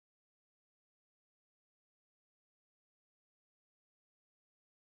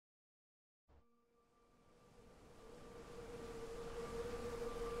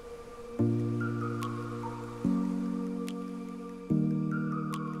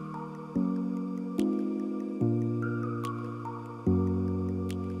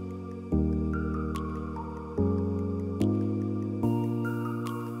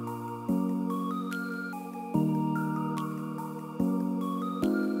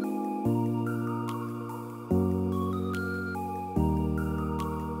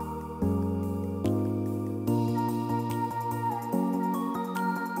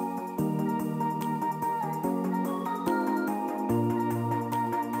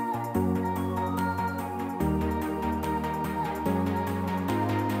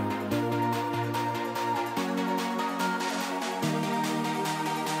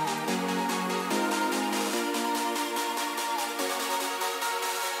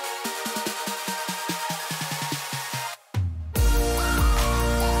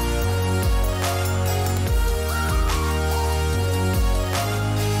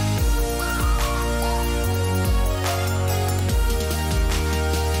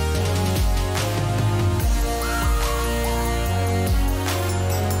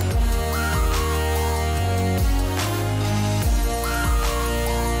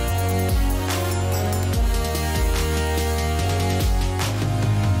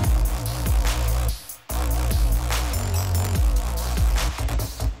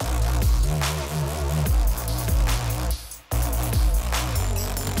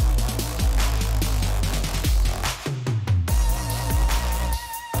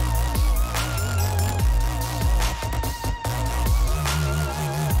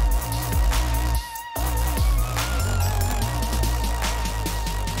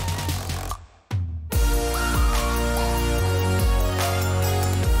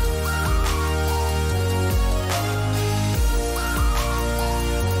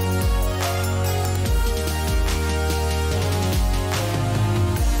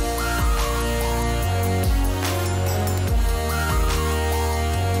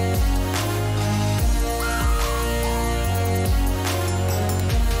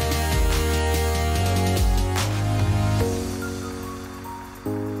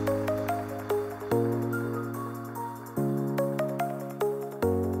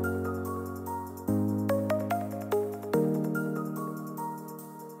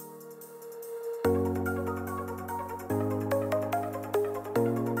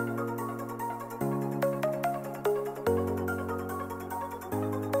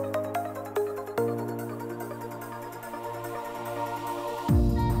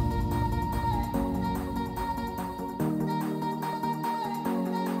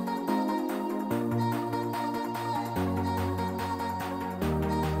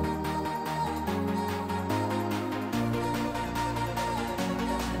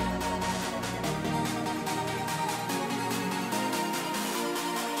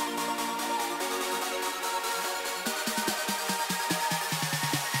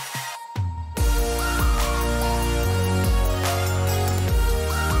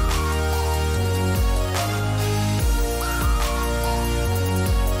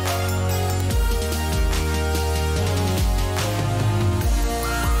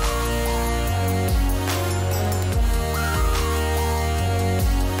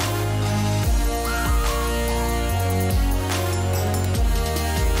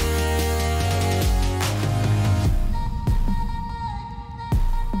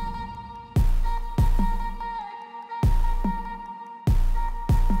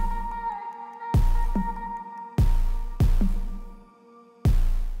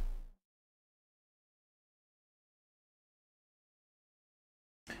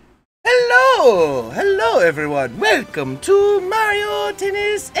Hello everyone, welcome to Mario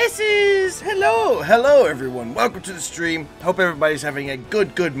Tennis S's. Hello everyone, welcome to the stream. Hope everybody's having a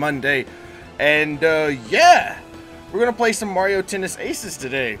good Monday. And yeah, we're gonna play some Mario Tennis Aces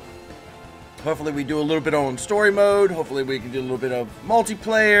today. Hopefully we do a little bit on story mode, hopefully we can do a little bit of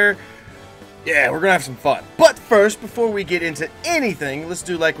multiplayer. Yeah, we're gonna have some fun. But first, before we get into anything, let's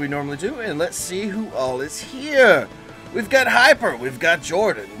do like we normally do and let's see who all is here. We've got Hyper, we've got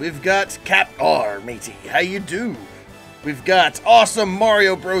Jordan, we've got Cap R, matey, how you do? We've got Awesome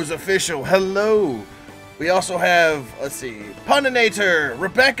Mario Bros Official, hello. We also have, let's see, Puninator,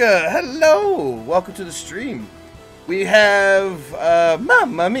 Rebecca, hello. Welcome to the stream. We have,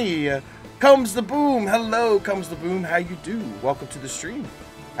 Mamma Mia, Comes the Boom, hello, Comes the Boom, how you do? Welcome to the stream,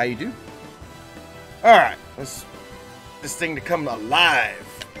 how you do? Alright, let's this thing to come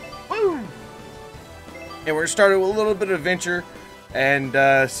alive. Woo! And we're starting with a little bit of adventure and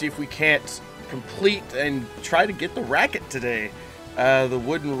see if we can't complete and try to get the racket today. The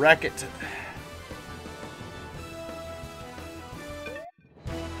wooden racket.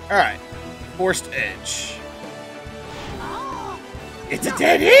 Alright. Forced edge. It's a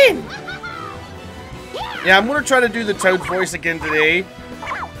dead end! Yeah, I'm going to try to do the Toad voice again today.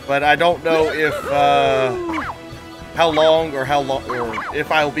 But I don't know if how long or if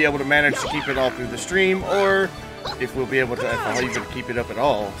I'll be able to manage to keep it all through the stream, or if we'll be able to, if I'll even keep it up at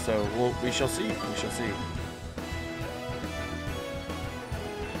all. So we shall see. We shall see.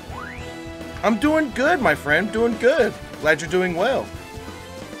 I'm doing good, my friend. Doing good. Glad you're doing well.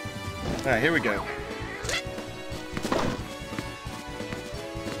 All right, here we go.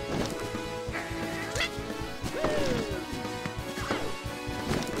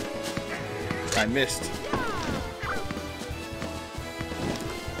 I missed.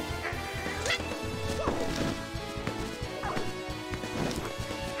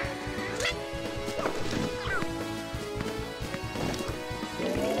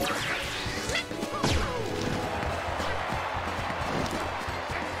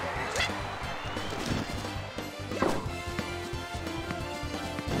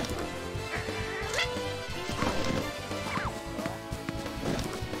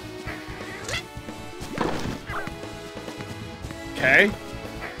 Okay,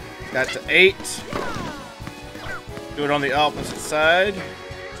 got to 8. Do it on the opposite side.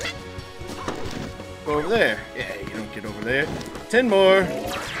 Go over there. Yeah, you don't get over there. 10 more.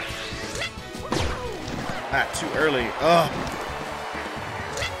 Ah, too early. Oh.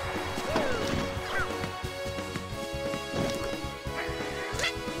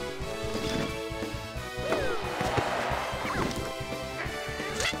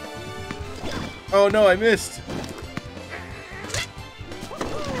 Oh no, I missed.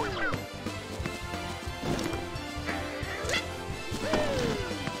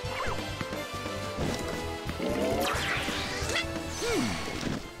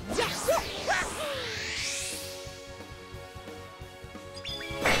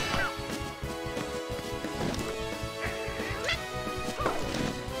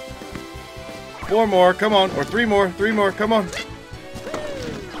 Four more, come on, or three more, come on.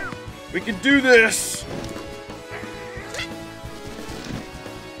 We can do this.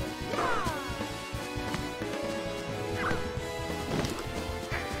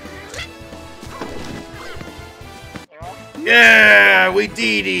 Yeah, we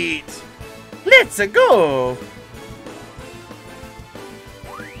did it. Let's go.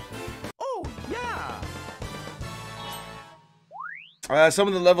 Some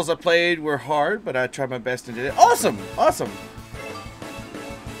of the levels I played were hard, but I tried my best and did it. Awesome! Awesome!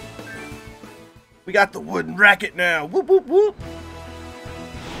 We got the wooden racket now. Whoop, whoop, whoop.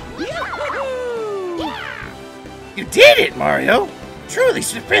 You did it, Mario! Truly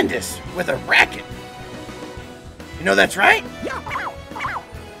stupendous with a racket. You know that's right?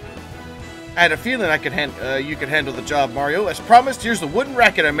 I had a feeling I could you could handle the job, Mario. As promised, here's the wooden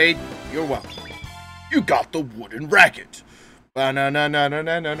racket I made. You're welcome. You got the wooden racket. You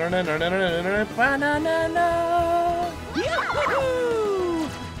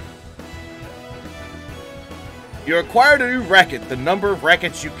acquired a new racket. The number of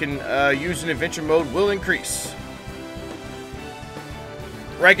rackets you can use in adventure mode will increase.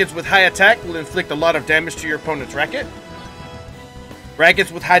 Rackets with high attack will inflict a lot of damage to your opponent's racket.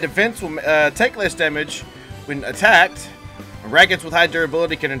 Rackets with high defense will take less damage when attacked. Rackets with high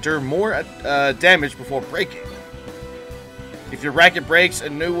durability can endure more damage before breaking. If your racket breaks, a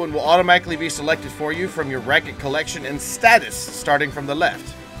new one will automatically be selected for you from your racket collection and status, starting from the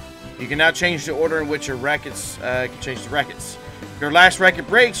left. You can now change the order in which your rackets can change the rackets. If your last racket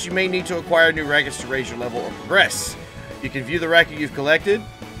breaks, you may need to acquire new rackets to raise your level or progress. You can view the racket you've collected.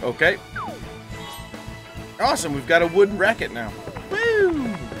 Okay. Awesome, we've got a wooden racket now. Woo!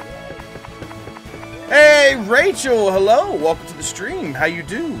 Hey, Rachel, hello. Welcome to the stream. How you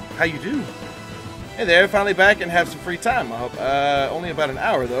do? How you do? Hey there, finally back and have some free time, I hope. Only about an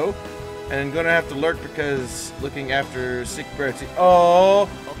hour, though. And gonna have to lurk because looking after sick Bertie. Oh,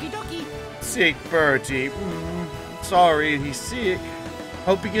 Okie dokie. sick Bertie. Sorry, he's sick.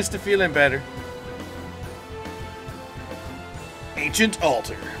 Hope he gets to feeling better. Ancient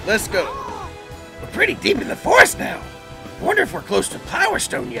altar. Let's go. We're pretty deep in the forest now. I wonder if we're close to Power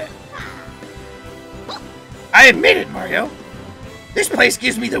Stone yet. I admit it, Mario. This place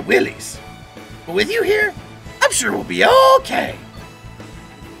gives me the willies. But with you here, I'm sure we'll be okay.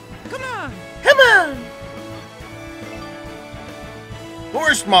 Come on. Come on!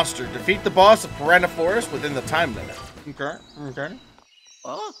 Forest monster. Defeat the boss of Piranha Forest within the time limit. Okay, okay.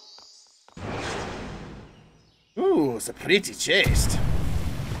 Oh. Ooh, it's a pretty chest.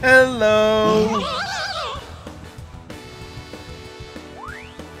 Hello!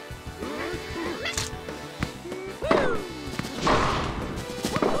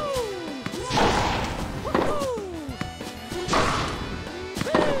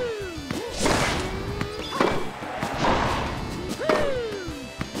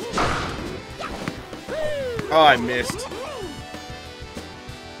 Oh, I missed.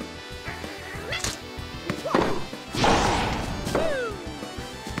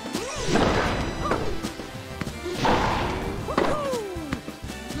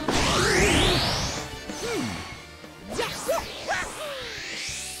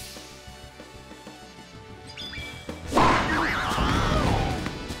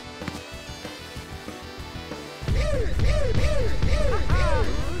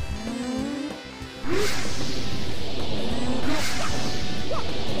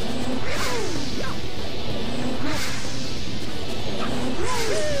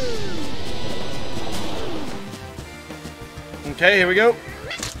 Okay, here we go.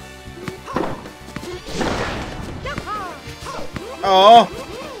 Oh.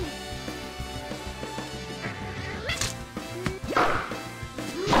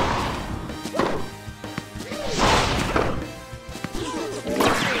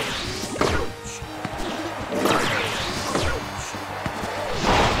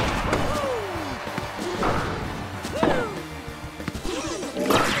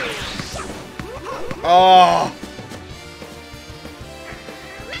 Oh.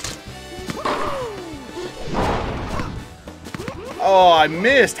 Oh, I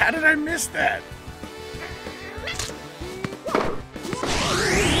missed. How did I miss that?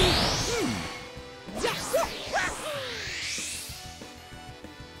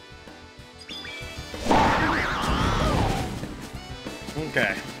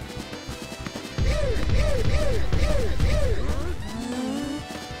 Okay.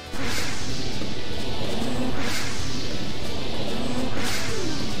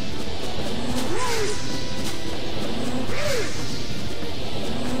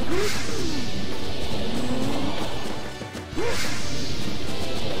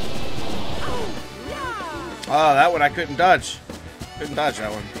 Oh, that one I couldn't dodge. Couldn't dodge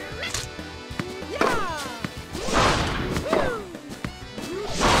that one.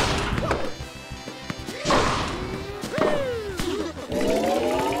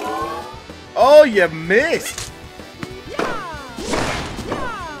 Oh, you missed.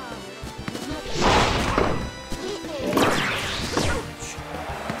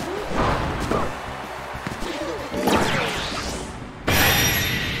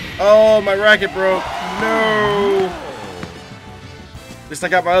 Oh, my racket broke. No. At least I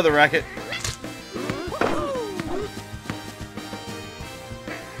got my other racket.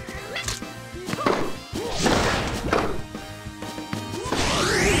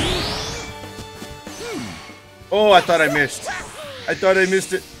 Oh, I thought I missed. I thought I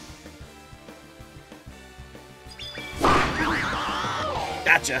missed it.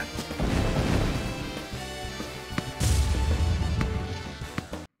 Gotcha.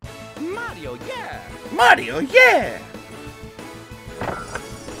 Mario, yeah. Mario, yeah.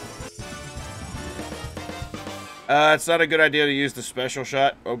 It's not a good idea to use the special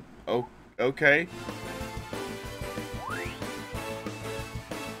shot. Oh, okay.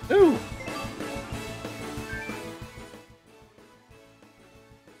 Ooh.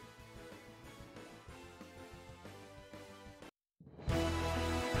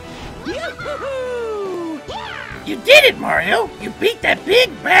 You did it, Mario! You beat that big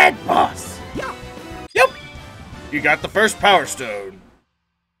bad boss! Yeah. Yep! You got the first Power Stone!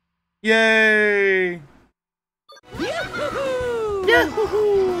 Yay!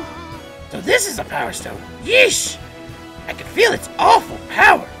 Yahoo! So this is a Power Stone! Yeesh! I can feel its awful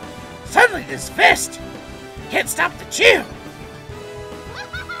power! Suddenly this vest! can't stop the chill.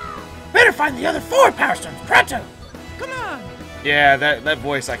 Better find the other 4 Power Stones, pronto. Come on. Yeah, that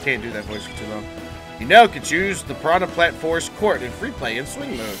voice, I can't do that voice for too long. You now can choose the Piranha Plant Force Court in free play and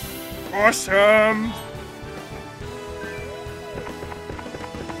swing mode. Awesome!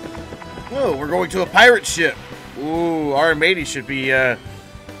 Whoa, we're going to a pirate ship. Ooh, our matey should be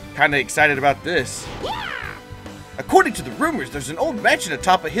kind of excited about this. Yeah. According to the rumors, there's an old mansion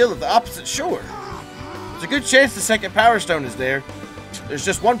atop a hill of the opposite shore. There's a good chance the second Power Stone is there. There's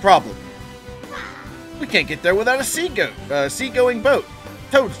just one problem. We can't get there without a seagoing boat.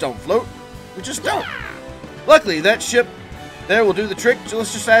 Toads don't float. We just don't. Luckily, that ship there will do the trick. So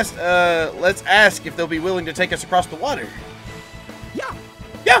let's ask if they'll be willing to take us across the water. Yeah.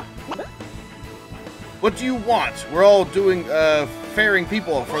 Yeah. What do you want? We're all doing faring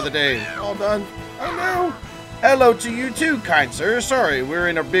people for the day. All done. I know. Hello to you too, kind sir. Sorry, we're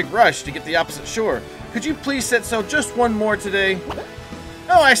in a big rush to get the opposite shore. Could you please set sail just one more today?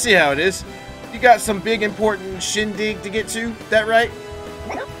 Oh, I see how it is. You got some big important shindig to get to, that right?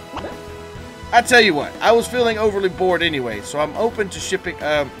 I tell you what, I was feeling overly bored anyway, so I'm open to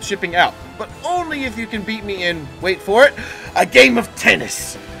shipping out. But only if you can beat me in, wait for it, a game of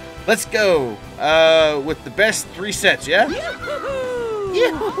tennis. Let's go with the best 3 sets, yeah?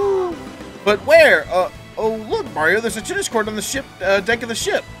 Yahoo! But where? Oh, look, Mario, there's a tennis court on the ship deck of the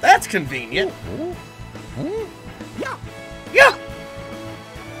ship. That's convenient. Yeah. Yeah!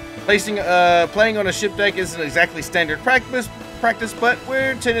 Playing on a ship deck isn't exactly standard practice, but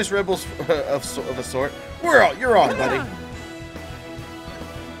we're tennis rebels of a sort. You're on, buddy.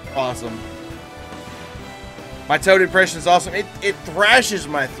 Awesome. My Toad impression is awesome. It thrashes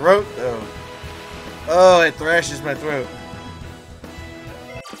my throat, though. Oh, it thrashes my throat.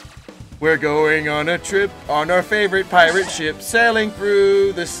 We're going on a trip on our favorite pirate ship, sailing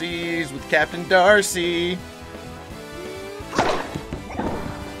through the seas with Captain Darcy.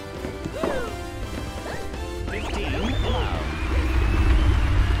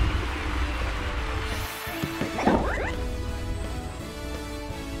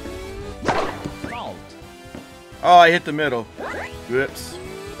 Oh, I hit the middle. Whoops.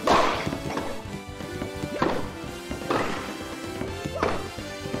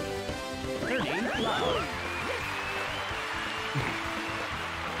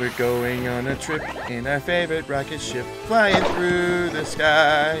 We're going on a trip in our favorite rocket ship, flying through the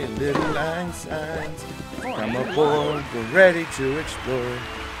sky in little line signs. Come aboard, we're ready to explore.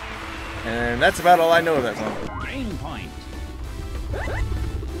 And that's about all I know of that song. Game point.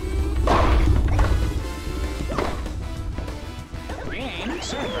 Game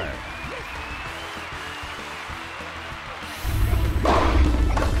server.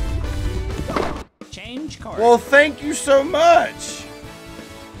 Change course. Well, thank you so much.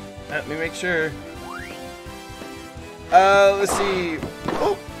 Let me make sure. Let's see.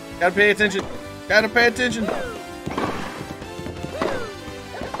 Oh, gotta pay attention. Gotta pay attention.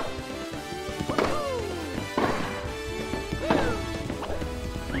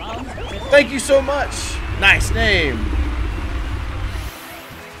 Thank you so much. Nice name.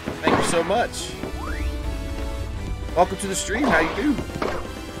 Thank you so much. Welcome to the stream. How you do?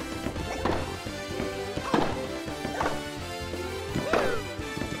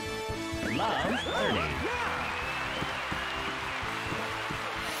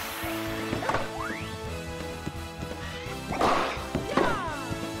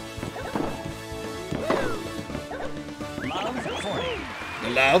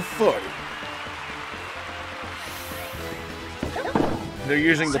 Love 40. They're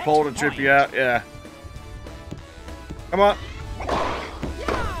using the pole to trip you out, yeah. Come on.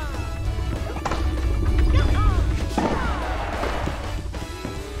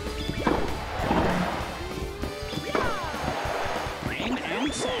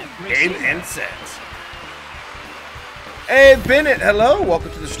 Game and set. Hey Bennett, hello.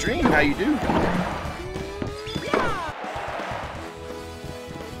 Welcome to the stream. How you do?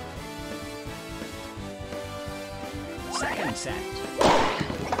 Second set.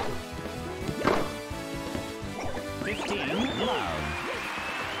 15 love.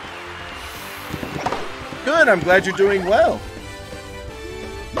 Good, I'm glad you're doing well.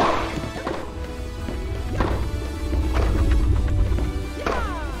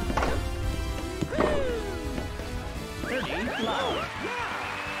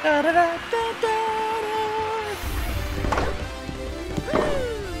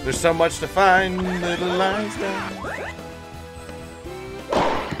 There's so much to find, little lines down.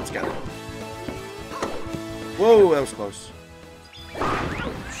 Let's go. Whoa, that was close.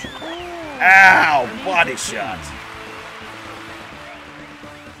 Ow, body shot.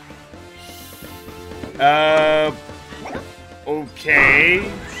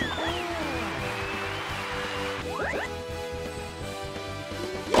 Okay.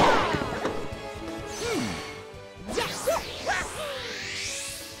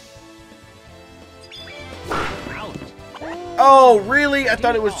 Out. Oh, really? I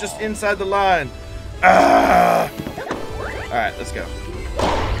thought it was just inside the line. Ah! Alright, let's go.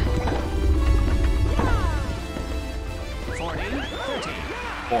 40, 30.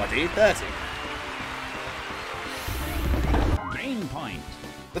 40, 30. Game point.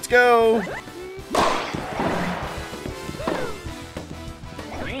 Let's go.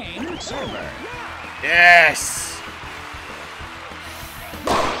 Game server. Yes.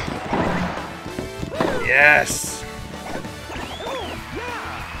 Yes.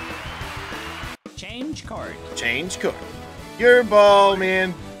 Change court. Change court. Your ball,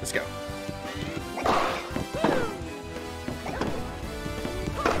 man. Let's go.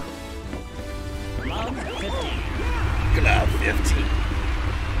 Glove 15. Glove 15.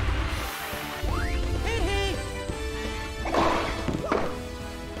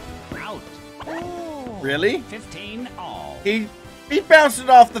 Out. Really? 15 all. He bounced it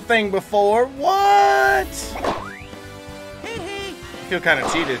off the thing before. What? I feel kind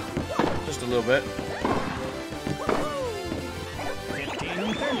of cheated. Just a little bit.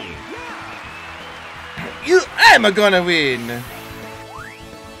 15, 30. I'm a gonna win.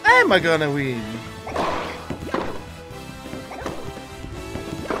 I'm a gonna win.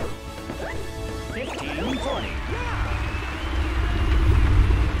 15, 40.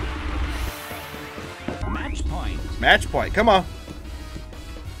 Match point. Match point. Come on.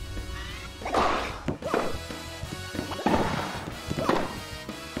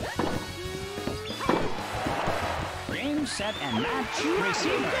 Game, set, and match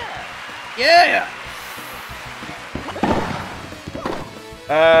receiver. Yeah.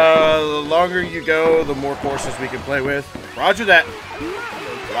 The longer you go, the more courses we can play with. Roger that.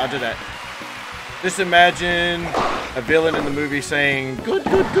 Roger that. Just imagine a villain in the movie saying, "Good,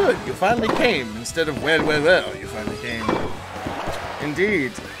 good, good, you finally came," instead of "Well, well, well, you finally came."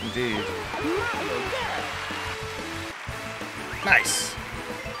 Indeed, indeed. Nice.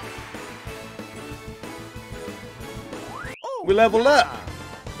 We leveled up.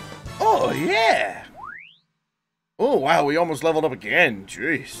 Oh, yeah. Oh, wow, we almost leveled up again.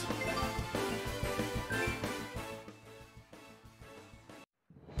 Jeez.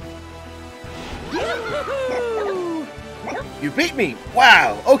 You beat me.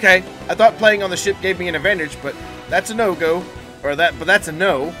 Wow. Okay. I thought playing on the ship gave me an advantage, but that's a no-go. But that's a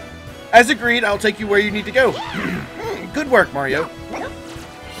no. As agreed, I'll take you where you need to go. Good work, Mario.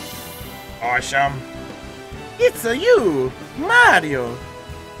 Awesome. It's a you, Mario.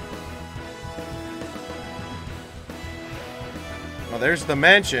 Well, there's the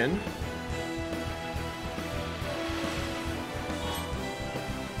mansion.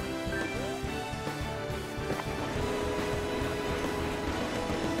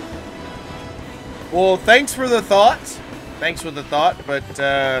 Well, thanks for the thought. Thanks for the thought, but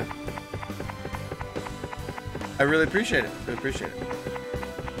I really appreciate it. Really appreciate it.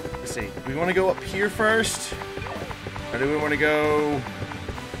 Let's see. Do we want to go up here first? Or do we want to go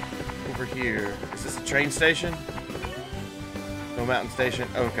over here? Is this a train station? No mountain station?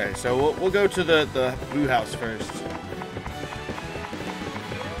 Okay, so we'll go to the Blue House first.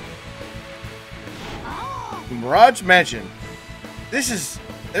 Mirage Mansion.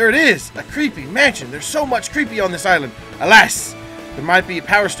 There it is! A creepy mansion. There's so much creepy on this island. Alas, there might be a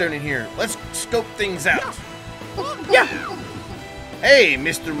power stone in here. Let's scope things out. Yeah! Hey,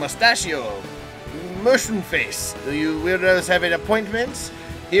 Mr. Mustachio. Mushroom Face. Do you weirdos have any appointments?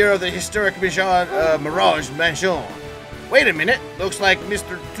 Here are the historic Mirage Mansion. Wait a minute. Looks like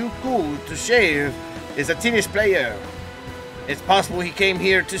Mr. Too Cool to Shave is a tennis player. It's possible he came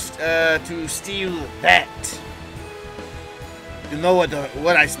here to steal that. You know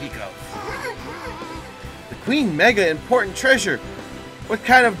what I speak of. The Queen Mega important treasure. What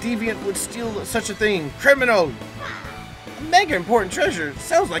kind of deviant would steal such a thing? Criminal. A mega important treasure.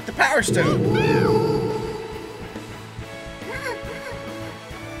 Sounds like the Power Stone.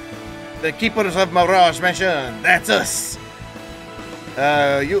 The Keepers of Mirage Mansion. That's us.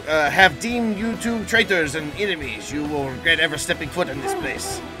 You have deemed you two traitors and enemies. You will regret ever stepping foot in this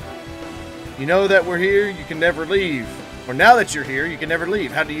place. You know that we're here. You can never leave. Or now that you're here, you can never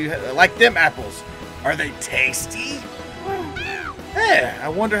leave. How do you like them apples? Are they tasty? Yeah, I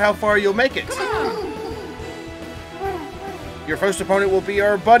wonder how far you'll make it. Your first opponent will be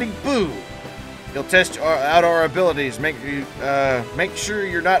our buddy Boo. He'll test out our abilities. Make sure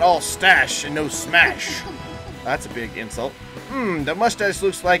you're not all stash and no smash. That's a big insult. The mustache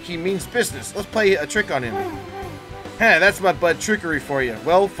looks like he means business. Let's play a trick on him. Huh, that's my butt trickery for you.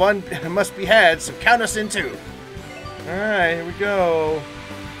 Well, fun must be had, so count us in too. Alright, here we go.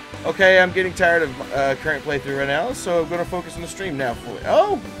 Okay, I'm getting tired of current playthrough right now, so I'm going to focus on the stream now fully.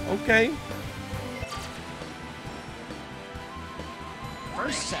 Oh, okay.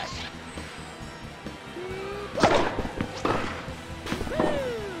 First set.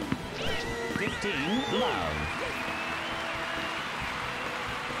 Love.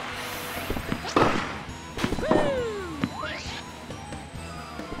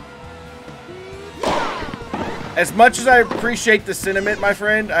 As much as I appreciate the sentiment, my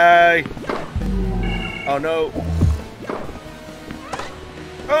friend, oh no.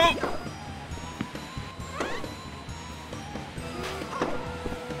 Oh!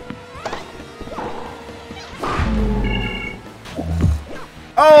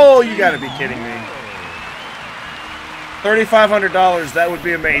 Oh, you gotta be kidding me. $3,500, that would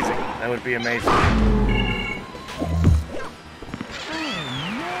be amazing. That would be amazing.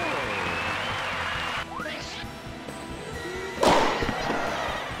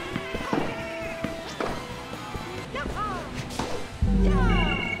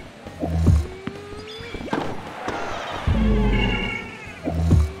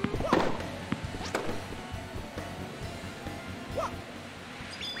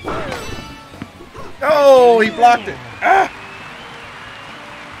 Oh, he blocked it. Ah!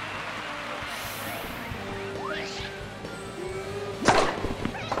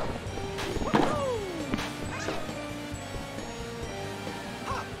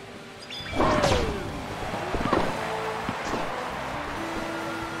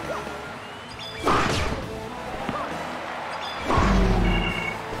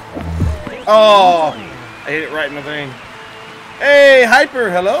 Oh, I hit it right in the vein. Hey, Hyper,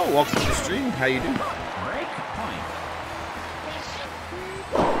 hello. Welcome to the stream. How you doing? Break point.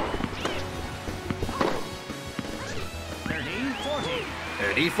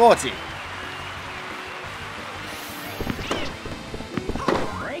 30-40.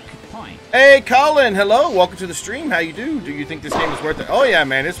 Break point. Hey, Colin, hello. Welcome to the stream. How you do? Do you think this game is worth it? Oh yeah,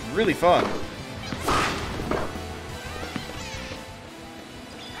 man, it's really fun.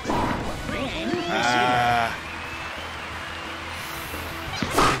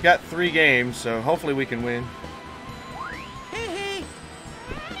 We've got 3 games, so hopefully we can win.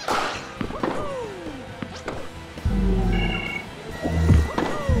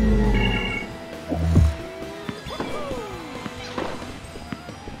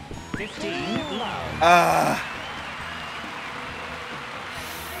 Ah.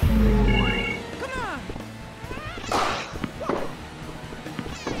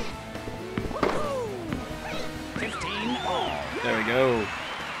 Come on. There we go.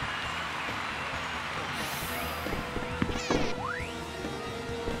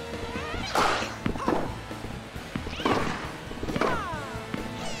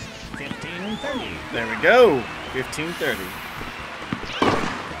 There we go. 15-30.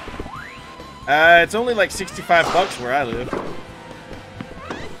 It's only like 65 bucks where I live.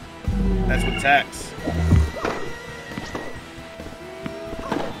 That's with tax.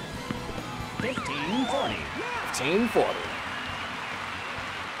 15-40. 15-40.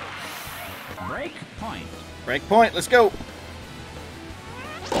 Break point. Break point. Let's go.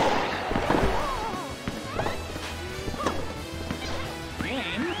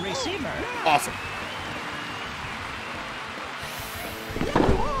 Game receiver. Awesome.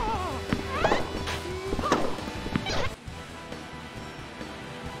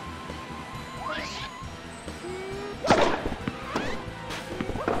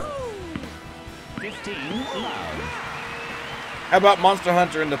 How about Monster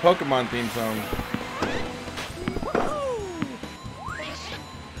Hunter and the Pokemon theme song?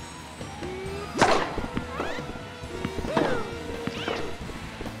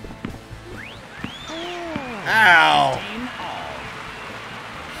 Ow!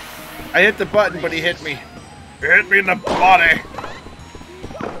 I hit the button, but he hit me. He hit me in the body.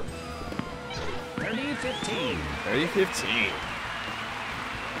 30-15. 30-15.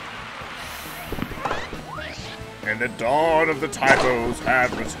 And the dawn of the typos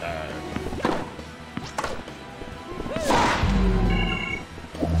have returned.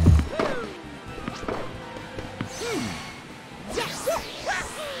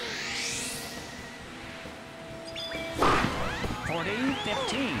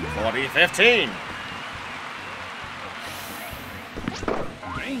 $40-15. 40-15.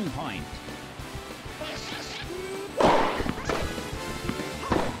 Game point.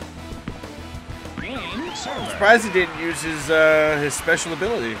 Game server. Surprised he didn't use his special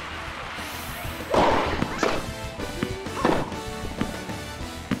ability.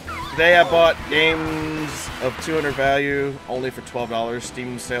 Today I bought games of 200 value only for $12.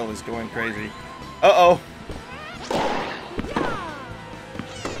 Steam sale is going crazy. Uh-oh.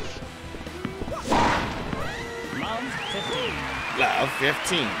 Love 15. Love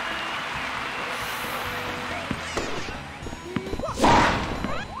 15.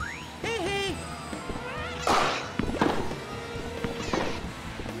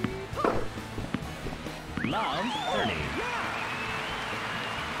 Love 30.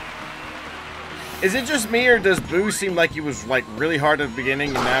 Is it just me, or does Boo seem like he was like really hard at the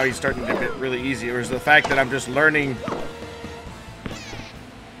beginning and now he's starting to get really easy? Or is it the fact that I'm just learning?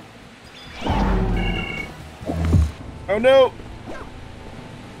 Oh no!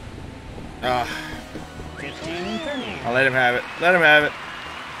 15, 30. I'll let him have it. Let him have it.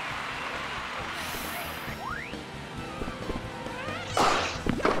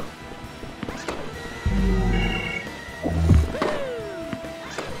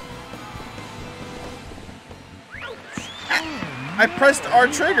 I pressed R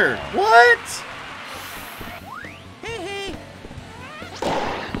trigger. What?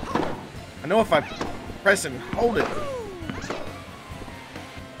 I know if I press and hold it.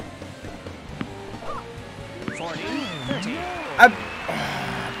 40, 30. I'm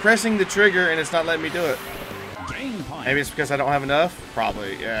pressing the trigger and it's not letting me do it. Game point. Maybe it's because I don't have enough?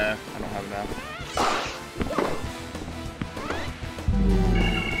 Probably, yeah. I don't have enough.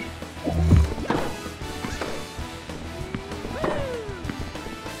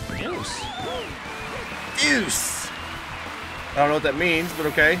 Deuce. Deuce! I don't know what that means, but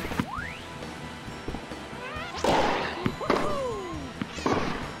okay.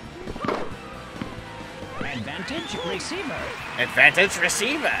 Advantage receiver. Advantage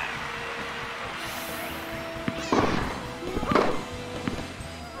receiver.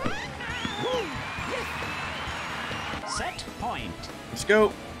 Set point. Let's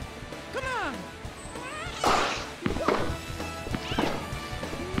go. Come on.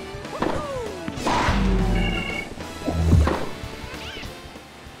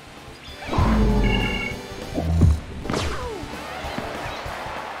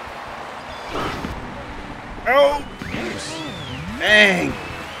 Oh! Deuce. Dang.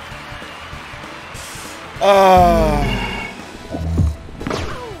 Oh.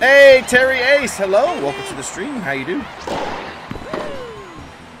 Hey, Terry Ace. Hello. Welcome to the stream. How you do?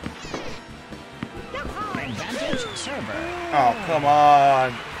 Advantage server. Oh, come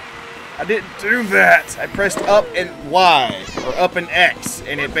on. I didn't do that. I pressed up and Y, or up and X,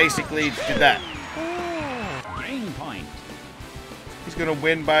 and it basically did that. Game point. He's gonna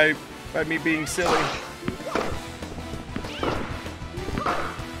win by me being silly.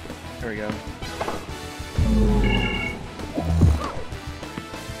 There we go.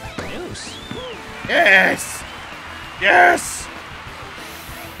 Deuce. Yes! Yes!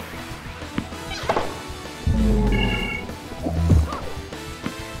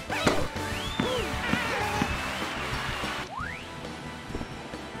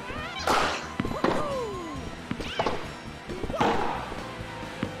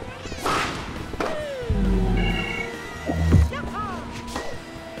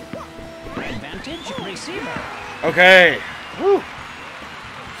 Advantage receiver. Okay. Woo.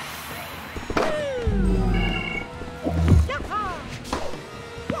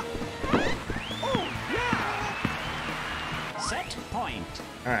 Set point.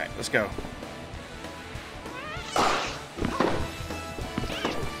 All right, let's go.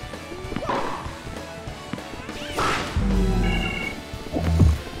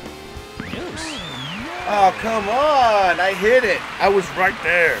 Deuce. Oh, come on. I hit it. I was right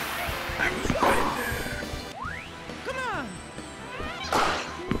there. I was right there. Come on.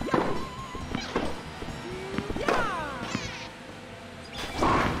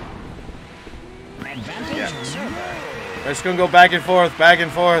 Advantage Yeah. server. We're just gonna go back and forth, back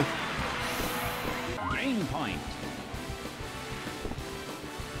and forth. Game point.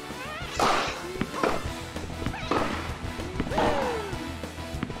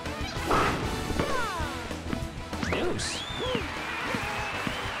 Deuce.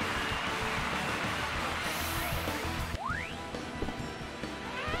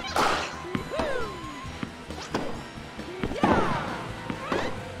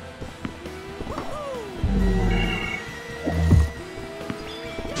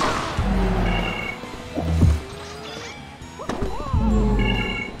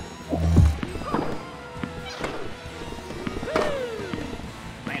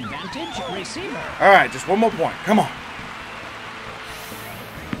 Advantage receiver. All right, just one more point. Come on.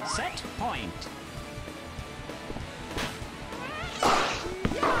 Set point.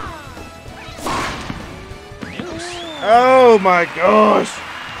 Deuce. Oh my gosh.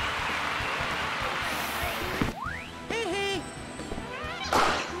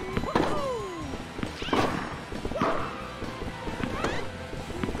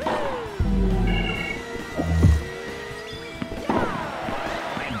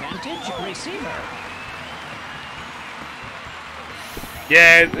 match receiver.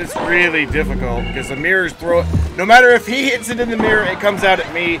 Yeah, it's really difficult because the mirrors throw it. No matter if he hits it in the mirror, it comes out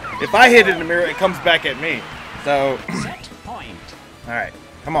at me. If I hit it in the mirror, it comes back at me. So, Set point. all right,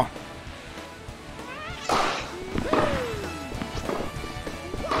 come on.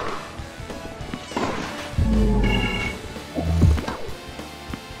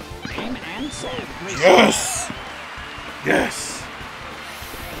 Game and set. Receiver. Yes! Yes!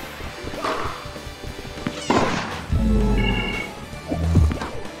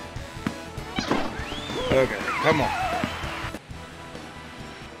 Okay, come on.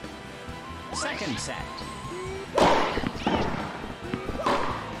 Second set.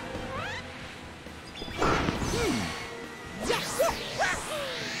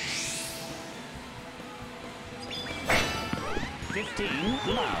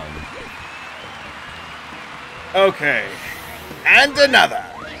 Loud. Okay. And another.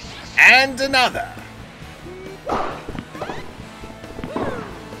 And another.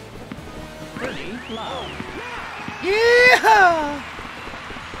 30 loud. Yeah!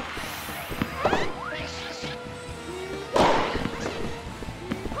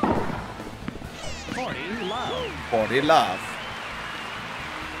 40 loud. 40 love.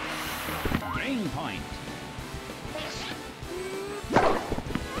 Game point.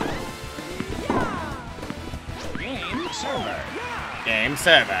 Game server. Game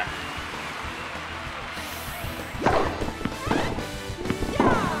server.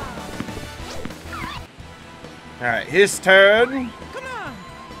 Alright, his turn. Come on.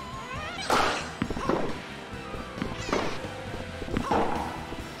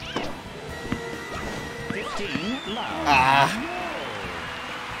 Loud. Ah.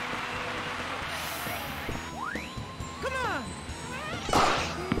 Come on.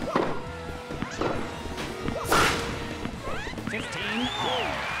 15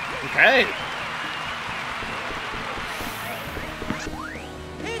 all. Okay.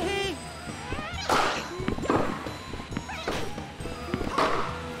 Hey, hey.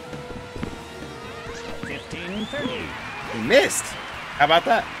 15-30. He missed. How about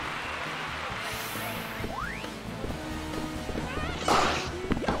that?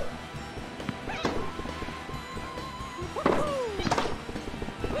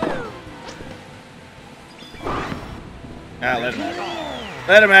 Ah, let him have it.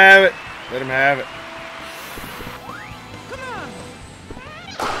 Let him have it. Let him have it. Come on.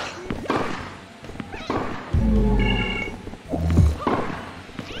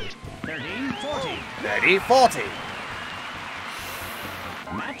 30-40. 30-40.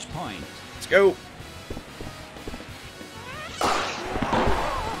 Match point. Let's go.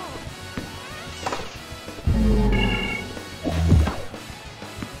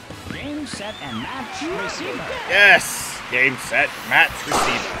 Game, set, and match receiver. Yes. Game, set, match,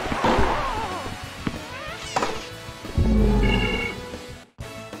 receiver.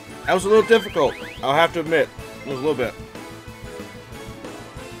 That was a little difficult. I'll have to admit. It was a little bit.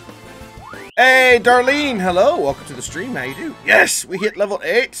 Hey, Darlene. Hello. Welcome to the stream. How you do? Yes, we hit level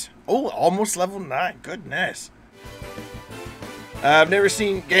 8. Oh, almost level 9. Goodness. I've never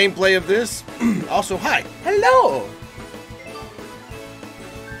seen gameplay of this. Also, hi. Hello.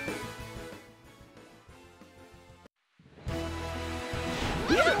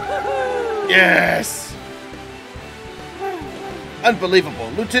 Yes! Unbelievable.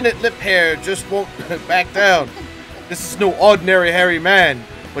 Lieutenant Lip Hair just won't back down. This is no ordinary hairy man.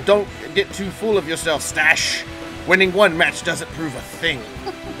 But don't get too full of yourself, Stash. Winning one match doesn't prove a thing.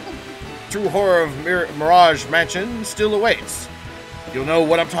 True horror of Mirage Mansion still awaits. You'll know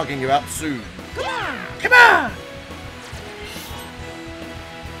what I'm talking about soon. Come on. Come on!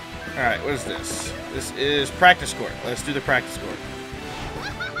 Alright, what is this? This is practice court. Let's do the practice court.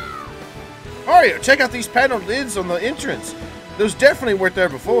 Mario, check out these panel lids on the entrance. Those definitely weren't there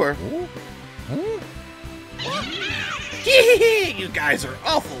before. You guys are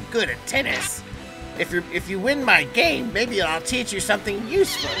awful good at tennis. If you win my game, maybe I'll teach you something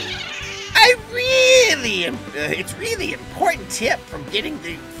useful. It's really important tip from getting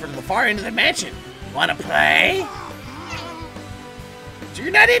from the far end of the mansion. Wanna play? So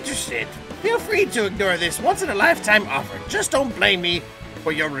you're not interested? Feel free to ignore this once in a lifetime offer. Just don't blame me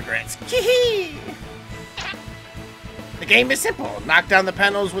for your regrets. The game is simple. Knock down the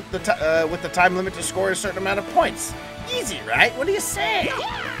panels with the time limit to score a certain amount of points. Easy, right? What do you say?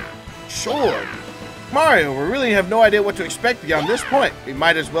 Sure. Mario, we really have no idea what to expect beyond this point. We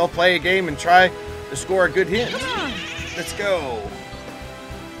might as well play a game and try to score a good hit. Let's go.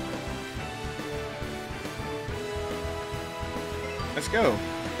 Let's go.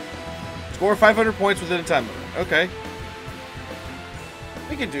 Score 500 points within a time limit. Okay.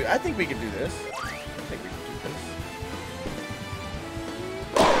 We can do. I think we can do this. I think we can do this.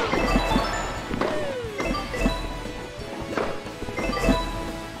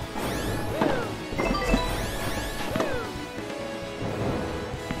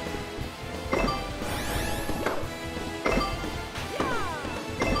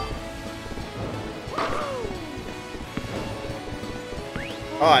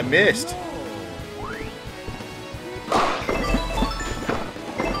 Oh, I missed.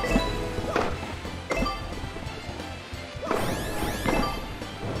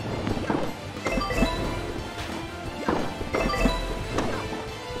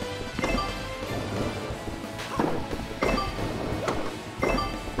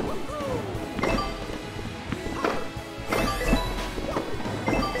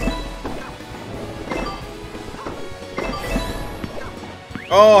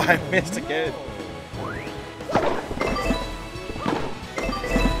 Oh, I missed again.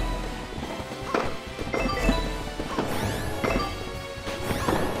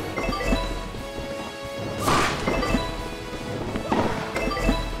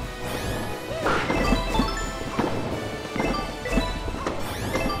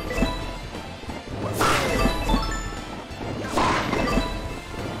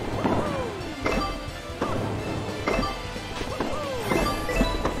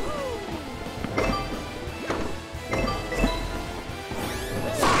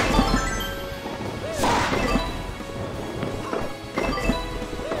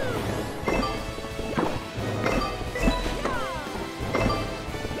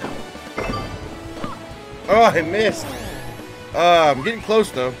 Oh, I missed. I'm getting close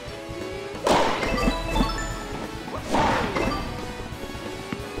though.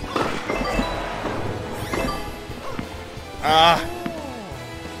 I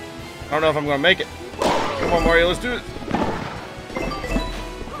don't know if I'm gonna make it. Come on, Mario, let's do it.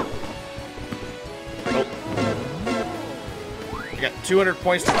 Nope. I got 200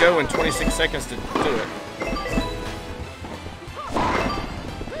 points to go and 26 seconds to do it.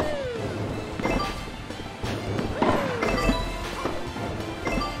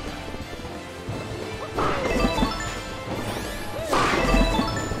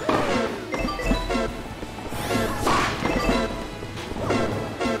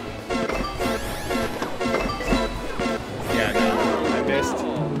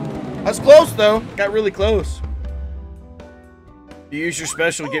 That's close though. Got really close. You use your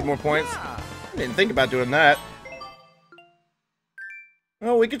special to get more points. I didn't think about doing that.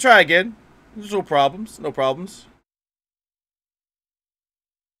 Well, we could try again. There's no problems. No problems.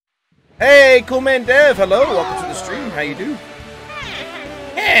 Hey, Cool Man Dev. Hello. Welcome to the stream. How you do?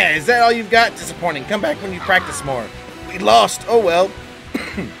 Yeah, is that all you've got? Disappointing. Come back when you practice more. We lost. Oh well.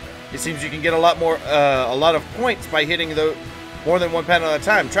 It seems you can get a lot of points by hitting the more than one panel at a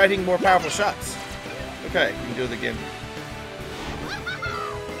time. Try hitting more powerful shots. Okay, you can do it again.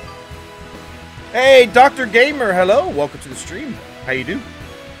 Hey, Dr. Gamer, hello. Welcome to the stream. How you do?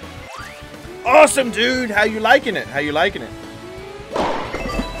 Awesome, dude. How you liking it? How you liking it?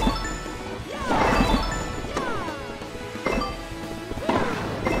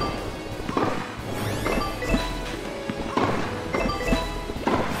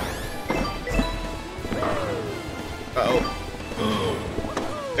 Uh-oh.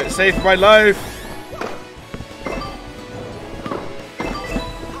 It saved my life.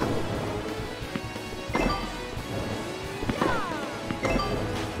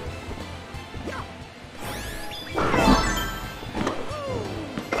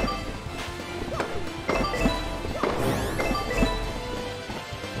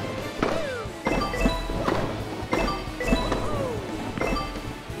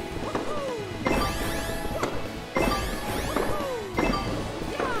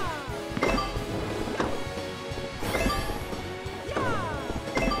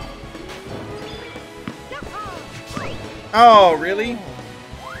 Oh, really?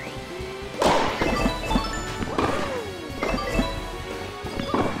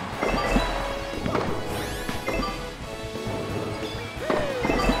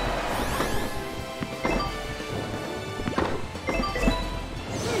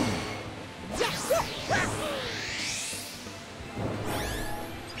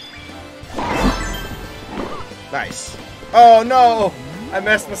 Nice. Oh no! I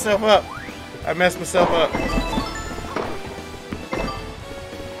messed myself up. I messed myself up.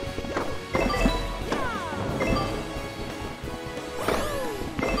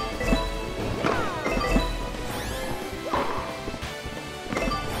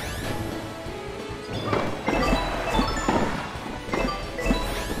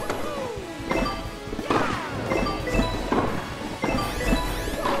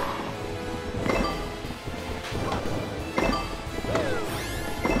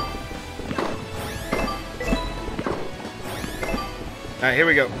 Alright, here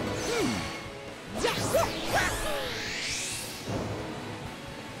we go.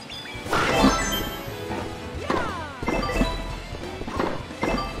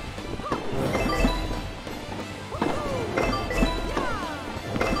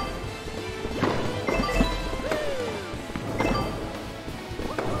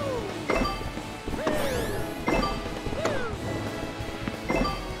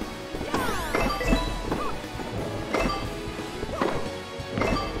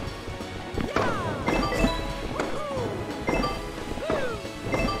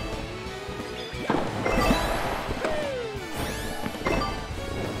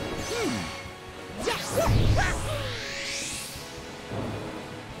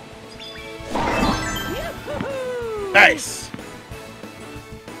 Nice.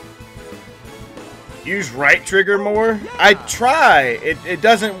 Use right trigger more? I try. It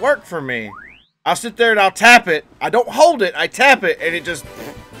doesn't work for me. I'll sit there and I'll tap it. I don't hold it. I tap it and it just...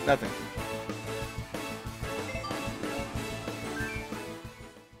 nothing.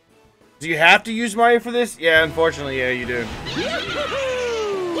 Do you have to use Mario for this? Yeah, unfortunately, yeah, you do.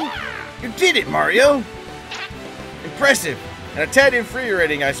 You did it, Mario! Impressive. And a tad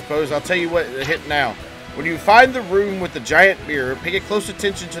infuriating, I suppose. I'll tell you what hit now. When you find the room with the giant mirror, pay close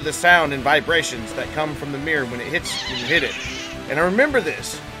attention to the sound and vibrations that come from the mirror when it hits when you hit it. And remember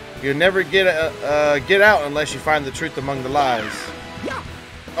this: you'll never get out unless you find the truth among the lies.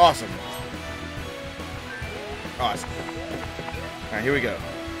 Awesome. Awesome. All right, here we go.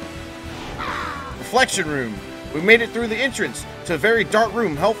 Reflection room. We made it through the entrance to a very dark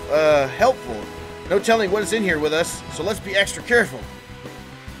room. Helpful. No telling what is in here with us, so let's be extra careful.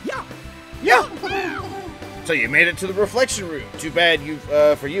 Yeah. So you made it to the reflection room. Too bad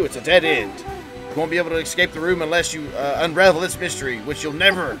for you, it's a dead end. You won't be able to escape the room unless you unravel its mystery, which you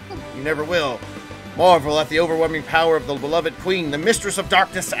never will. Marvel at the overwhelming power of the beloved queen, the mistress of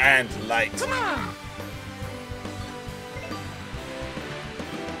darkness and light. Come on.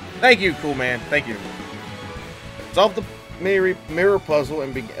 Thank you, cool man. Thank you. Solve the mirror puzzle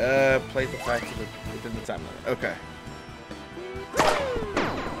and play the facts within the time limit. Okay.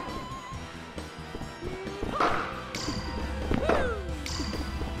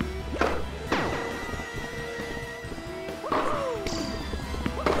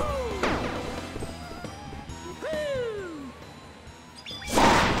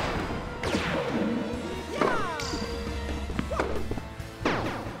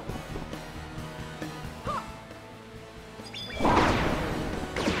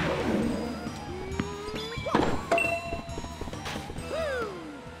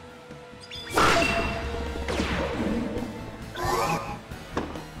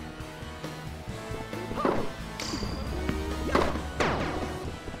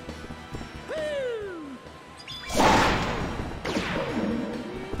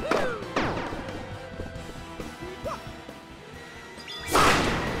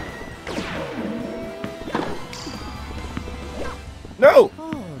 No!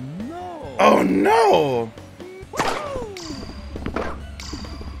 Oh no! Oh no!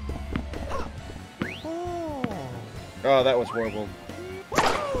 Oh, that was horrible.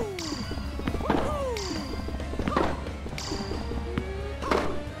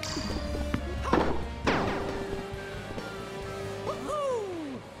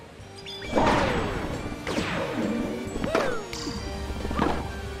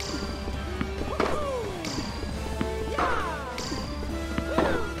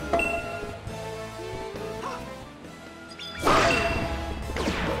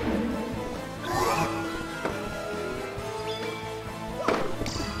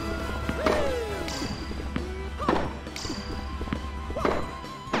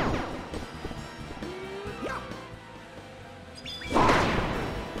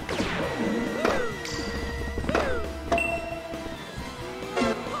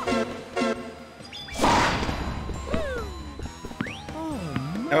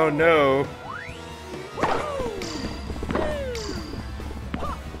 Oh no.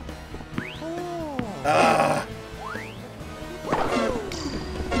 Ah.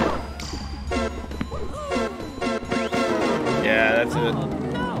 Yeah, that's it.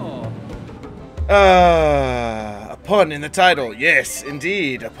 A pun in the title. Yes,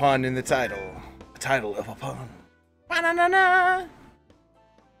 indeed, a pun in the title. A title of a pun. Ba-na-na-na.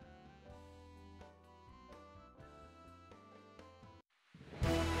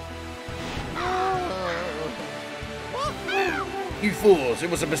 You fools! It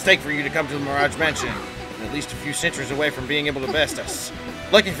was a mistake for you to come to the Mirage Mansion, and at least a few centuries away from being able to best us.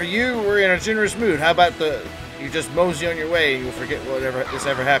 Lucky for you, we're in a generous mood. How about you just mosey on your way and you'll forget whatever this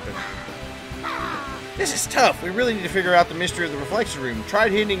ever happened? This is tough. We really need to figure out the mystery of the reflection room. Try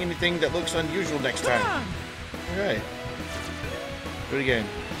hitting anything that looks unusual next time. Okay. Do it again.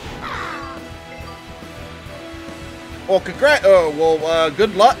 Well,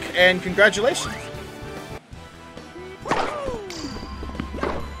 good luck and congratulations.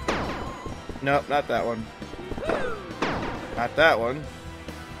 Nope, not that one. Not that one.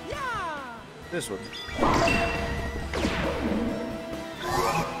 This one.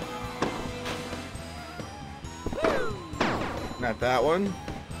 Not that one.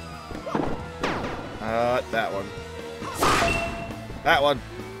 That one. That one.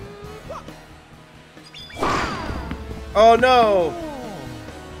 Oh no!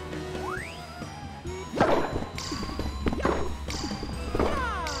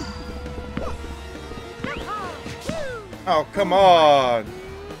 Oh, come on!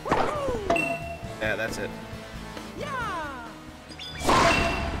 Yeah, that's it.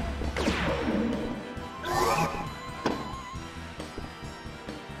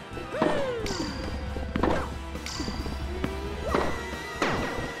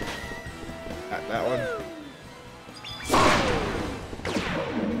 Not that one.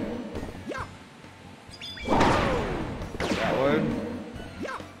 That one.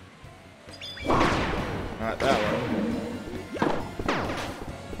 Not that one.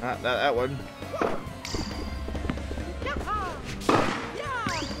 Not that one.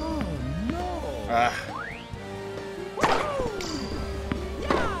 Oh no! Ah.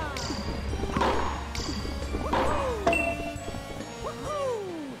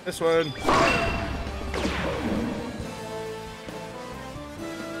 This one.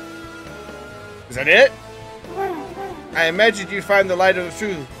 Is that it? I imagined you'd find the light of the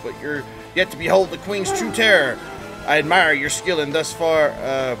truth, but you're yet to behold the Queen's true terror. I admire your skill in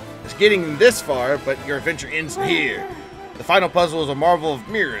getting this far, but your adventure ends here. The final puzzle is a marvel of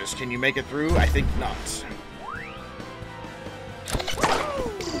mirrors. Can you make it through? I think not.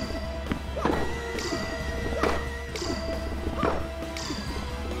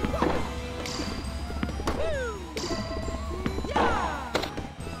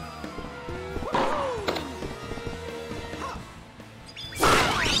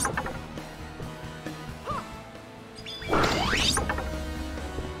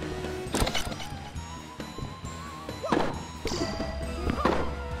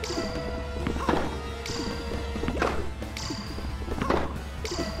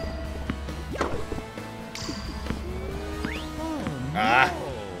 Ah.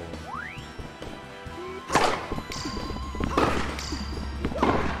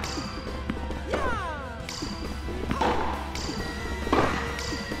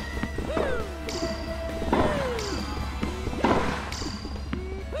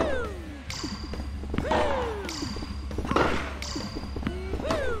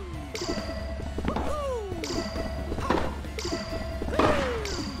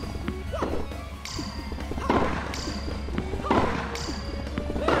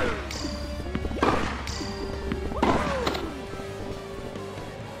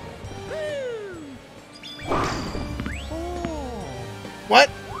 What?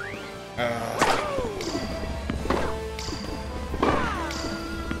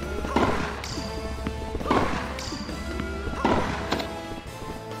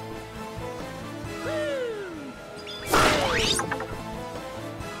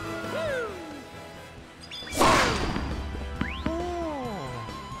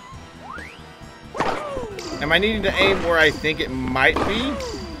 Am I needing to aim where I think it might be?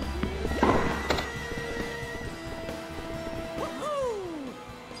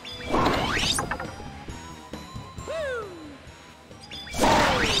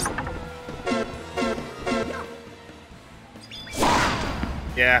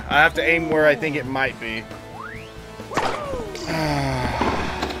 Yeah, I have to aim where I think it might be.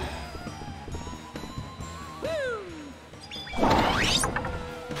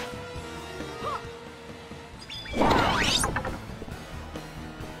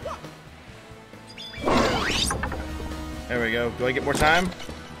 There we go. Do I get more time?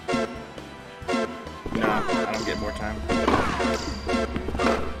 No, I don't get more time.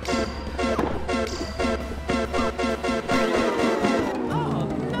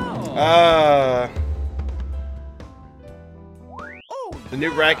 The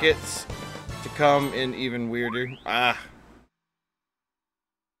new brackets to come in even weirder. Ah.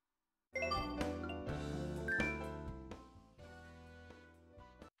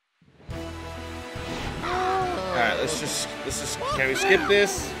 Alright, let's just, can we skip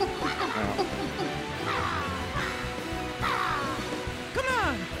this? No. Come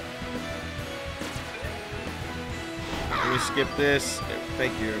on! Can we skip this?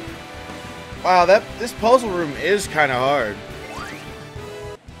 Thank you. Wow, this puzzle room is kind of hard.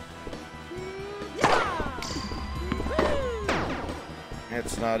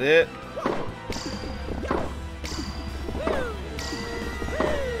 That's not it.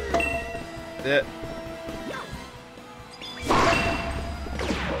 It.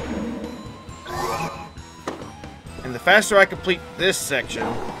 And the faster I complete this section,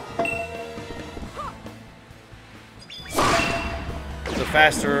 the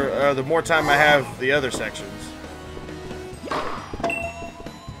faster, the more time I have the other sections.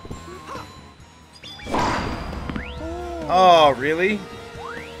 Oh, really?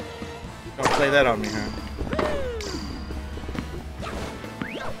 Don't play that on me, huh?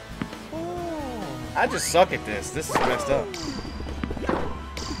 I just suck at this. This is messed up.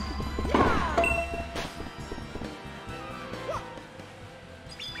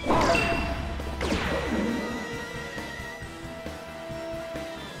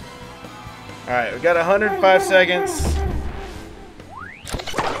 Alright, we got 105 seconds.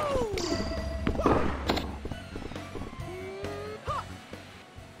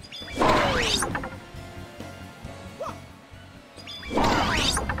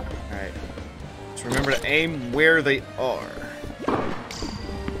 Alright. Just remember to aim where they are.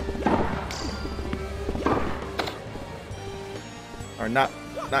 Or not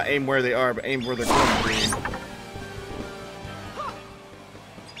aim where they are, but aim where they're going to be.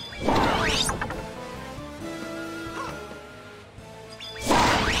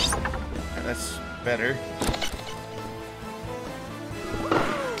 That's better.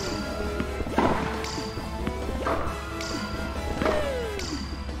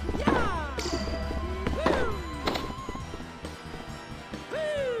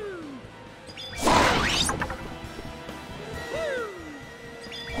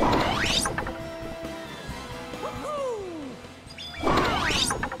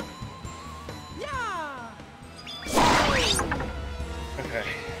 Okay.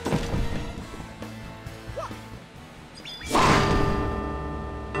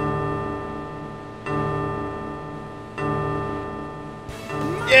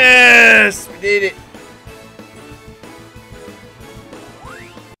 Yes! We did it!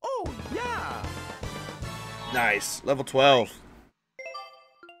 Oh, yeah! Nice. Level 12.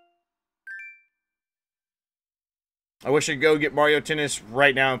 I wish I could go get Mario Tennis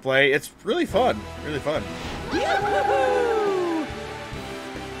right now and play. It's really fun. Really fun.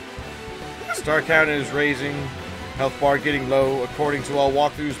 Star count is raising. Health bar getting low. According to all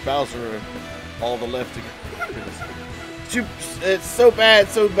walkthroughs, Bowser all the left to it's so bad,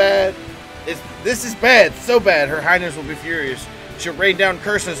 so bad. This is bad, so bad. Her Highness will be furious. She'll rain down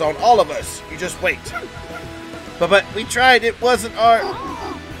curses on all of us. You just wait. But we tried. It wasn't our...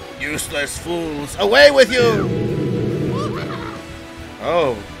 Useless fools. Away with you!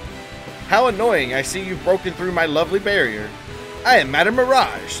 Oh. How annoying. I see you've broken through my lovely barrier. I am Madame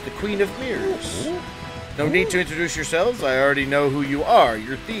Mirage, the Queen of Mirrors. No need to introduce yourselves. I already know who you are.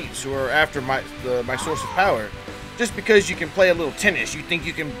 You're thieves who are after my source of power. Just because you can play a little tennis, you think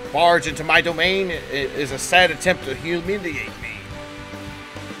you can barge into my domain? It is a sad attempt to humiliate me.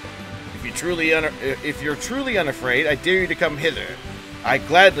 If you're truly unafraid, I dare you to come hither. I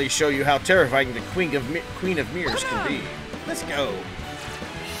gladly show you how terrifying the Queen of Mirrors can be. Let's go.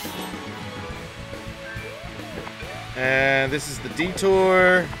 And this is the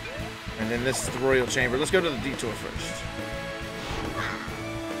detour, and then this is the Royal Chamber. Let's go to the detour first.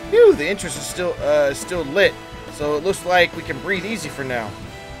 Phew, the entrance is still lit. So it looks like we can breathe easy for now.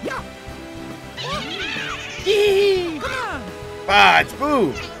 Ah, it's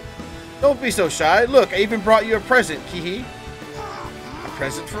Boo! Don't be so shy. Look, I even brought you a present, Kihi. A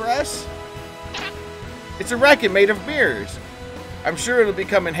present for us? It's a racket made of mirrors. I'm sure it'll be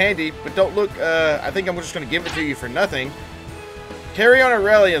coming handy, but don't look, I think I'm just going to give it to you for nothing. Carry on a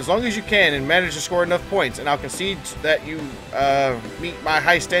rally as long as you can and manage to score enough points, and I'll concede that you meet my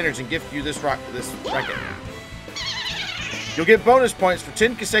high standards and gift you this racket. You'll get bonus points for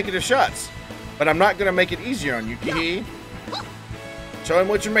 10 consecutive shots, but I'm not going to make it easier on you, Kihi. Show him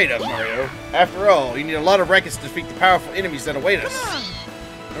what you're made of, Mario. After all, you need a lot of rackets to defeat the powerful enemies that await us.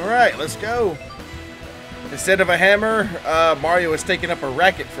 Alright, let's go. Instead of a hammer, Mario has taken up a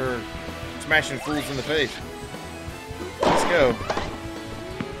racket for smashing fools in the face. Let's go.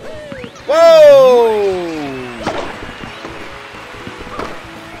 Whoa!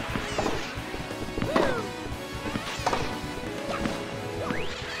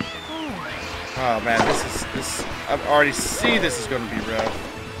 Oh man, this I already see this is going to be rough.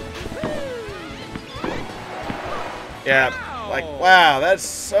 Yeah, like wow, that's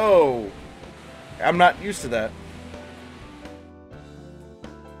so... I'm not used to that.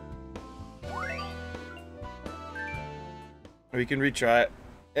 We can retry it.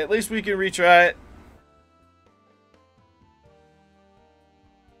 At least we can retry it.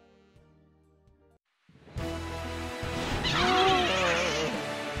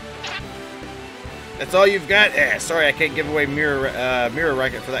 That's all you've got? Sorry, I can't give away mirror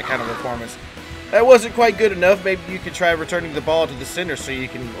racket for that kind of performance. That wasn't quite good enough. Maybe you could try returning the ball to the center so you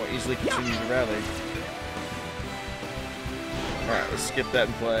can more easily continue to rally. Alright, let's skip that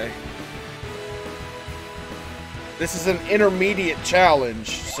and play. This is an intermediate challenge,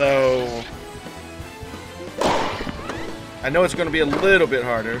 so I know it's going to be a little bit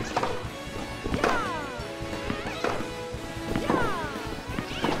harder.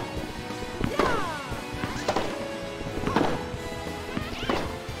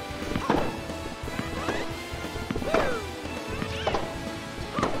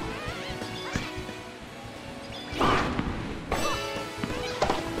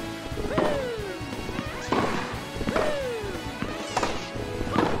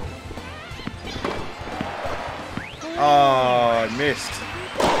 Oh, I missed.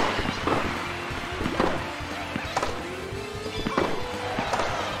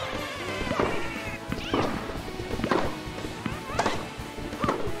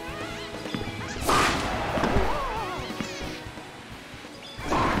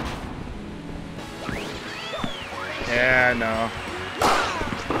 Yeah, no.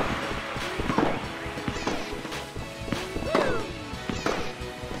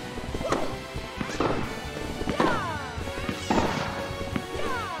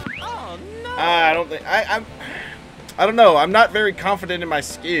 I don't think I don't know. I'm not very confident in my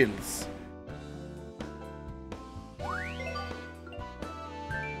skills.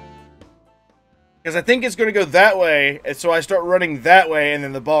 Because I think it's going to go that way, and so I start running that way, and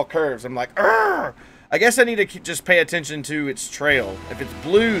then the ball curves. I'm like, argh! I guess I need to just pay attention to its trail. If it's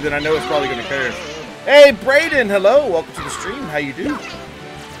blue, then I know it's probably going to curve. Hey, Brayden, hello. Welcome to the stream. How you do?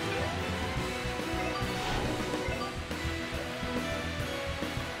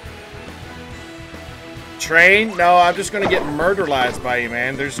 Train? No, I'm just gonna get murderized by you,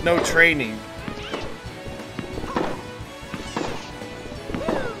 man. There's no training.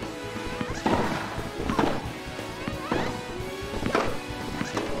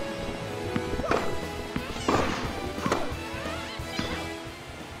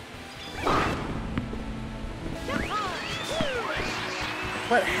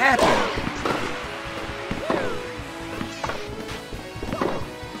 What happened?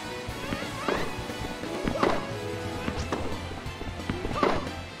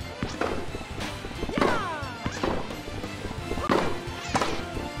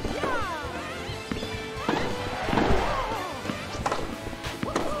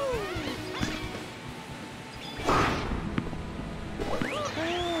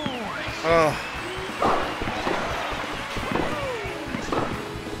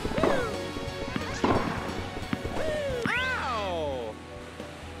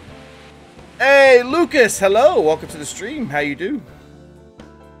 Hey, Lucas, hello. Welcome to the stream. How you do?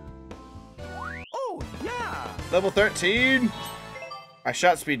 Oh, yeah. Level 13. My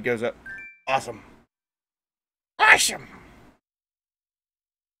shot speed goes up. Awesome. Awesome.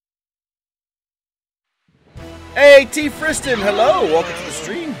 Hey, T. Friston, hello. Welcome to the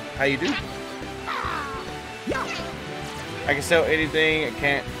stream. How you do? I can sell anything. I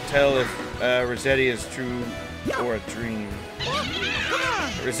can't tell if Rossetti is true or a dream.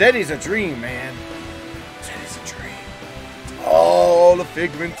 Rossetti's a dream, man. Rossetti's a dream. It's all a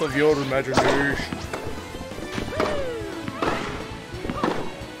figment of your imagination.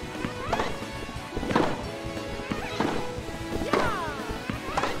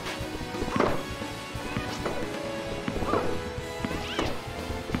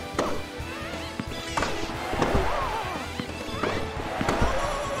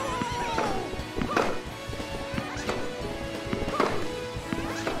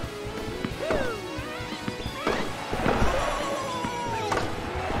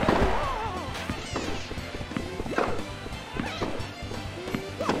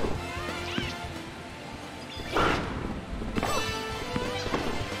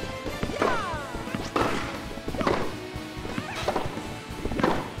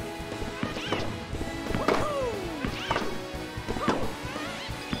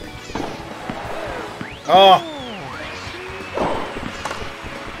 Oh.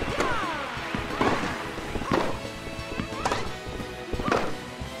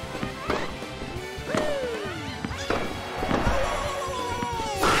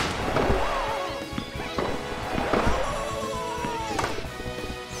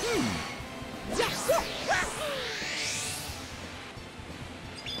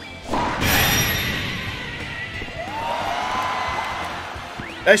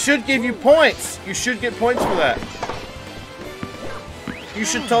 That should give you points. You should get points for that. You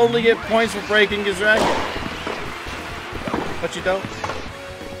should totally get points for breaking his racket. But you don't.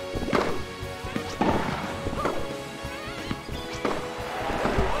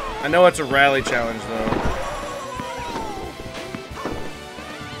 I know it's a rally challenge, though.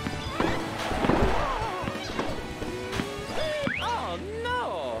 Oh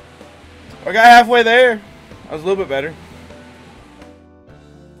no! I got halfway there. I was a little bit better.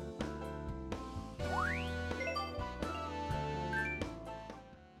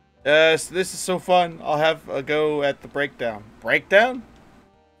 So this is so fun. I'll have a go at the breakdown. Breakdown?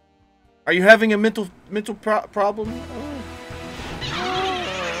 Are you having a mental problem?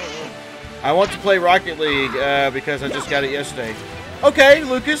 I want to play Rocket League because I just got it yesterday. Okay,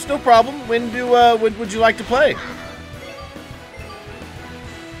 Lucas, no problem. When would you like to play?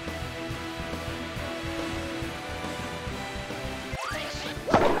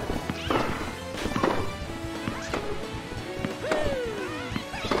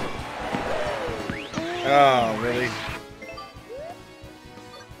 Oh, really?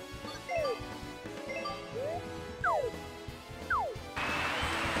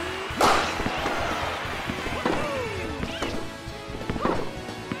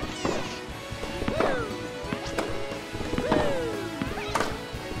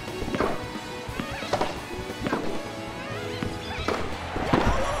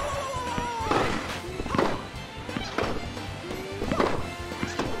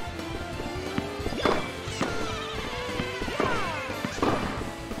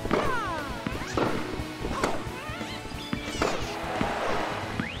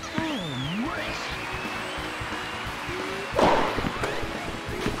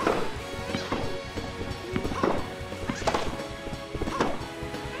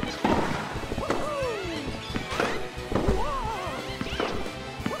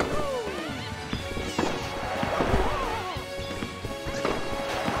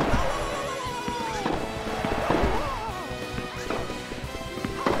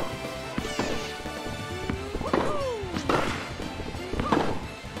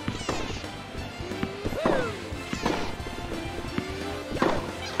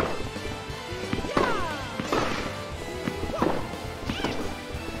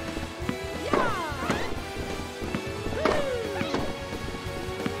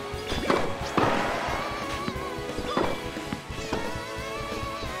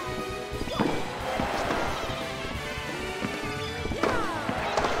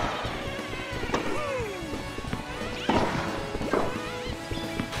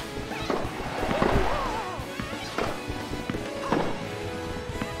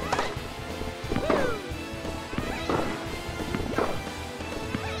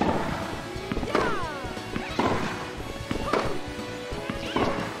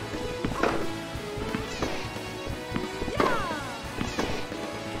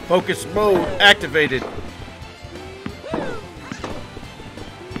 Focus mode activated.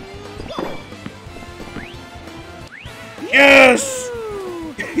 Yes!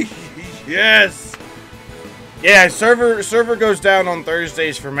 Yes! Yeah, server goes down on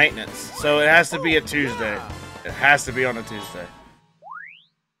Thursdays for maintenance, so it has to be a Tuesday. It has to be on a Tuesday.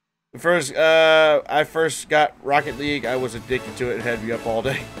 I first got Rocket League, I was addicted to it and had me up all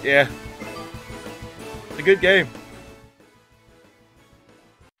day. Yeah. It's a good game.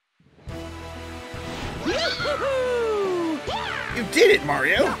 You did it,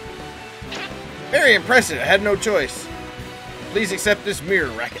 Mario! Very impressive, I had no choice. Please accept this mirror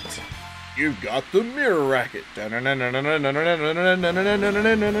racket. You got the mirror racket.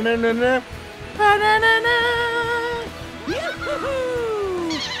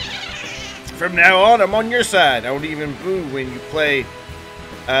 From now on, I'm on your side. I won't even boo when you play.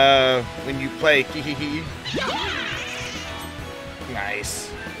 Nice.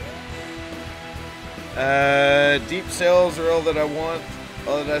 Deep sales are all that I want.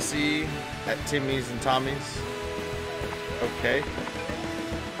 All that I see at Timmy's and Tommy's. Okay.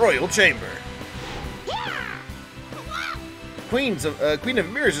 Royal Chamber. Queen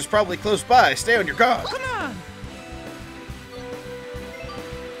of Mirrors is probably close by. Stay on your guard. Come on!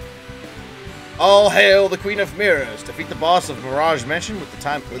 All hail the Queen of Mirrors. Defeat the boss of Mirage Mansion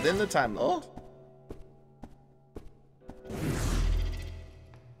within the time limit.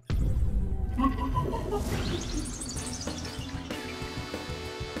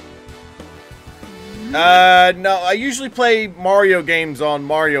 No, I usually play Mario games on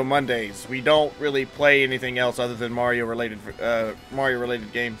Mario Mondays. We don't really play anything else other than Mario related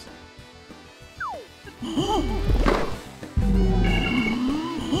games.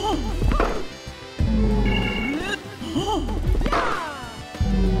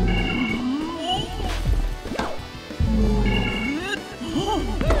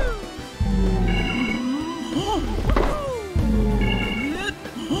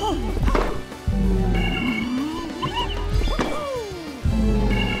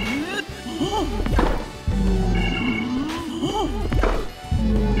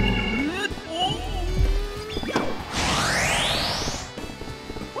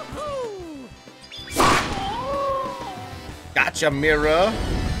 Gotcha, mirror.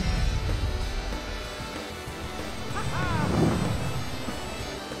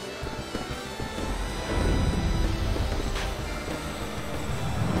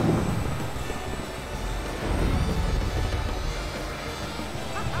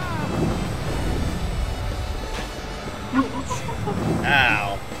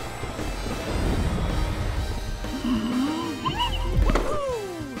 Ow.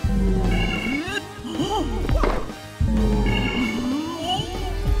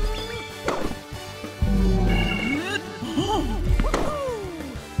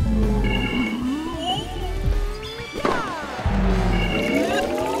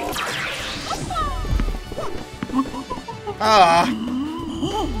 Ah.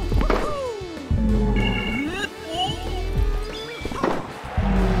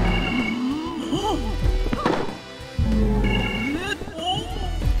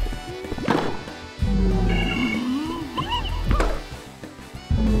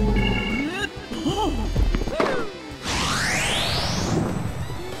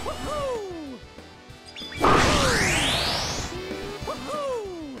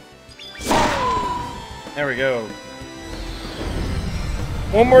 There we go.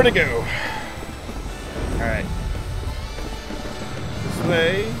 One more to go. Alright. This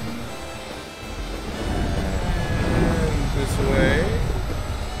way. And this way.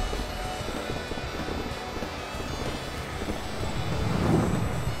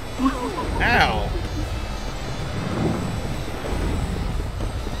 Ow.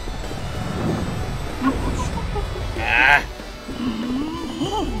 Ah.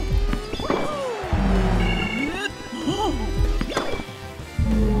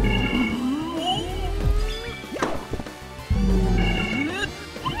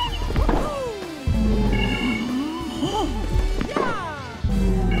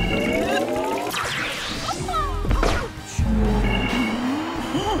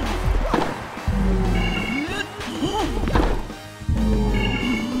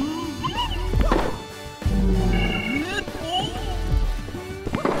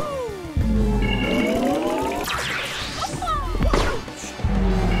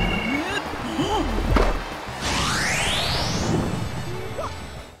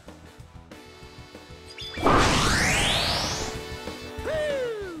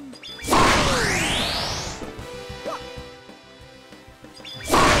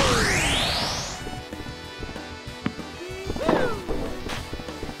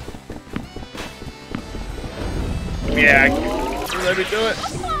 Yeah, let me do it.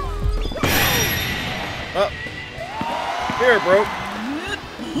 Oh, here, bro.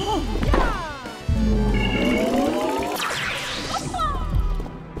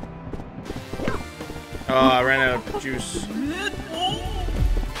 Oh, I ran out of juice.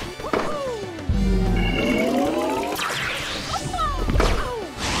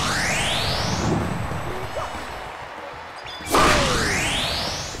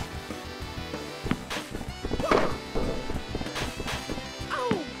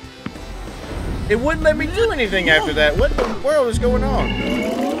 It wouldn't let me do anything after that. What in the world is going on?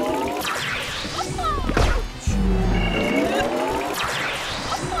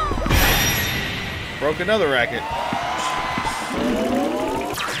 Broke another racket.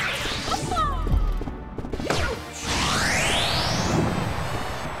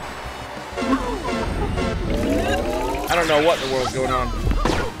 I don't know what in the world's going on.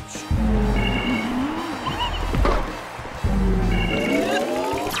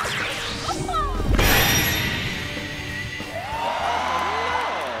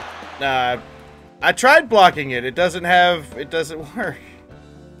 I tried blocking it. It doesn't work.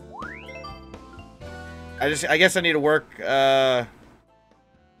 I guess I need to work, I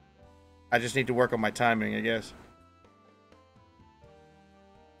just need to work on my timing, I guess.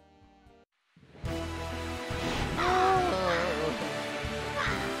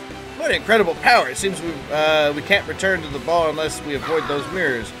 What incredible power. It seems we can't return to the ball unless we avoid those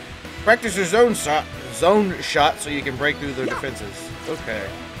mirrors. Practice your zone shot so you can break through their defenses. Okay.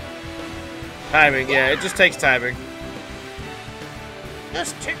 Timing, yeah, it just takes timing.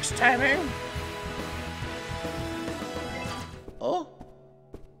 Just takes timing. Oh.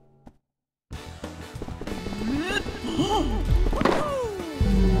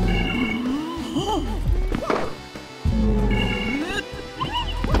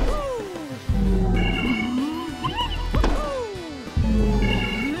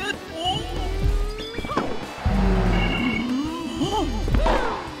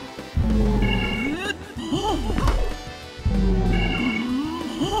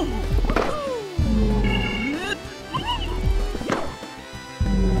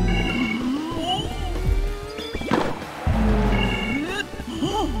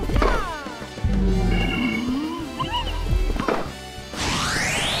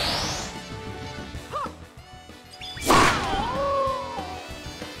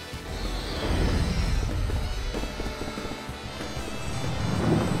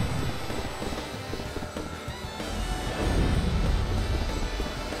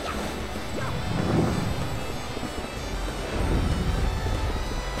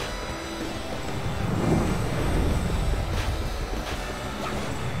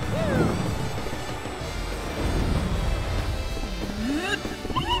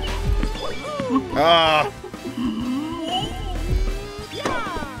 Ah.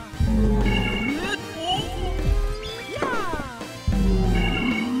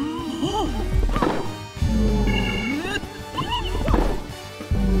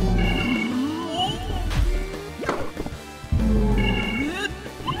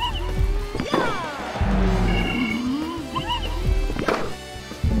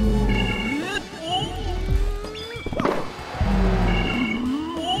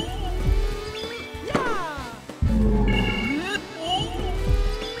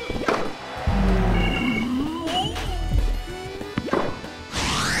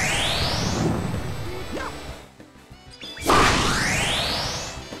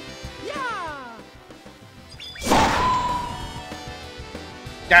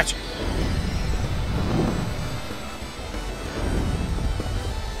 Gotcha.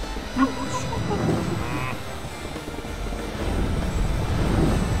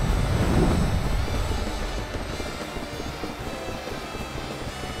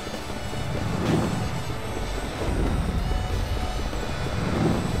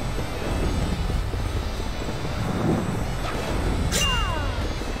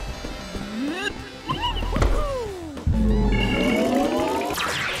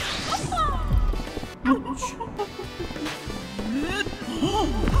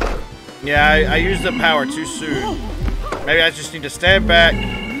 Yeah, I used the power too soon. Maybe I just need to stand back,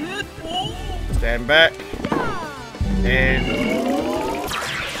 and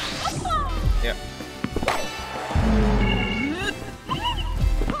yep.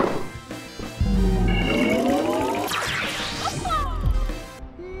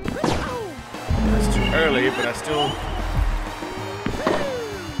 That's too early, but I still.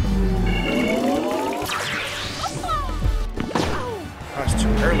 That's too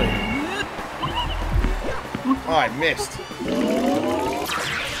early. Oh, I missed.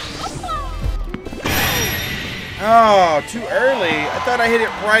 Oh, too early. I thought I hit it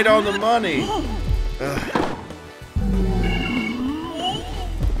right on the money. Ugh.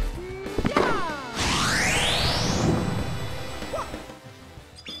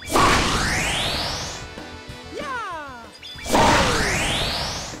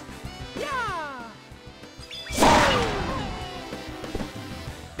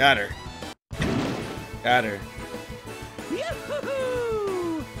 Got her. Got her.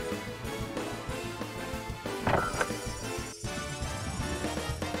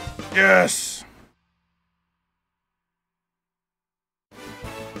 Yes!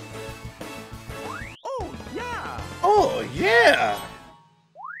 Oh, yeah! Oh, yeah!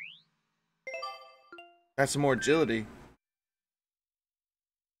 Got some more agility.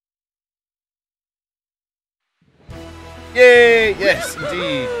 Yay! Yes,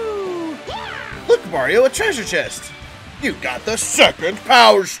 indeed. Look, Mario, a treasure chest! You got the second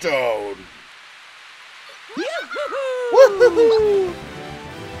Power Stone! Woohoo!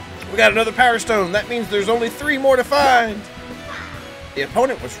 We got another Power Stone. That means there's only 3 more to find. The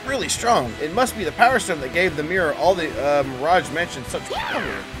opponent was really strong. It must be the Power Stone that gave the mirror all the Mirage mentioned such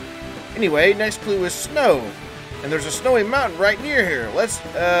power. Anyway, next clue is snow. And there's a snowy mountain right near here. Let's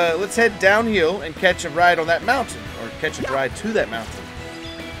head downhill and catch a ride on that mountain. Or catch a ride to that mountain.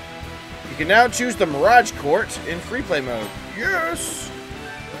 You can now choose the Mirage Court in free play mode. Yes!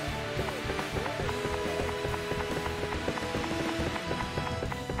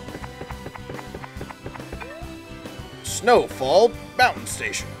 Snowfall Mountain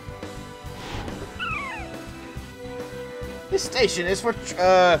Station. This station is for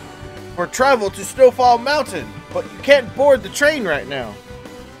travel to Snowfall Mountain, but you can't board the train right now.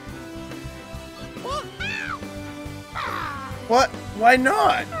 What? Why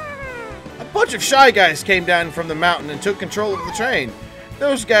not? A bunch of shy guys came down from the mountain and took control of the train.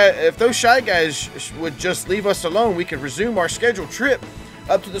 If those shy guys would just leave us alone, we could resume our scheduled trip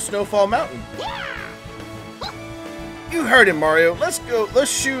up to the Snowfall Mountain. You heard him, Mario. Let's go.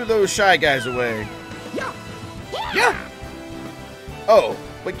 Let's shoo those shy guys away. Yeah. Oh,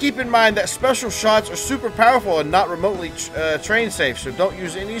 but keep in mind that special shots are super powerful and not remotely train safe, so don't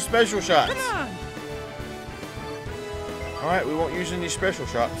use any special shots. Alright, we won't use any special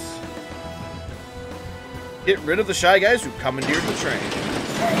shots. Get rid of the shy guys who commandeered the train.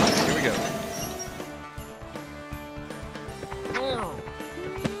 Here we go.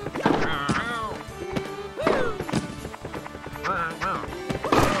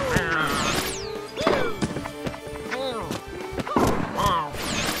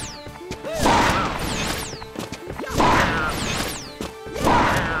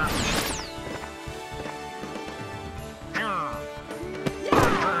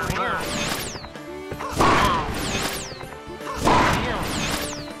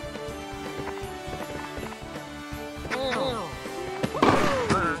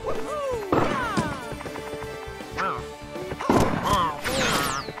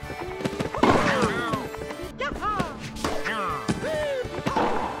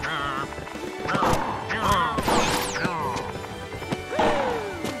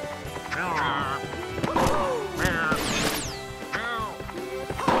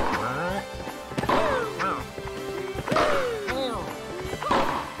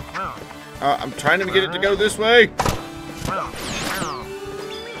 I'm trying to get it to go this way.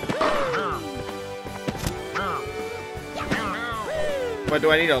 But do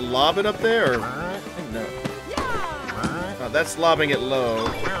I need to lob it up there? Or? No. Oh, that's lobbing it low.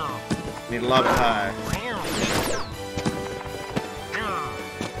 Need to lob it high.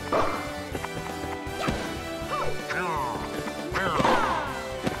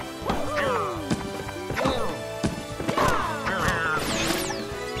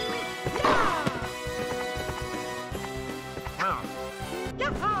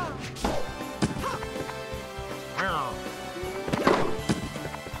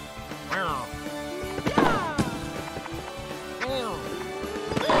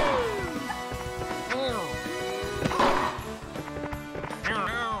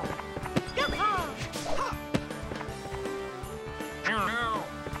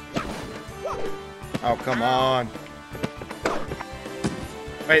 Oh, come on.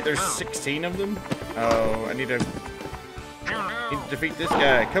 Wait, there's 16 of them? Oh, I need to defeat this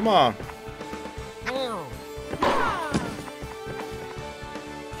guy. Come on.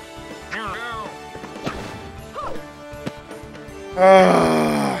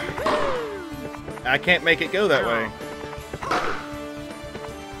 I can't make it go that way.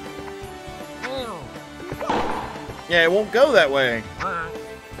 Yeah, it won't go that way.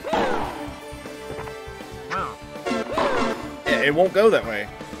 Yeah, it won't go that way.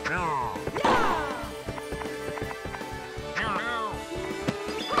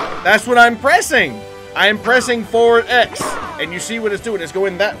 That's what I'm pressing. I am pressing forward X, and you see what it's doing. It's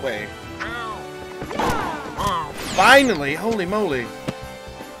going that way. Finally, holy moly.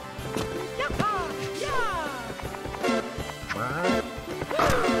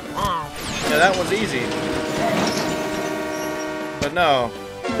 Yeah, that was easy. But no,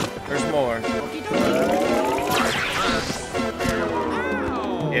 there's more.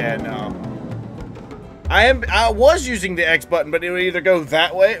 Yeah, no. I was using the X button, but it would either go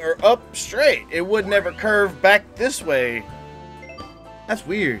that way or up straight. It would never curve back this way. That's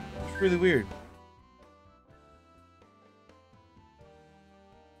weird. It's really weird.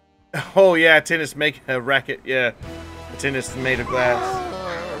 Oh yeah, tennis make a racket. Yeah, a tennis made of glass.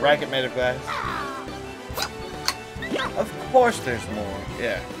 A racket made of glass. Of course, there's more.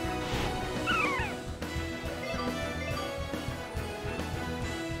 Yeah.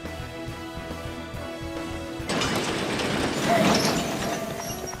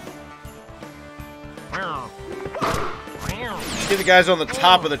 Let's get the guys on the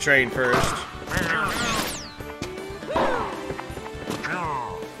top of the train first.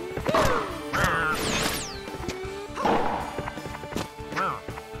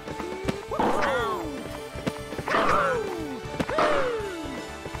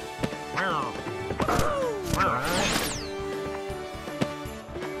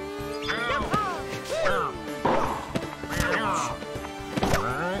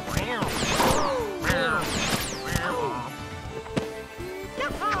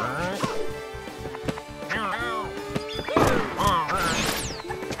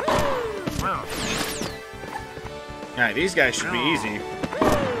 Alright, these guys should be easy.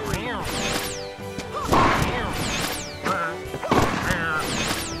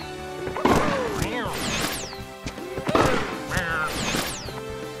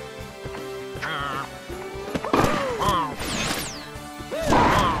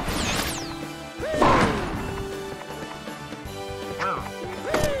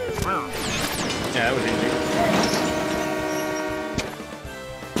 Yeah, that was easy.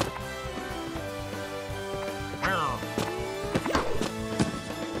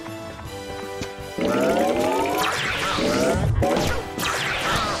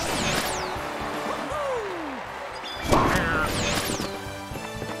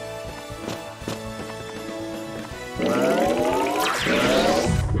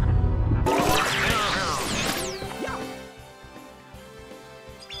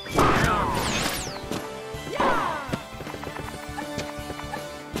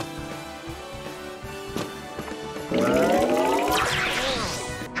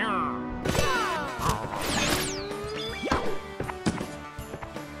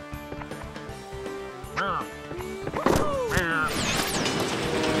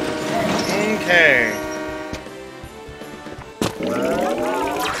 Okay.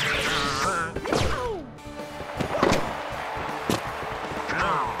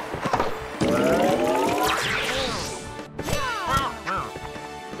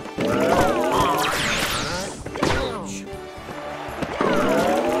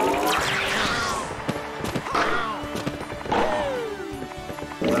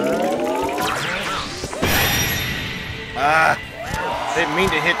 Ah, didn't mean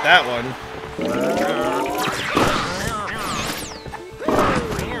to hit that one.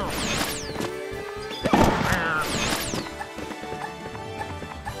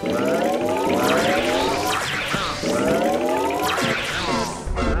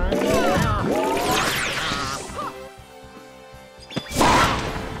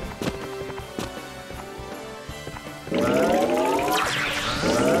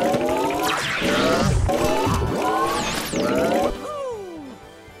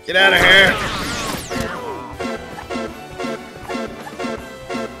 Get out of here.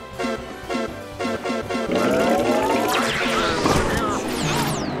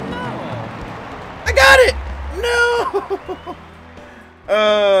 I got it. No.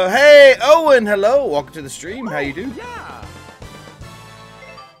 Hey, Owen. Hello. Welcome to the stream. How you do?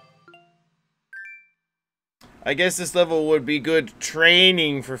 I guess this level would be good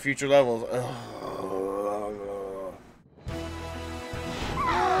training for future levels. Ugh.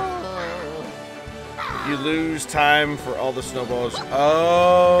 You lose time for all the snowballs.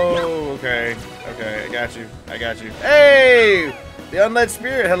 Oh, okay. Okay, I got you. I got you. Hey! The Unled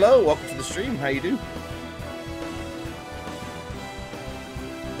Spirit, hello. Welcome to the stream. How you do?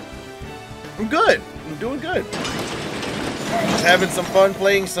 I'm good. I'm doing good. Just having some fun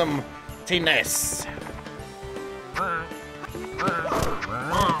playing some tennis.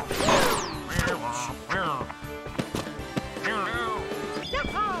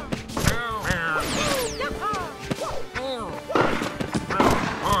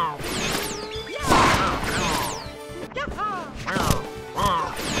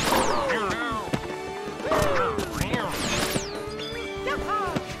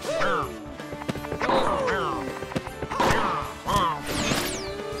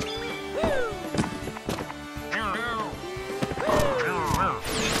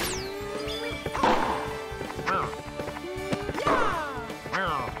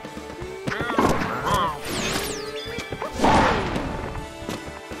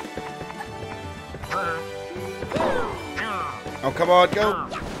 Oh, come on, go.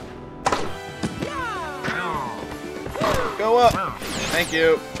 Go up. Thank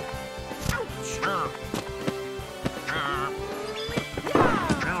you.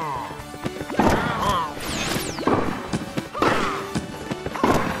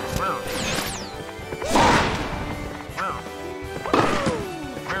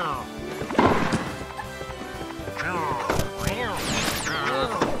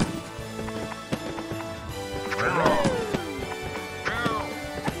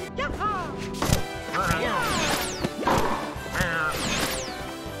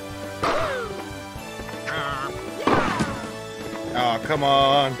 Oh, come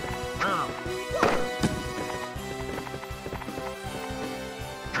on.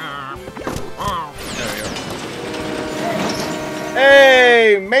 There we go.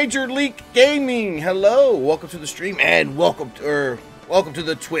 Hey, Major League Gaming. Hello. Welcome to the stream and welcome to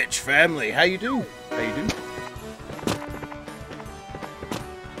the Twitch family. How you do? How you do?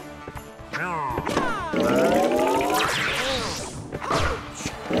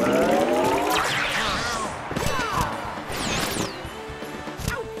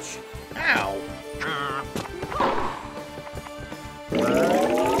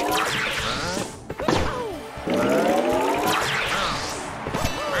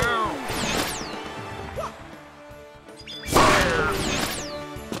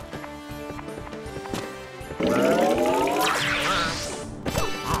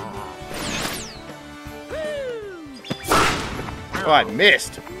 Oh, I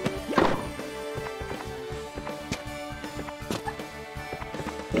missed.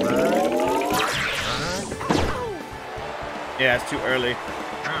 Yeah, it's too early.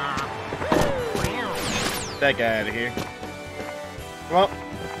 Get that guy out of here. Come on.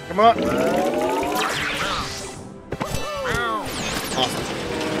 Come on. Awesome.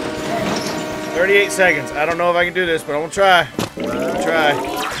 38 seconds. I don't know if I can do this, but I'm gonna try. I'm gonna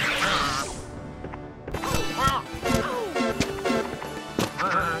try.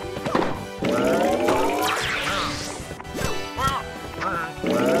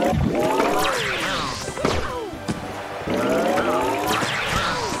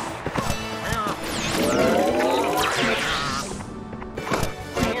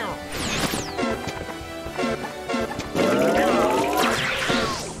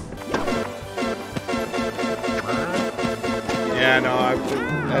 Yeah, no, I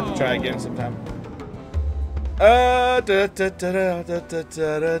have to try again sometime.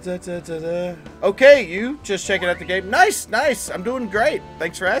 Okay, you just checking out the game. Nice, nice. I'm doing great.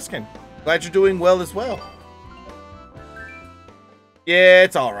 Thanks for asking. Glad you're doing well as well. Yeah,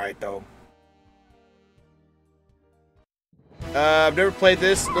 it's all right though. I've never played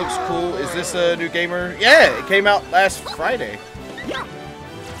this. Looks cool. Is this a new gamer? Yeah, it came out last Friday.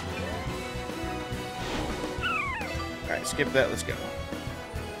 Alright, skip that. Let's go.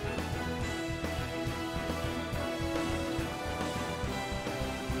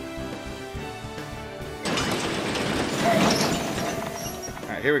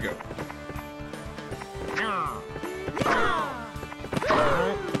 Alright, here we go.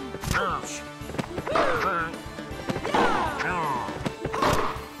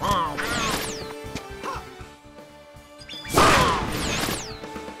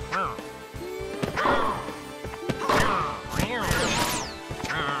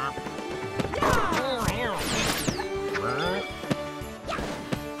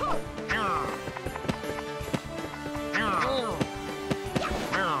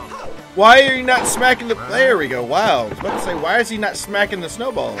 Why are you not smacking the... There we go. Wow. I was about to say, why is he not smacking the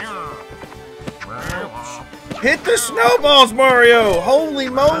snowballs? Hit the snowballs, Mario! Holy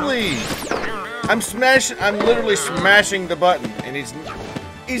moly! I'm literally smashing the button, and he's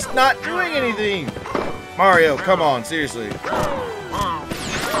not doing anything. Mario, come on, seriously.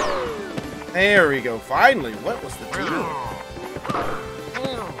 There we go. Finally. What was the deal?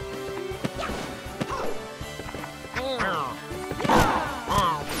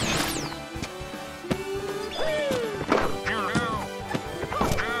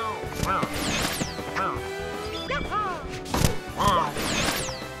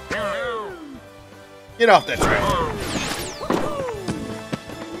 Get off that track.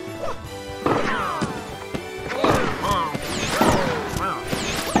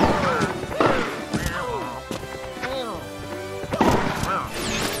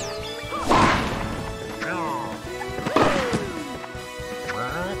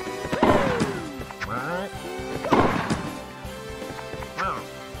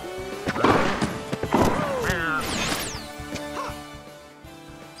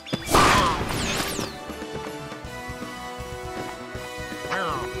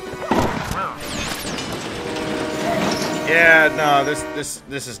 Yeah, no, this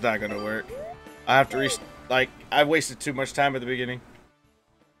is not gonna work. I have to I wasted too much time at the beginning.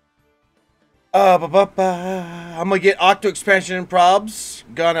 I'm gonna get Octo expansion and probs.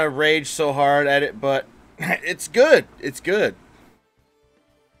 Gonna rage so hard at it, but it's good. It's good.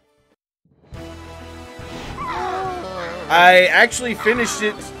 I actually finished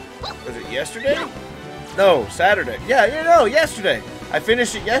it. Was it yesterday? No, Saturday. Yeah, no, yesterday. I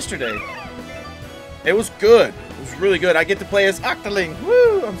finished it yesterday. It was good. It was really good. I get to play as Octoling.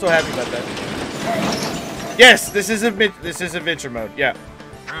 Woo! I'm so happy about that. Yes, this is adventure mode. Yeah.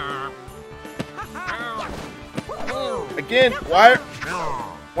 Again, why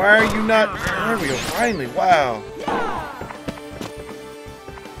are you not? There we go. Finally, wow.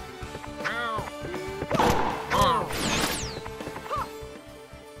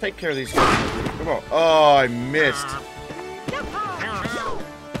 Take care of these guys. Come on. Oh, I missed.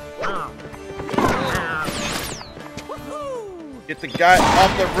 Get the guy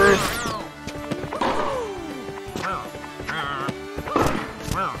off the roof.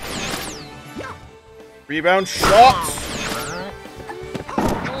 Rebound shots.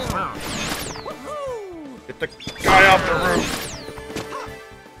 Get the guy off the roof.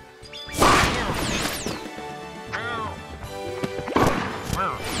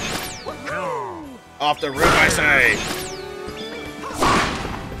 Off the roof, I say.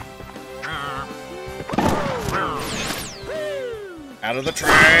 Out of the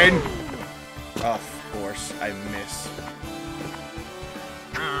train! Of course, I miss.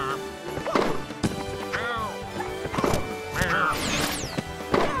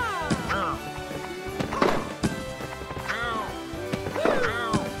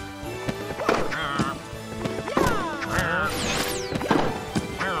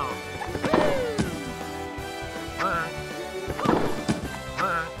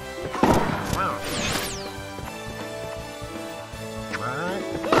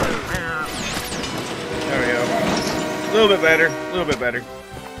 A little bit better. A little bit better.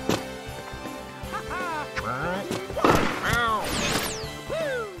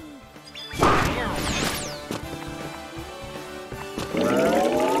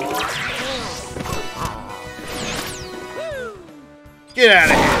 Get out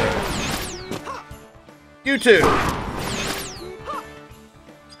of here. You too.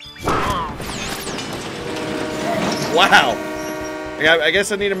 Wow. Yeah, I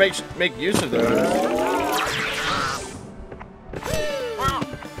guess I need to make use of those.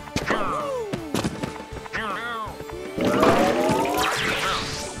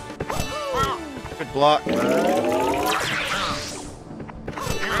 Good block.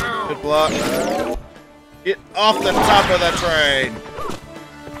 Good block. Get off the top of the train.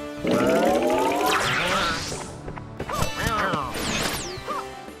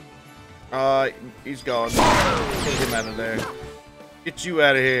 He's gone. Get him out of there. Get you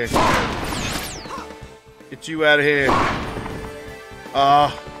out of here. Get you out of here.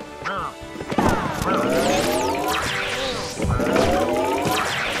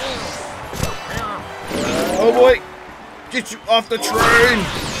 Oh boy! Get you off the train!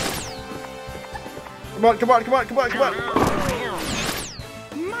 Come on, come on, come on, come on, come on!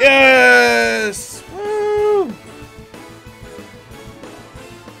 Yes! Woo!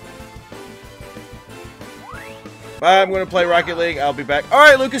 Bye, I'm going to play Rocket League. I'll be back.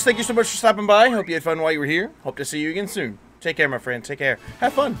 Alright, Lucas, thank you so much for stopping by. Hope you had fun while you were here. Hope to see you again soon. Take care, my friend. Take care.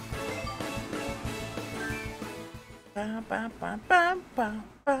 Have fun.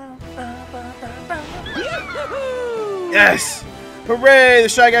 Yes! Hooray! The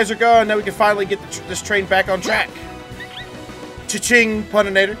Shy Guys are gone. Now we can finally get this train back on track. Cha-ching,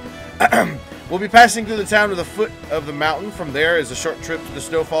 puninator. We'll be passing through the town to the foot of the mountain. From there is a short trip to the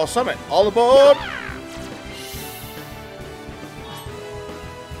Snowfall Summit. All aboard!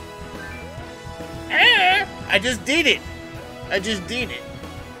 I just did it. I just did it.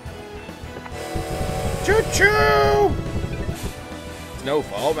 Choo-choo!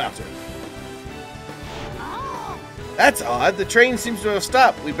 Snowfall Mountain. That's odd. The train seems to have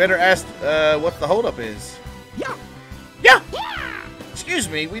stopped. We better ask what the holdup is. Yeah. Yeah. Excuse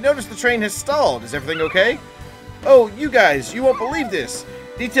me. We noticed the train has stalled. Is everything okay? Oh, you guys, you won't believe this.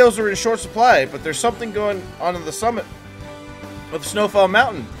 Details are in short supply, but there's something going on at the summit of Snowfall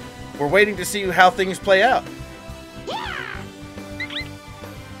Mountain. We're waiting to see how things play out.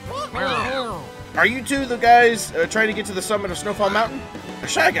 Are you two the guys trying to get to the summit of Snowfall Mountain? A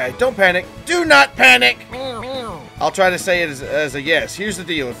Shy Guy, don't panic. Do not panic! I'll try to say it as a yes. Here's the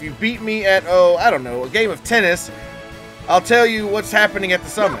deal. If you beat me at, oh, I don't know, a game of tennis, I'll tell you what's happening at the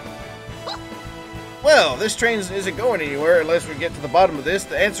summit. Well, this train isn't going anywhere unless we get to the bottom of this.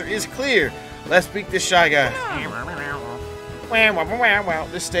 The answer is clear. Let's beat this Shy Guy.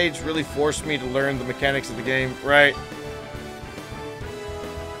 This stage really forced me to learn the mechanics of the game, right?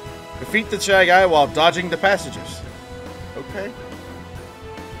 Defeat the Shy Guy while dodging the passengers. Okay.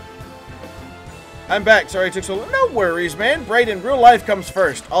 I'm back. Sorry it took so long. No worries, man. Brayden, real life comes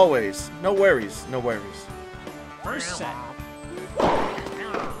first. Always. No worries. No worries. First set.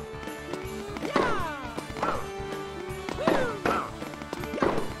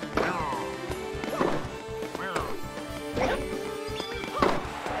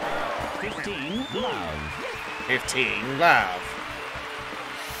 Love. 15 love.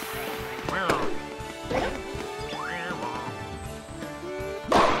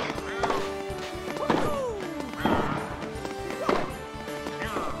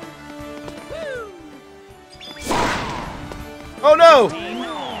 Oh no!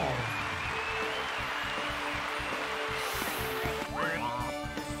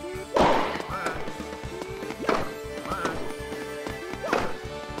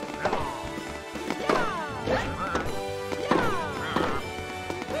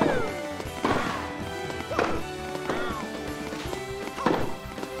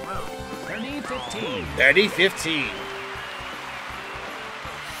 15 30-15.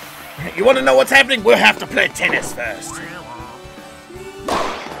 You want to know what's happening? We'll have to play tennis first.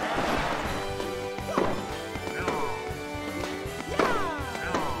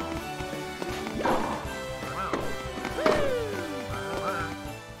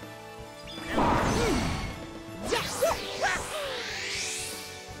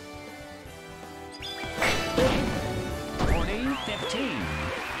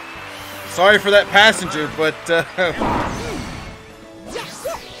 Sorry for that passenger, but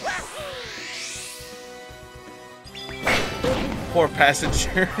poor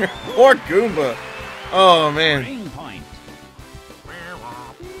passenger. Poor Goomba. Oh man. Green point.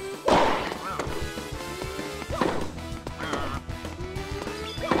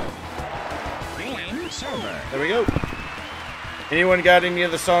 Game server. There we go. Anyone got any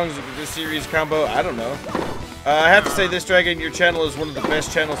of the songs of this series combo? I don't know. I have to say this, Dragon, your channel is one of the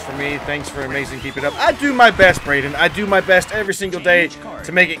best channels for me. Thanks for amazing. Keep it up. I do my best, Brayden. I do my best every single day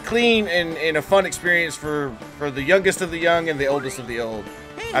to make it clean and a fun experience for the youngest of the young and the oldest of the old.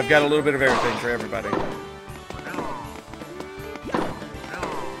 I've got a little bit of everything for everybody.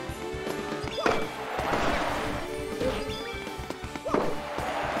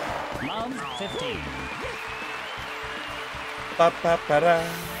 Love 15. Ba ba ba da.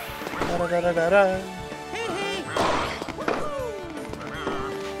 Da da da da da.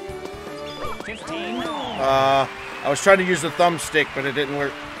 15. I was trying to use the thumbstick, but it didn't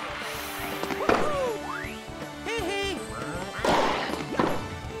work.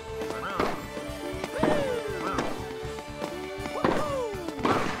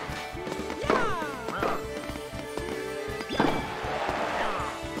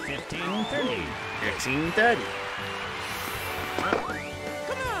 Alrighty.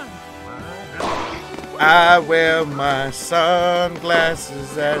 I wear my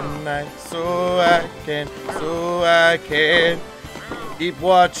sunglasses at night so I can keep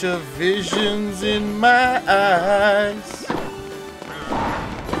watch of visions in my eyes.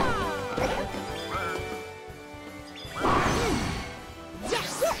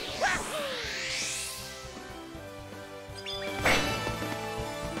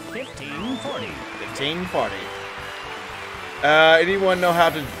 $15.40. Anyone know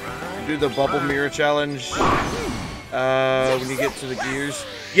how to do the bubble mirror challenge when you get to the gears?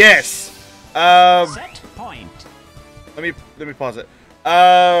 Yes. Set point. Let me pause it.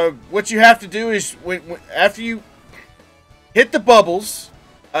 What you have to do is after you hit the bubbles,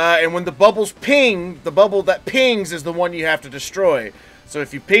 and when the bubbles ping, the bubble that pings is the one you have to destroy. So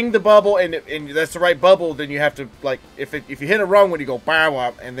if you ping the bubble and that's the right bubble, then you have to, like, if you hit a wrong one, you go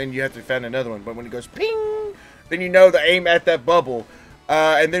bow, and then you have to find another one. But when it goes ping, then you know to aim at that bubble.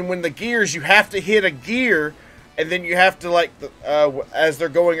 And then when the gears, you have to hit a gear, and then you have to, like, as they're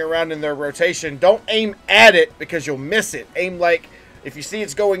going around in their rotation, don't aim at it because you'll miss it. Aim, like, if you see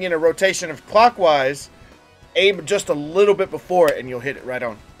it's going in a rotation of clockwise, aim just a little bit before it, and you'll hit it right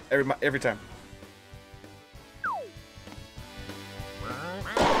on every time.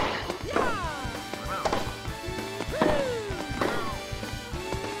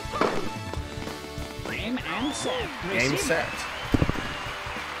 Aim and set. Aim set.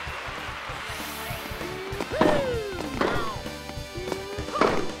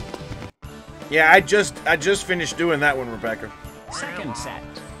 Yeah, I just finished doing that one, Rebecca. Second set.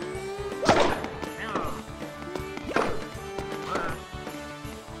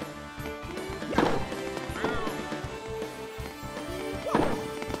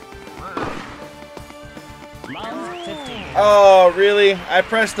 Love 15. Oh, really? I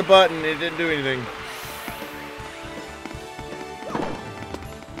pressed the button, it didn't do anything.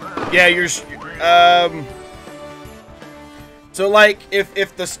 Yeah, so, like, if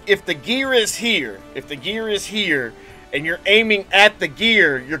the gear is here, and you're aiming at the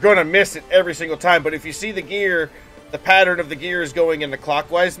gear, you're gonna miss it every single time. But if you see the gear, the pattern of the gear is going in the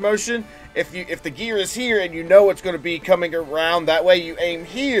clockwise motion. If the gear is here and you know it's gonna be coming around that way, you aim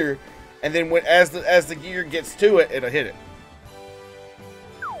here, and then as the gear gets to it, it'll hit it.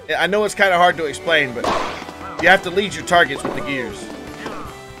 I know it's kind of hard to explain, but you have to lead your targets with the gears.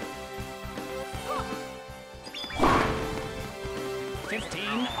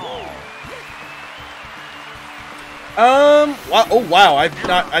 Oh wow! I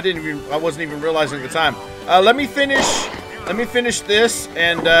wasn't even realizing at the time. Let me finish this,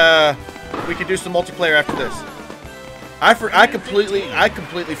 and we can do some multiplayer after this. I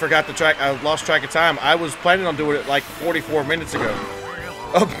completely forgot the track. I lost track of time. I was planning on doing it like 44 minutes ago.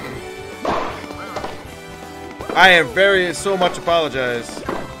 Oh. I am so much apologize.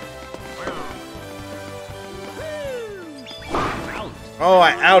 Oh,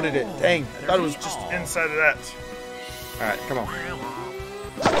 I outed it. Dang, I thought it was just inside of that. Alright, come on.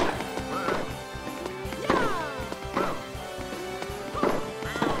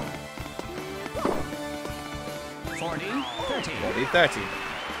 40-30.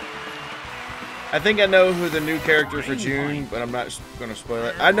 I think I know who the new character for June, but I'm not going to spoil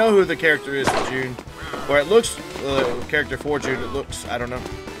it. I know who the character is for June. Or it looks, character for June, it looks, I don't know.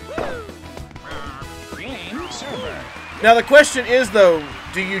 Game server. Now the question is, though,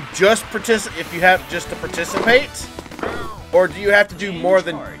 do you just participate if you have just to participate? Or do you have to do more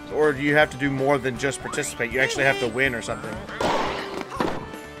than just participate? You actually have to win or something.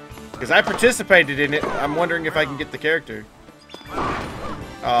 Because I participated in it. I'm wondering if I can get the character.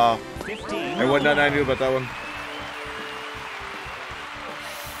 There wasn't nothing I knew about that one.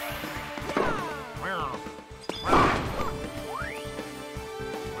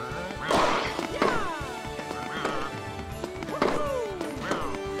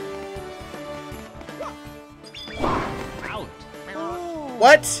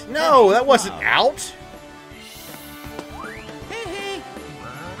 What? No, that wasn't out.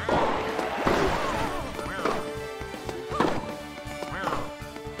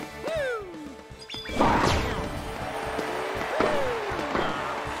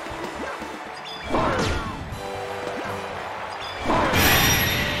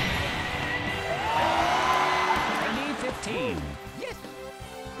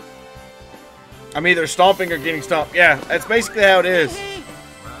 I'm either stomping or getting stomped. Yeah, that's basically how it is.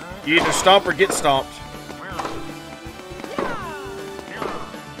 You either stomp or get stomped.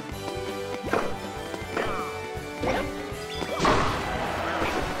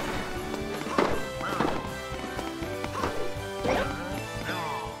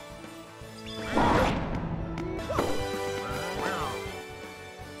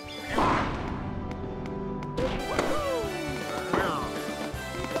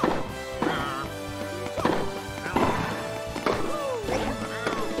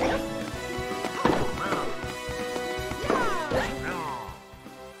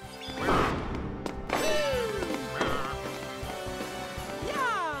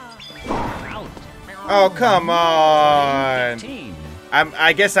 Oh, come on. 15.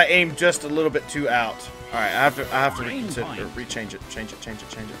 I guess I aimed just a little bit too out. All right, I have to Green point. rechange it, change it.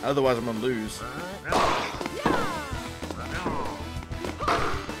 Otherwise, I'm gonna lose. Game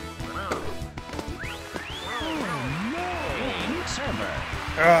server.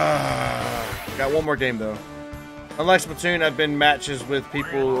 Got one more game though. Unlike Splatoon, I've been matches with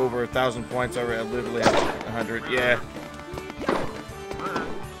people over 1,000 points already. I literally have 100. Yeah.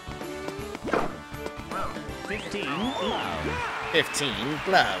 15. Love. 15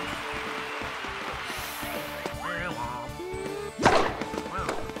 glove.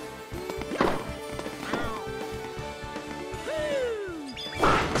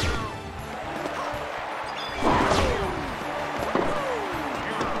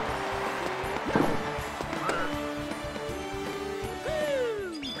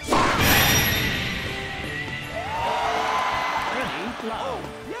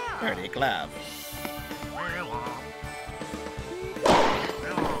 Dirty glove.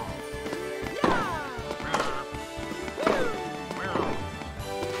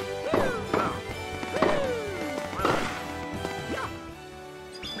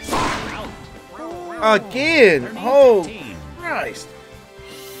 Again! Oh, Christ!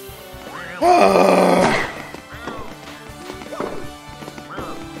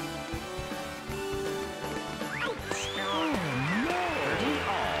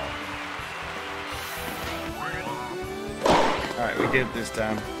 Alright, we did it this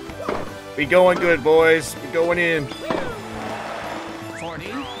time. We going good, boys. We going in. 40.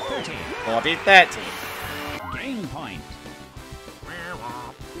 30. 40-30. Game point.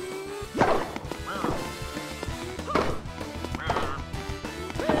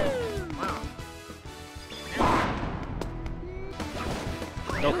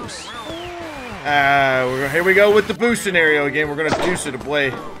 Deuce. Here we go with the boost scenario again. We're gonna deuce it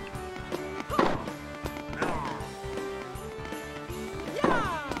away.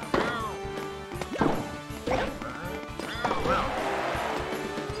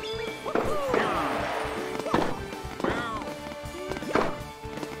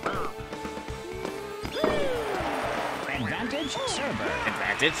 Advantage server.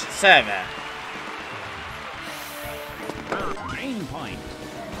 Advantage server. Game point.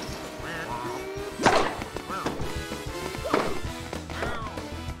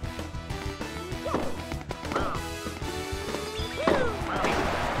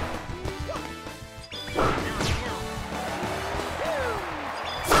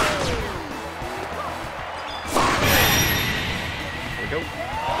 There we go.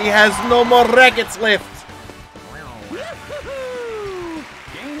 He has no more rackets left.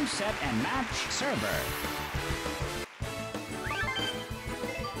 Game, set, and match server.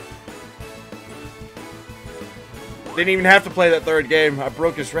 Didn't even have to play that third game. I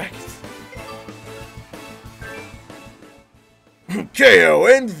broke his rackets. KO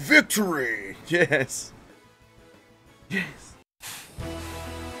and victory. Yes. Yes.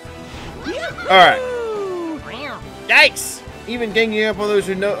 Alright. Yikes! Even ganging up on those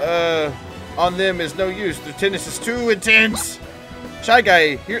who know on them is no use. Their tennis is too intense. Shy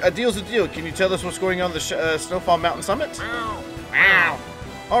Guy, here a deal's a deal. Can you tell us what's going on the Snowfall Mountain Summit? Wow.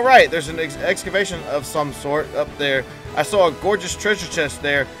 All right, there's an excavation of some sort up there. I saw a gorgeous treasure chest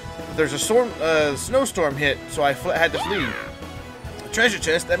there. There's a snowstorm hit, so I had to flee. A treasure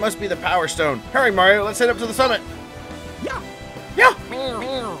chest? That must be the Power Stone. Hurry, Mario, let's head up to the summit. Yeah.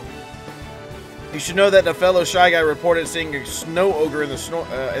 You should know that a fellow Shy Guy reported seeing a snow ogre in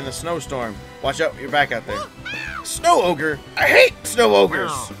the snowstorm. Watch out, you're back out there. Snow ogre? I hate snow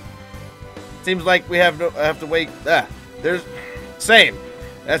ogres. Seems like we have to wait. There's same.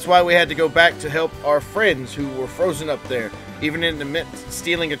 That's why we had to go back to help our friends who were frozen up there, even in the midst of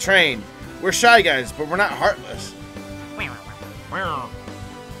stealing a train. We're Shy Guys, but we're not heartless.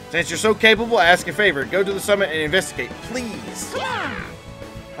 Since you're so capable, I ask a favor. Go to the summit and investigate, please.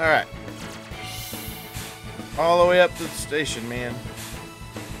 Alright. All the way up to the station, man.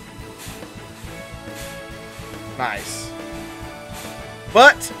 Nice.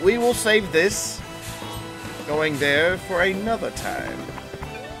 But we will save this going there for another time.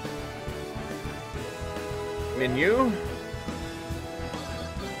 Menu.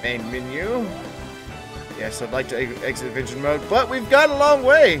 Main menu. Yes, I'd like to exit adventure mode, but we've gone a long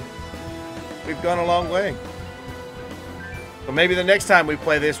way. We've gone a long way. So maybe the next time we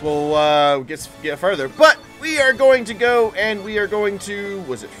play this, we'll get further. But we are going to go, and we are going to...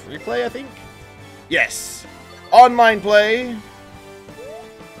 Was it free play, I think? Yes. Online play.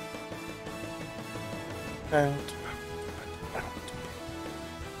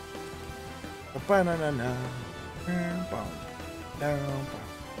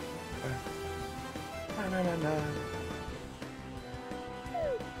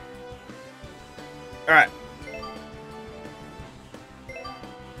 Alright.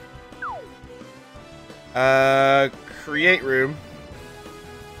 Create room.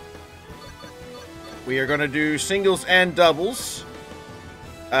 We are gonna do singles and doubles.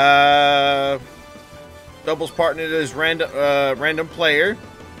 Doubles partnered as random player.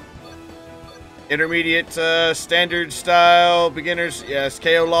 Intermediate, standard style, beginners, yes.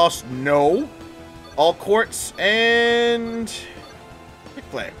 KO loss, no. All courts, and quick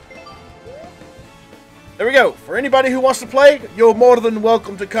play. There we go. For anybody who wants to play, you're more than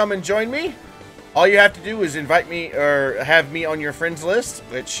welcome to come and join me. All you have to do is invite me or have me on your friends list,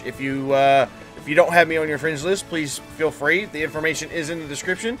 which if you don't have me on your friends list, please feel free. The information is in the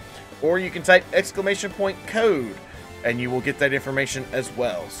description, or you can type !code and you will get that information as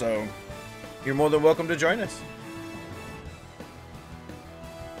well. So you're more than welcome to join us.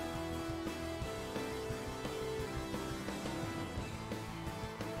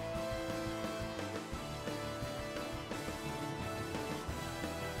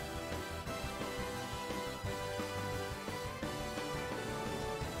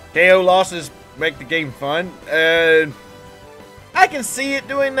 KO losses make the game fun. I can see it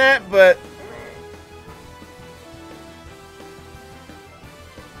doing that, but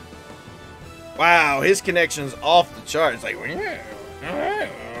wow, his connection's off the charts. Like,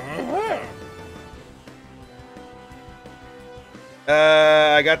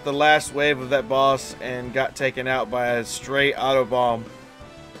 I got the last wave of that boss and got taken out by a straight auto bomb.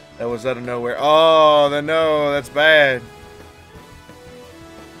 That was out of nowhere. Oh, no, that's bad.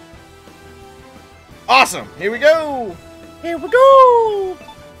 Awesome! Here we go! Here we go!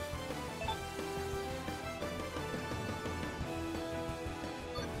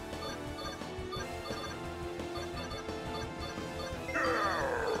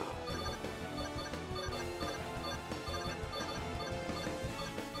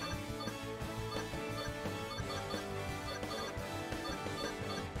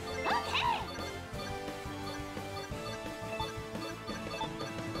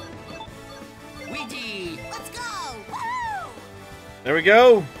 Let's go! Woo! There we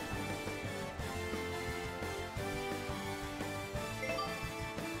go.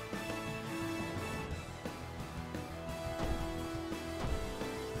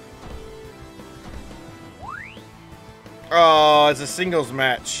 Oh, it's a singles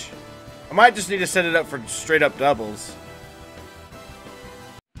match. I might just need to set it up for straight up doubles.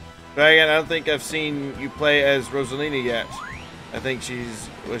 But again, I don't think I've seen you play as Rosalina yet. I think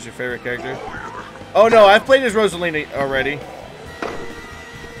was your favorite character. Oh no, I've played as Rosalina already.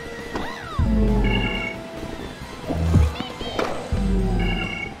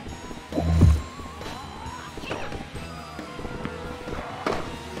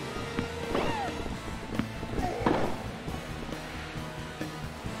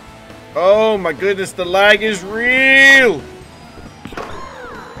 Oh my goodness, the lag is real!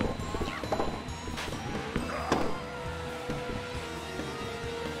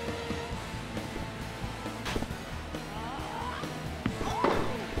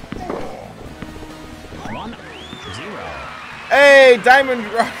 Hey, Diamond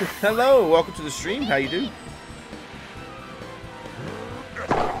Rocker! Hello, welcome to the stream. How you do?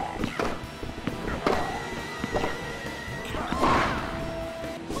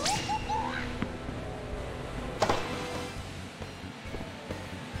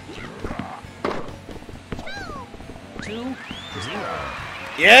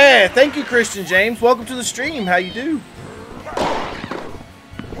 Yeah, thank you, Christian James. Welcome to the stream. How you do?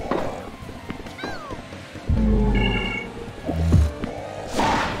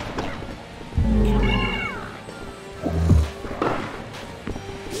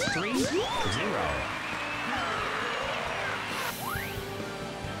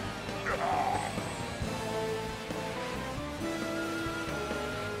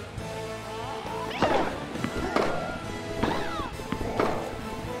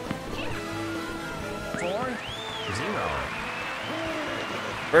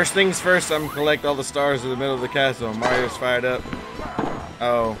 First things first, I'm gonna collect all the stars in the middle of the castle. Mario's fired up.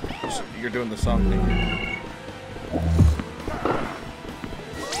 Oh, you're doing the song thing.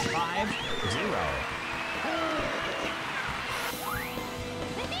 5-0.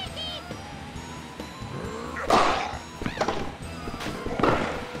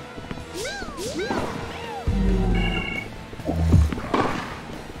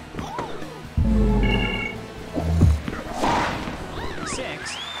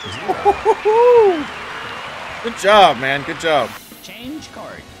 Good job, man. Good job. Change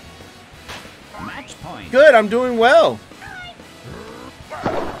card. Match point. Good. I'm doing well.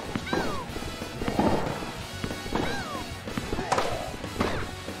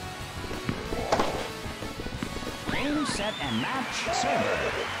 set, and match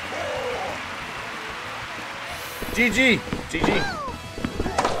server. GG. GG.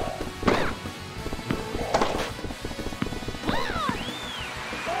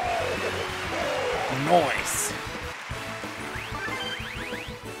 Nice.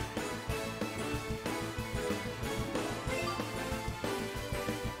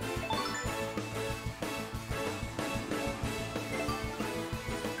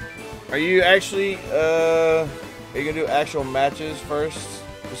 Are you actually, are you gonna do actual matches first?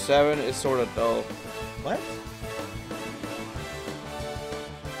 The 7 is sort of dull. What?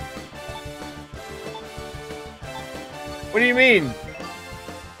 What do you mean?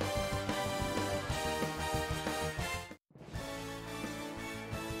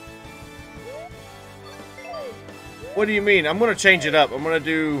 What do you mean? I'm gonna change it up. I'm gonna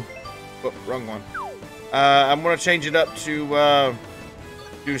do, oh, wrong one. I'm gonna change it up to,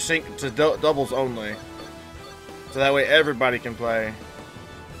 do sync to doubles only, so that way everybody can play.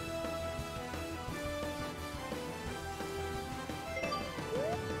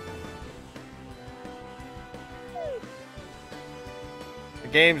 The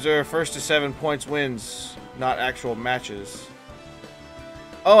games are first to 7 points wins, not actual matches.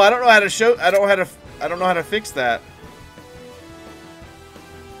 Oh, I don't know how to show. I don't know how to fix that.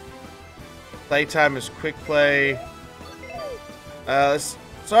 Playtime is quick play.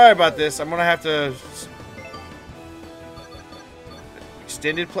 Sorry about this. I'm gonna have to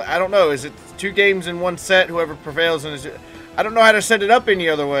extended play. I don't know. Is it 2 games in 1 set? Whoever prevails in it. I don't know how to set it up any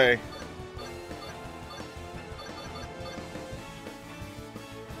other way.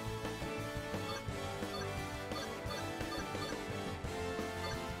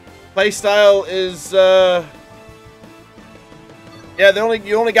 Play style is yeah.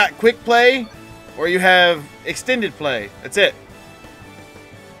 You only got quick play, or you have extended play. That's it.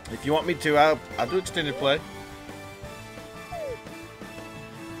 If you want me to, I'll do extended play.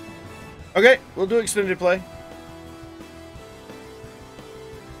 Okay, we'll do extended play.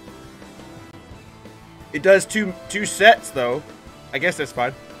 It does two sets though. I guess that's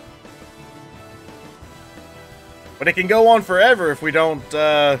fine. But it can go on forever if we don't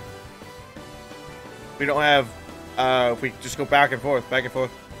have if we just go back and forth, back and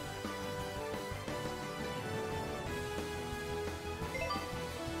forth.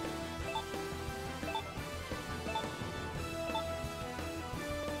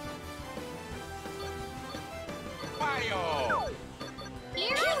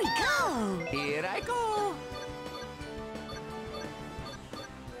 Here we go. Here I go.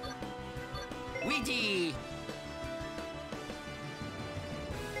 Ouija.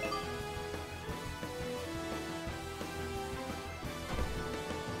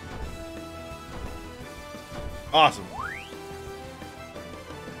 Awesome.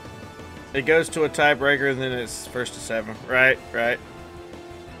 It goes to a tiebreaker and then it's first to 7. Right, right.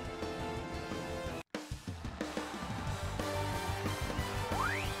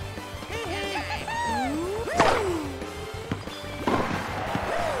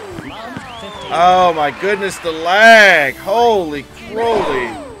 Oh my goodness, the lag! Holy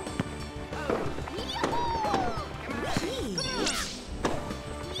croly!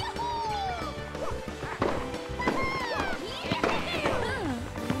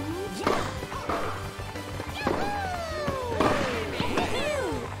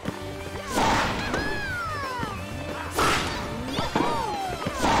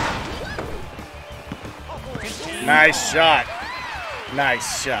 Nice shot.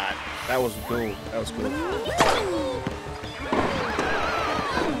 Nice shot. That was cool. That was cool.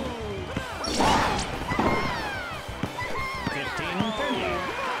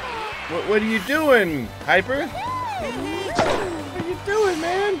 What are you doing, Hyper? What are you doing,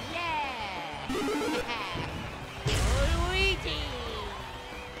 man? Ouija.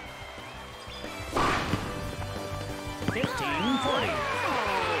 15-40.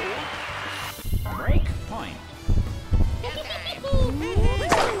 Break point.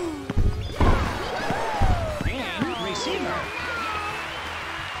 And receiver.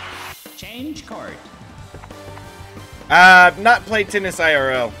 Change court. Not play tennis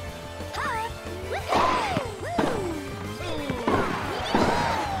IRL.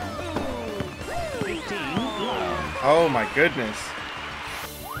 15 love. Oh my goodness.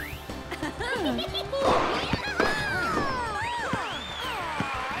 30 love.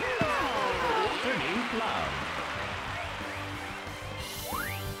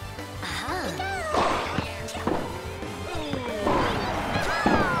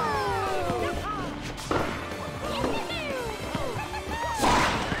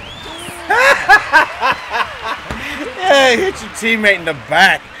 Yeah, hit your teammate in the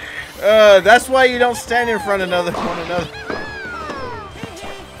back. That's why you don't stand in front of one another.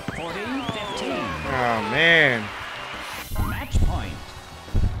 40-15. Oh man. Match point.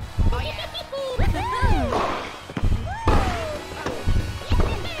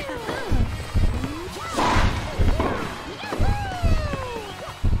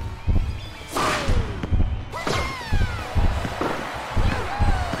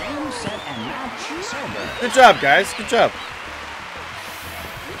 Game, set, and match. Silver. Good job, guys. Good job.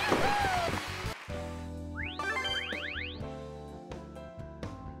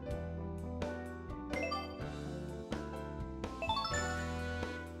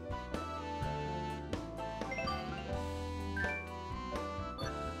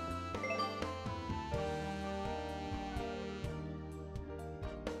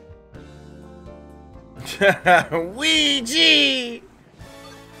 Ouija! Here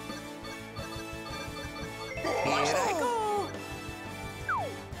I go.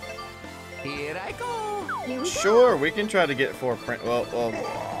 Here I go. Here we Sure, we can try to get 4 print. Well.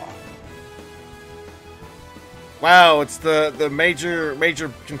 Wow, it's the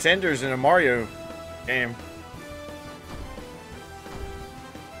major contenders in a Mario game.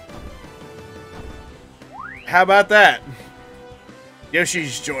 How about that?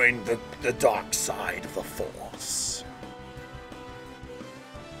 Yoshi's joined the dark side of the Force.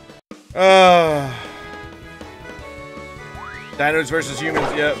 Dinos versus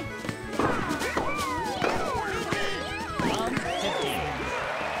humans, yep.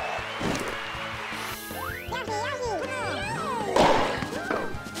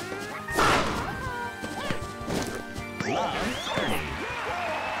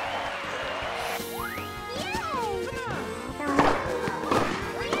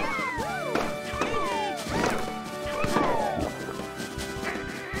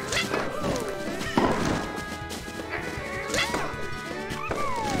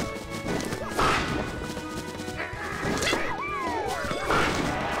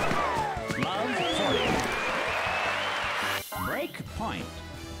 Point.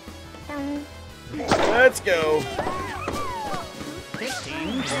 Let's go.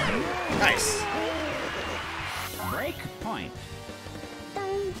 15. Nice. Break point.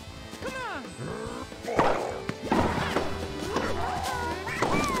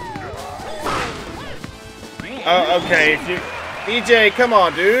 Oh, okay. If you, DJ, come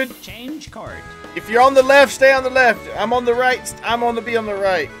on, dude. Change court. If you're on the left, stay on the left. I'm on the right. I'm on the be on the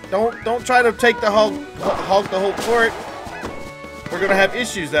right. Don't try to take the hog the whole court. We're gonna have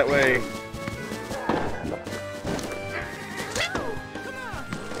issues that way.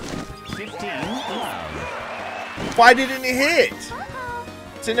 Why didn't it hit?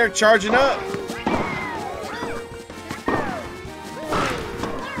 It's in there charging up.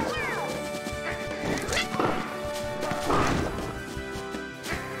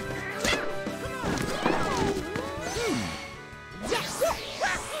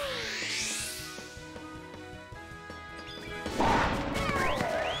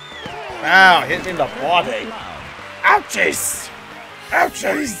 Ow, hit me in the body. Ouchies!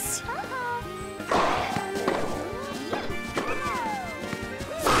 Ouchies!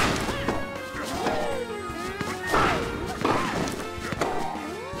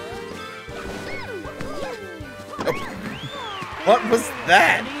 What was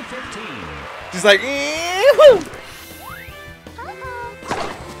that? She's like, woo!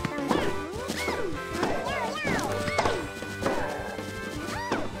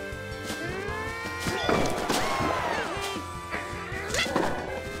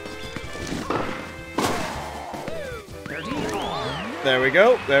 There we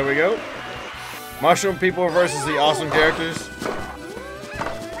go. There we go. Mushroom people versus the awesome characters.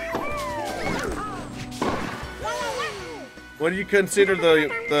 What do you consider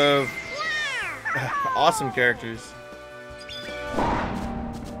the awesome characters?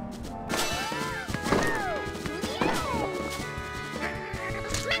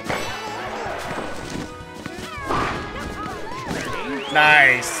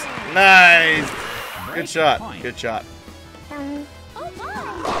 Nice. Nice. Good shot. Good shot.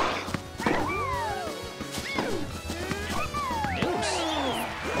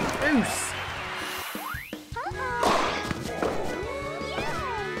 Deuce.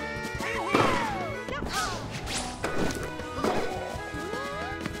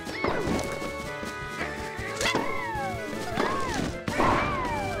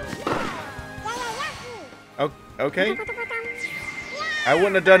 Okay. I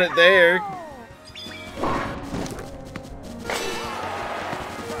wouldn't have done it there.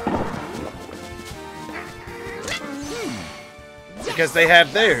 Because they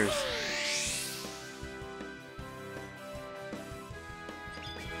have theirs.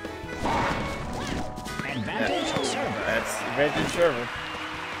 server.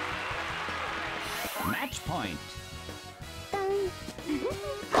 Match point.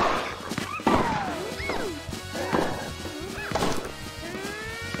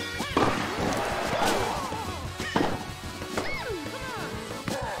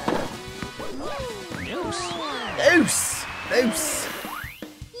 Deuce. Deuce! Deuce!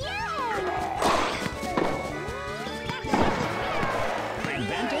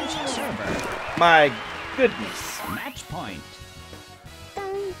 Advantage server. My goodness. Match point.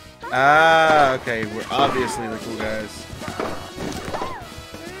 Ah, okay. We're obviously the cool guys.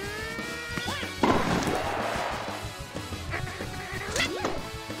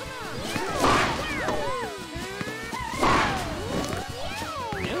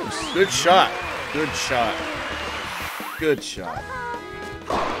 Deuce. Good shot. Good shot. Good shot.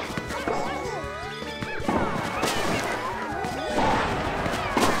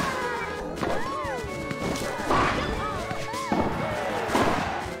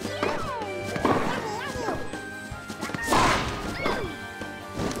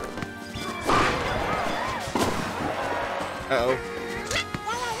 Uh-oh.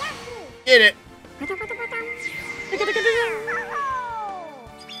 Get it.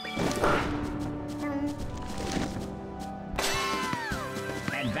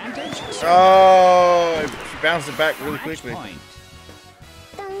 Advantage server. Oh, she bounced it back really Match quickly. point.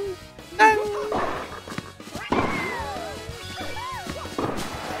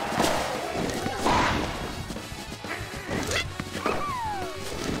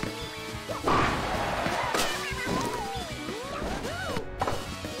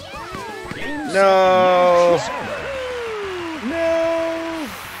 No. Server. No.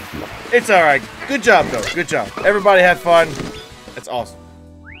 It's alright. Good job, though. Good job. Everybody had fun. That's awesome.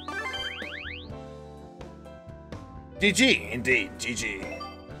 GG, indeed. GG.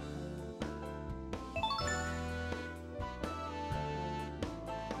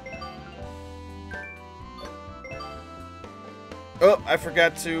 Oh, I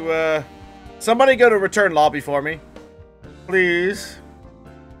forgot to, somebody go to return lobby for me. Please.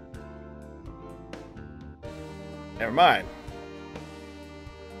 Never mind.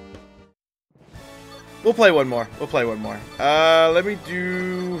 We'll play one more. We'll play one more. Let me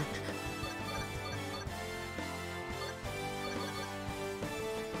do...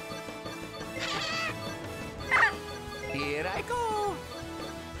 Here I go.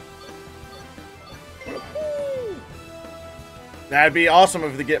 That'd be awesome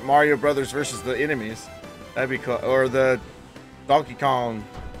if they get Mario Brothers versus the enemies. That'd be cool. Or the Donkey Kong.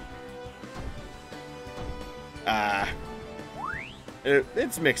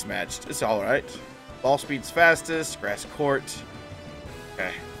 It's mixed matched. It's alright. Ball speed's fastest. Grass court.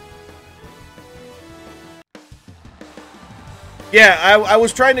 Okay. Yeah, I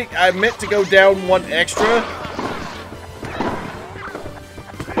was trying to... I meant to go down one extra.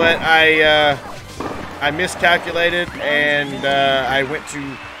 But I miscalculated, and I went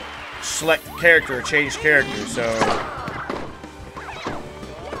to select character, change character, so...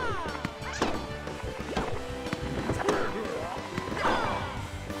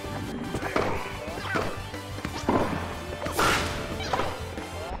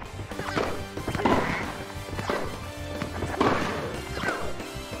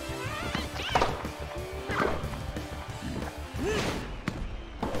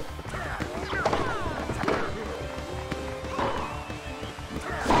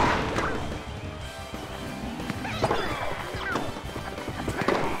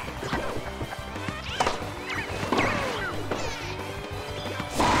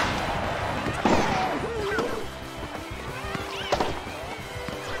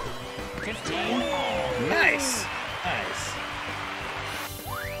 Nice. Nice.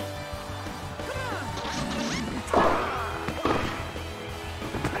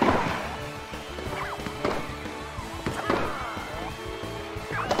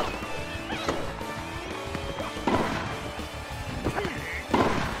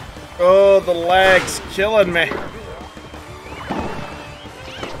 Oh, the lag's killing me.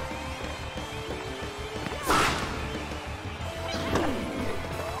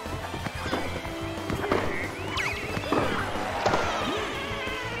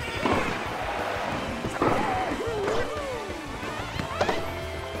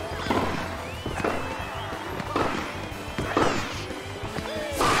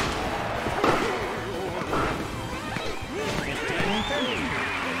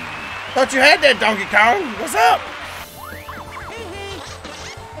 Thought you had that, Donkey Kong. What's up?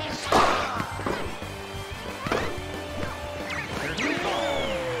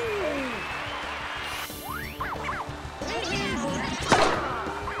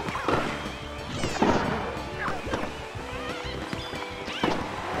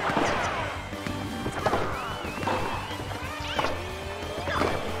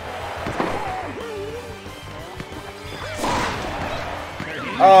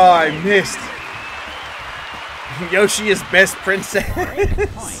 Oh, I missed. Yoshi is best princess.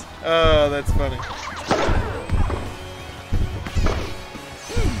 Oh, that's funny.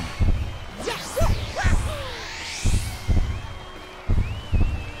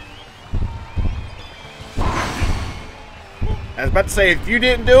 I was about to say, if you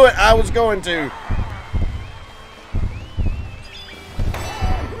didn't do it, I was going to.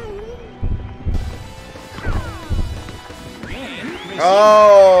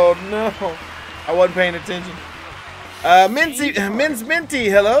 Oh, no. I wasn't paying attention. Min's Minty,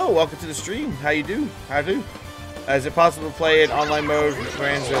 hello. Welcome to the stream. How you do? How do? Is it possible to play in online mode with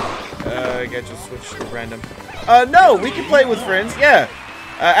friends? I got to switch to random. No, we can play with friends, yeah.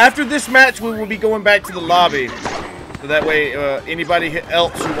 After this match, we will be going back to the lobby. So that way, anybody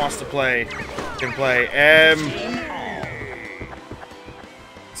else who wants to play can play.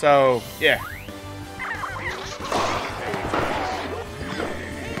 So, yeah.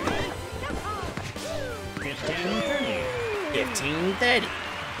 $15.30.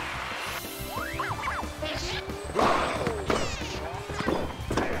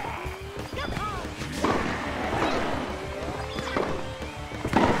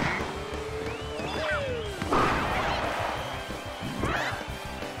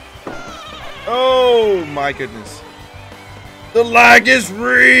 Oh my goodness. The lag is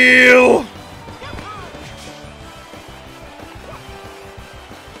real.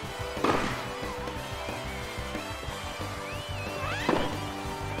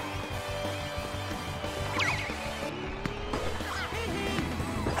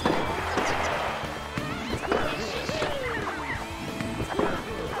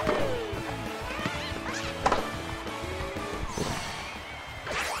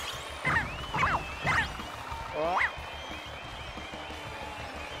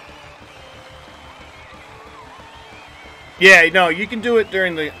 Yeah, no, you can do it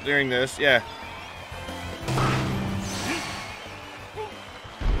during this, yeah.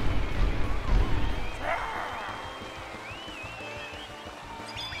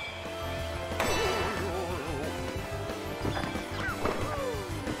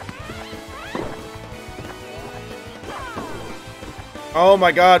 Oh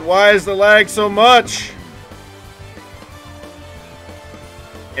my god, why is the lag so much?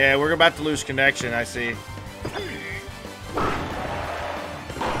 Yeah, we're about to lose connection, I see.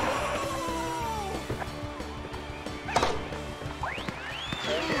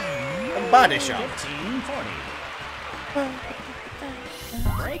 Body shot.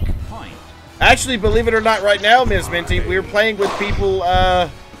 1540. Break point. Actually, believe it or not, right now, Ms. Minty, we're playing with people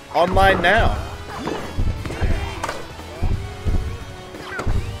online now.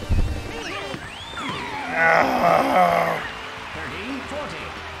 Oh.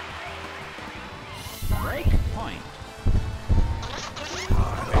 30-40. Break point.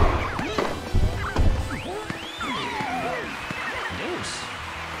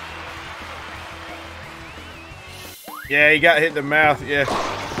 Yeah, he got hit in the mouth, yeah.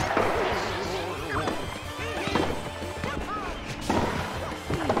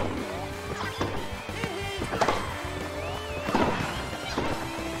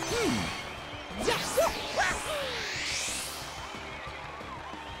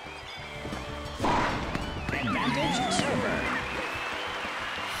 Advantage server.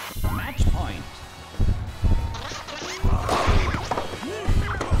 Match point.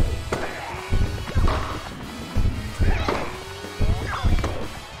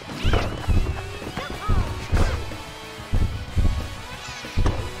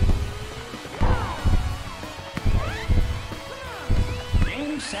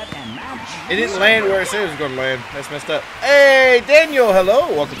 It didn't land where it said it was going to land. That's messed up. Hey, Daniel, hello.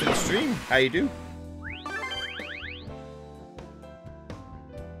 Welcome to the stream. How you do?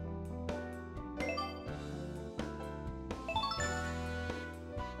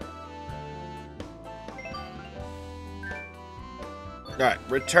 Alright,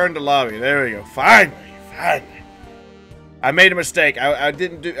 return to lobby. There we go. Finally, finally. I made a mistake. I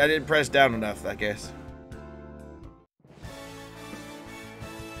didn't press down enough, I guess.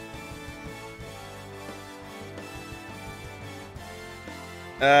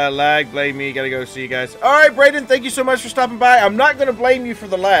 Lag, blame me, gotta go see you guys. Alright, Brayden, thank you so much for stopping by. I'm not gonna blame you for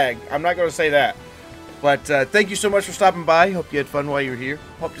the lag. I'm not gonna say that. But thank you so much for stopping by. Hope you had fun while you were here.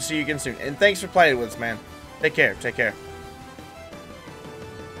 Hope to see you again soon. And thanks for playing with us, man. Take care. Take care.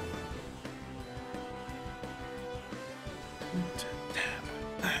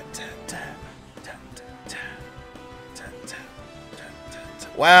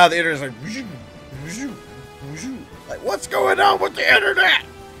 Wow, the internet's like... Like, what's going on with the internet?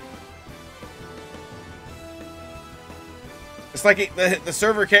 Looks like the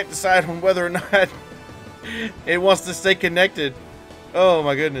server can't decide on whether or not it wants to stay connected. Oh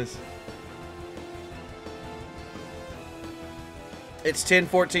my goodness. It's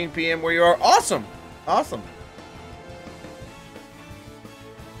 10:14 p.m. where you are. Awesome. Awesome.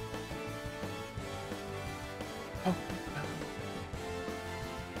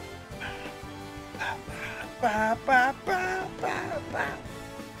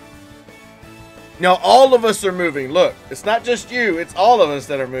 Now all of us are moving. Look, it's not just you, it's all of us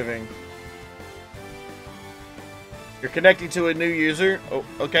that are moving. You're connecting to a new user. Oh,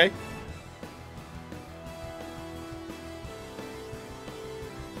 okay.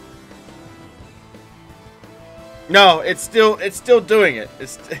 No, it's still doing it.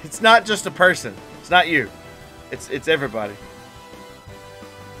 It's not just a person. It's not you. It's everybody.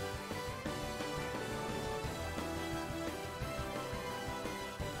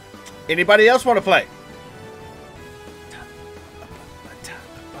 Anybody else want to play?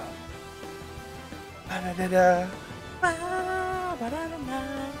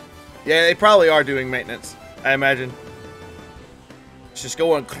 Yeah, they probably are doing maintenance, I imagine. It's just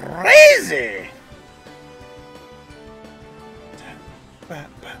going crazy.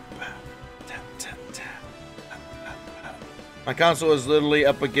 My console is literally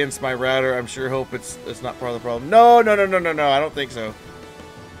up against my router. I'm sure hope it's not part of the problem. No, I don't think so.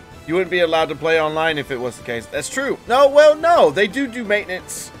 You wouldn't be allowed to play online if it was the case. That's true. No, well, no. They do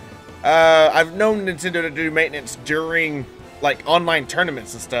maintenance. I've known Nintendo to do maintenance during, like, online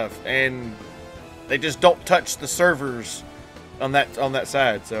tournaments and stuff. And they just don't touch the servers on that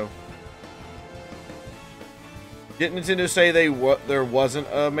side, so. Didn't Nintendo say there wasn't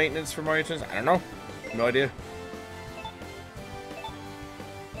a maintenance for Mario Tennis? I don't know. No idea.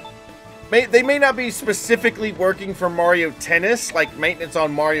 They may not be specifically working for Mario Tennis, like maintenance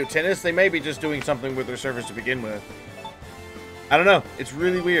on Mario Tennis. They may be just doing something with their servers to begin with. I don't know. It's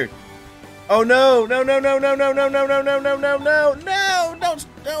really weird. Oh no! No!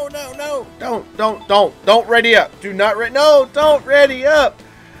 Don't ready up. Do not ready. No! Don't ready up.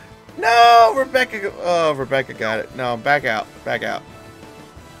 No, Rebecca. Oh, Rebecca got it. No, back out. Back out.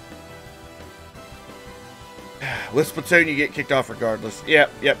 With Splatoon, you get kicked off regardless.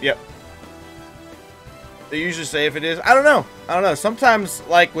 Yep. They usually say if it is. I don't know. Sometimes,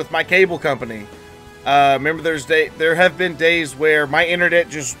 like with my cable company, remember there have been days where my internet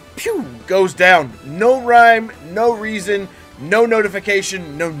just goes down. No rhyme, no reason, no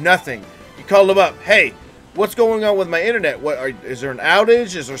notification, no nothing. You call them up. Hey, what's going on with my internet? Is there an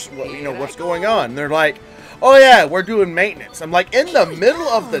outage? Is there what's going on? And they're like, oh yeah, we're doing maintenance. I'm like, in the middle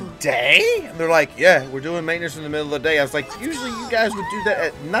of the day? And they're like, yeah, we're doing maintenance in the middle of the day. I was like, usually you guys would do that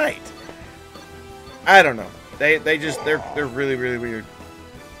at night. I don't know. They're really weird.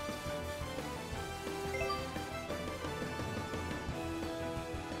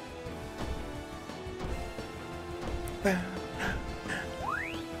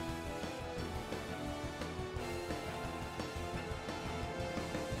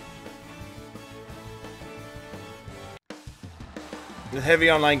 With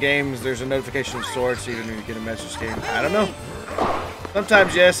heavy online games, there's a notification of sorts even when you get a message game. I don't know.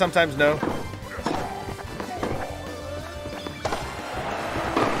 Sometimes yes, sometimes no.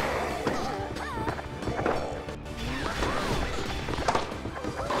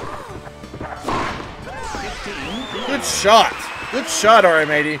 Good shot. Good shot,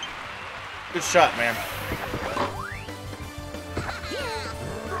 RM80. Good shot, man.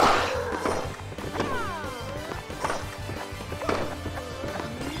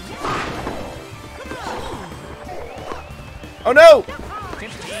 Oh no!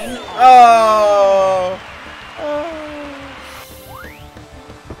 15. Oh!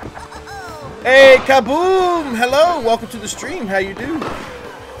 Hey, Kaboom! Hello, welcome to the stream. How you do?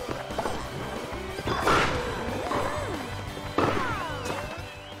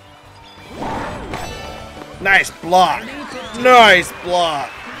 Nice block. Nice block.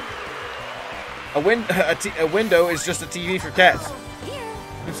 A window is just a TV for cats.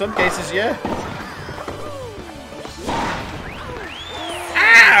 In some cases, yeah.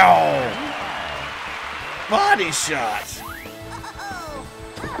 Ow! Body shot.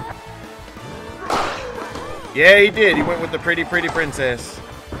 Yeah, he did. He went with the pretty princess.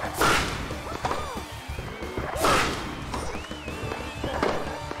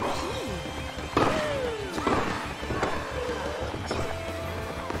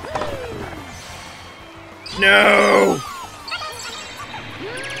 No!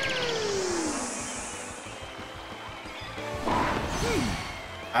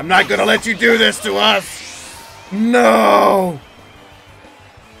 I'm not gonna let you do this to us! No!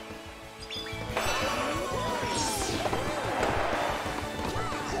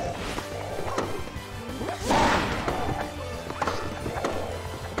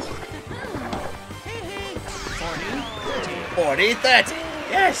 40, 30.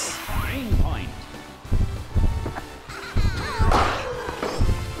 Yes. Game point.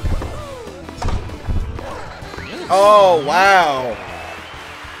 Oh, wow.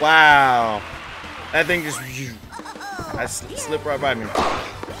 Wow. That thing just... I slipped right by me.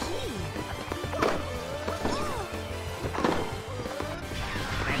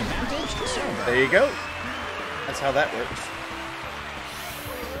 Advantage server. There you go. That's how that works.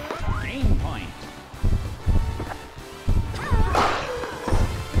 Game point.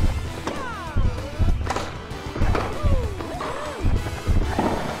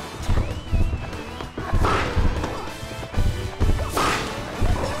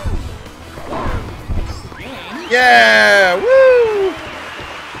 Yeah! Woo!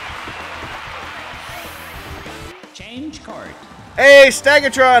 Change court. Hey,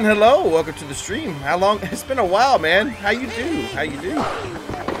 Staggertron, hello. Welcome to the stream. How long? It's been a while, man. How you do? How you do?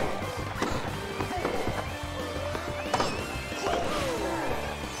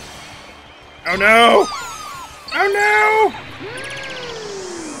 Oh no! Oh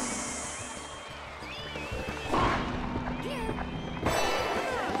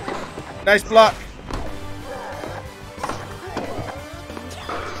no! Nice block.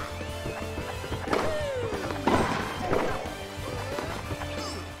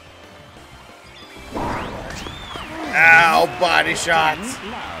 Ow, body shots.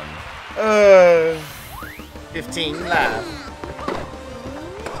 15 live.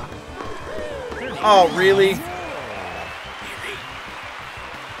 Oh, really?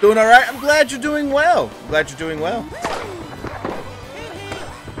 Doing all right? I'm glad you're doing well. I'm glad you're doing well.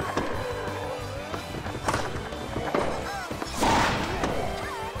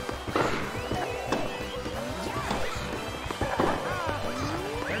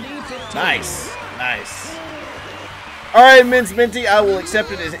 Nice. Nice. All right, Mince Minty, I will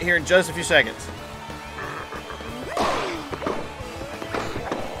accept it here in just a few seconds.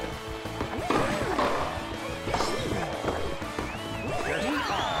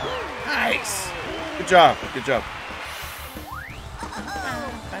 Nice. Good job. Good job.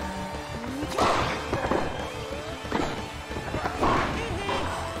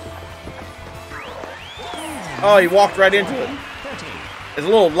 Oh, he walked right into it. It's a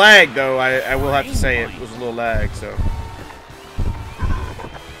little lag, though. I will have to say it was a little lag, so.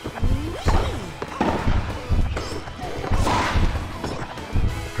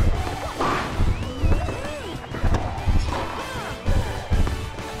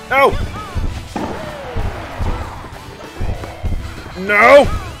 No! No!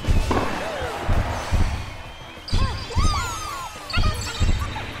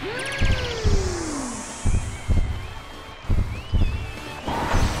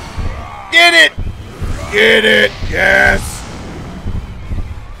 Get it! Get it! Yes!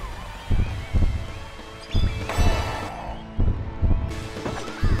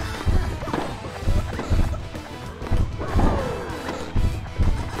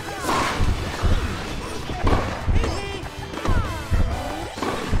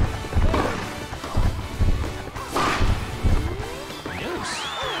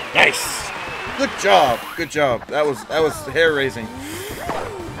 Nice! Good job. Good job. That was hair raising.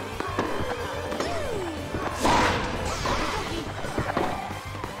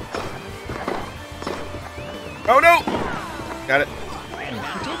 Oh no! Got it.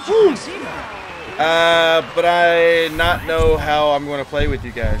 Woo. But I not know how I'm going to play with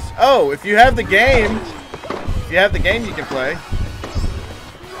you guys. Oh, if you have the game, you can play.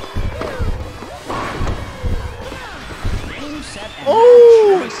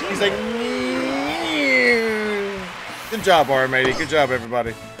 Oh, he's like, good job, R-Matey. Good job,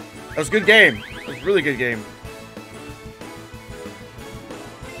 everybody. That was a good game. It was a really good game.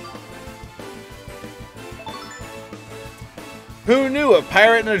 Who knew a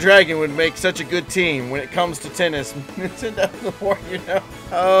pirate and a dragon would make such a good team when it comes to tennis? The more you know.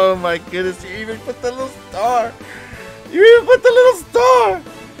 Oh my goodness, you even put the little star. You even put the little star.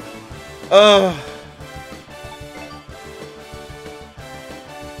 Oh.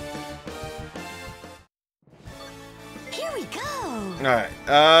 Here we go. Alright,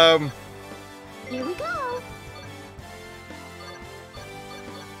 Here we go.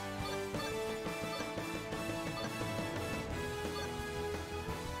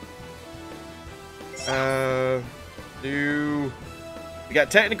 We got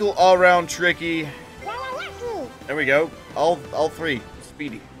technical, all-round, tricky. There we go. All three.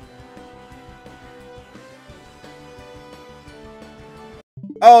 Speedy.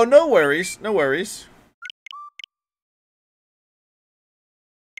 Oh, no worries. No worries.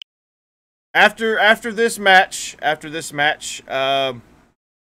 After this match,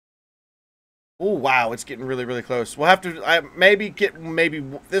 Oh wow, it's getting really, really close. We'll have to maybe get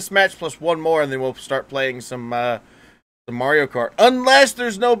this match plus one more, and then we'll start playing some Mario Kart. Unless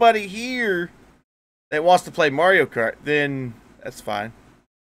there's nobody here that wants to play Mario Kart, then that's fine.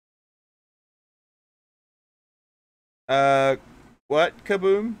 What,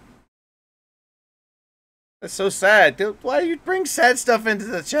 Kaboom? That's so sad. Why do you bring sad stuff into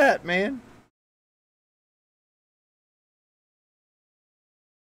the chat, man?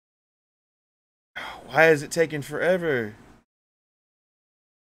 Why is it taking forever?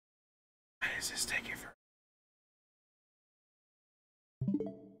 Why is this taking forever?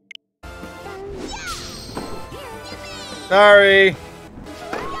 Sorry.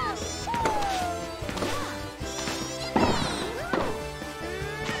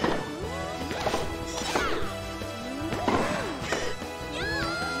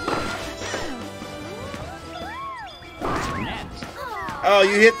 Oh,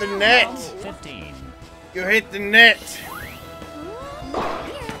 you hit the net. 15. You hit the net.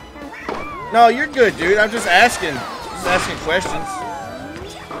 No, you're good, dude. I'm just asking. Just asking questions.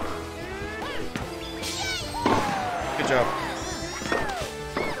 Good job.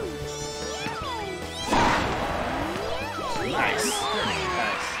 Nice.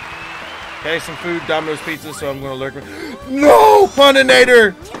 Nice. Okay, some food, Domino's Pizza, so I'm going to lurk. No,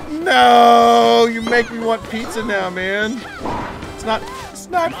 Puninator! No! You make me want pizza now, man. It's not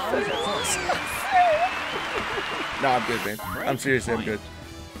No, I'm good, man. I'm seriously, I'm good.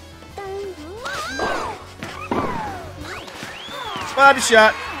 Body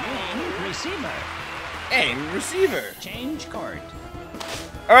shot. Aim receiver. Aim receiver. Change court.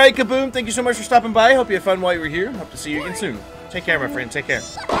 All right, Kaboom. Thank you so much for stopping by. Hope you had fun while you were here. Hope to see you again soon. Take care, my friend. Take care.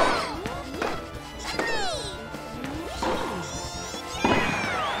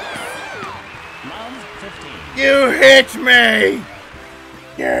 Love 15. You hit me.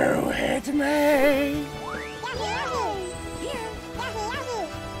 You hit me.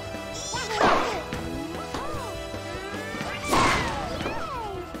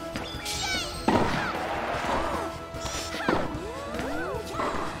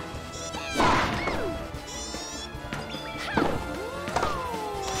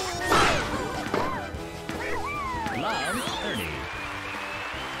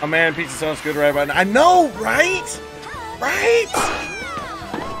 Oh man, pizza sounds good right now. I know, right? Right?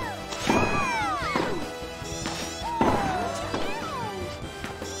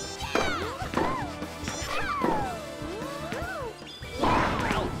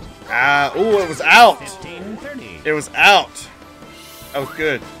 Ooh, it was out. 15-30. It was out. That was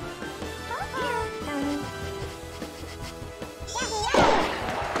good.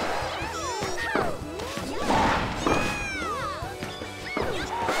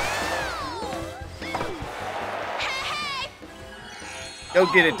 Go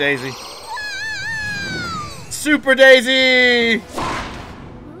get it, Daisy. Super Daisy!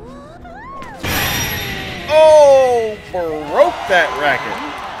 Oh, broke that racket.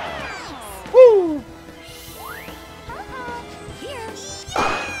 Woo!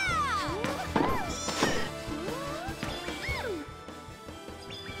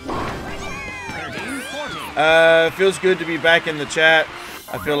 Feels good to be back in the chat.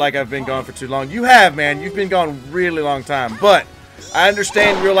 I feel like I've been gone for too long. You have, man. You've been gone a really long time. But I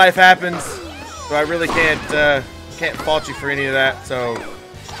understand real life happens, so I really can't fault you for any of that. So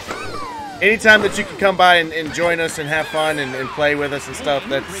anytime that you can come by and join us and have fun and play with us and stuff,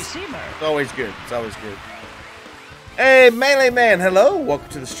 that's always good. It's always good. Hey, Melee Man, hello. Welcome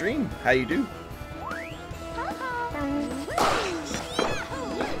to the stream. How you do?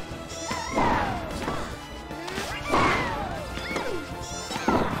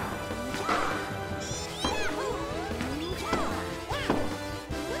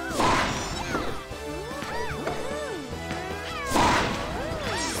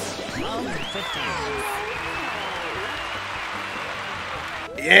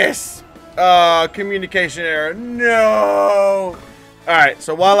 Yes! Communication error. No! Alright,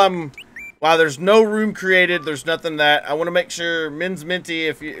 so while there's no room created, there's nothing that, I want to make sure, Men's Minty,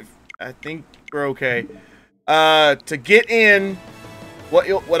 if I think we're okay. To get in,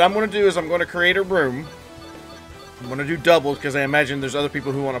 what I'm going to do is I'm going to create a room. I'm going to do doubles because I imagine there's other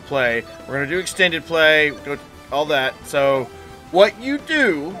people who want to play. We're going to do extended play, all that. So what you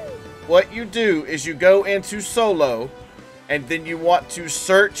do is you go into solo, and then you want to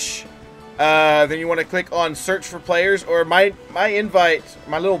search, then you want to click on search for players, or my invite,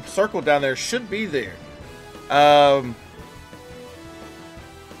 my little circle down there should be there. Now,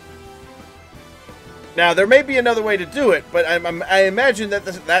 there may be another way to do it, but I imagine that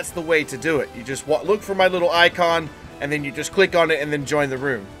that's the way to do it. You just look for my little icon, and then you just click on it and then join the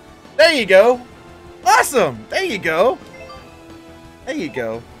room. There you go. Awesome! There you go. There you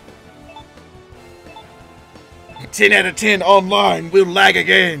go. 10 out of 10 online will lag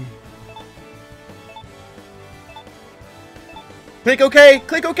again. Click OK.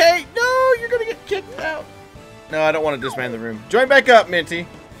 Click OK. No, you're gonna get kicked out. No, I don't want to disband the room. Join back up, Minty.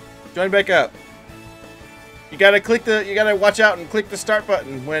 Join back up. You gotta click the. You gotta watch out and click the start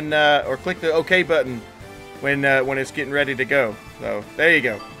button when, or click the OK button when it's getting ready to go. So there you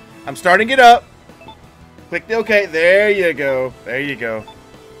go. I'm starting it up. Click the OK. There you go. There you go.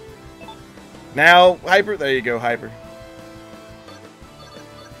 Now, Hyper. There you go, Hyper.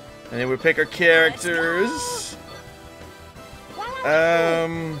 And then we pick our characters.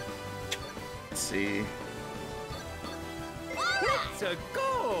 Let's see. Let's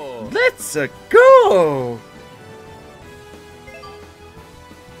go. Let's go.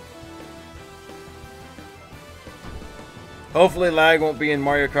 Hopefully lag won't be in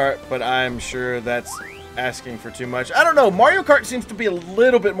Mario Kart, but I'm sure that's asking for too much. I don't know. Mario Kart seems to be a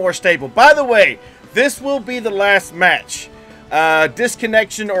little bit more stable. By the way, this will be the last match.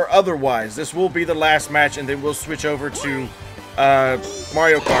 Disconnection or otherwise, this will be the last match, and then we'll switch over to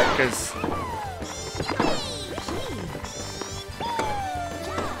Mario Kart, because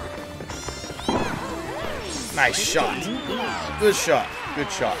nice shot. Good shot. Good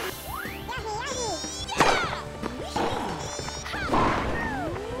shot.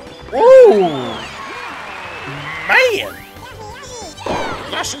 Ooh! Man!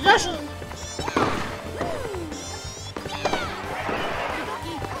 Yes, yes.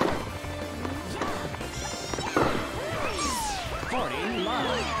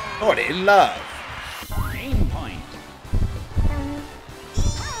 Oh, they love. Game point.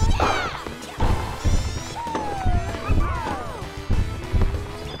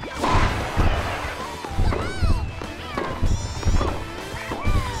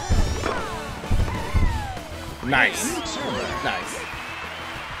 Nice. Nice.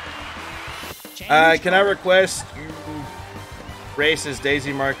 Can I request you race as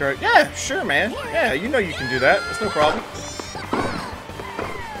Daisy Mario Kart? Yeah, sure, man. Yeah, you know you can do that. It's no problem.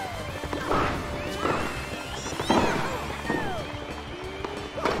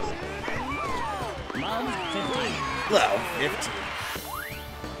 Well, 15.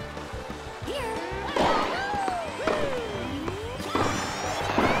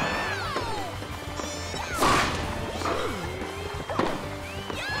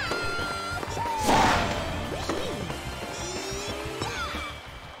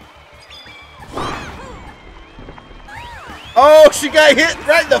 Oh, she got hit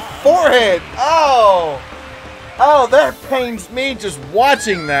right in the forehead. Oh. Oh, that pains me just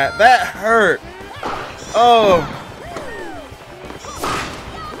watching that. That hurt. Oh.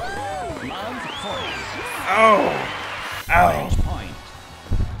 Oh. Ow.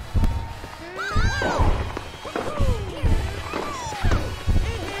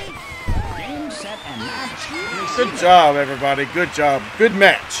 Game, set, and match. Good job, everybody. Good job. Good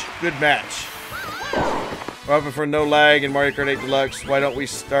match. Good match. We're hoping for no lag in Mario Kart 8 Deluxe. Why don't we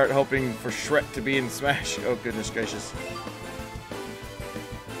start hoping for Shrek to be in Smash? Oh, goodness gracious.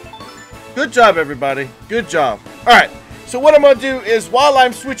 Good job, everybody. Good job. Alright, so what I'm going to do is, while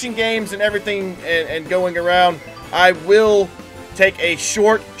I'm switching games and everything and going around, I will take a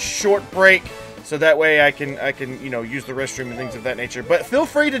short break, so that way I can you know, use the restroom and things of that nature. But feel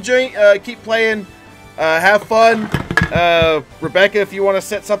free to join, keep playing, have fun. Rebecca, if you want to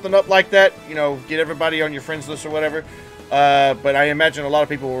set something up like that, you know, get everybody on your friends list or whatever. But I imagine a lot of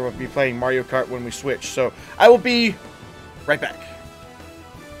people will be playing Mario Kart when we switch. So I will be right back.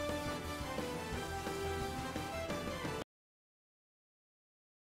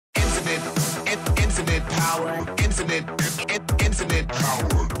 Infinite power, infinite power, infinite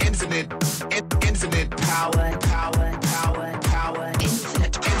power, infinite power, infinite power, infinite power.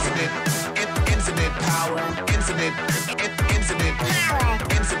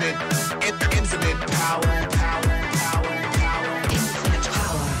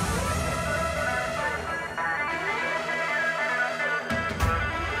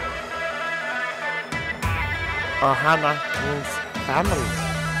 Ohana means family.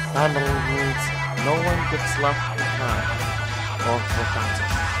 Family means no one gets left behind or forgotten.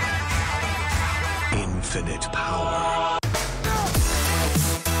 Infinite power.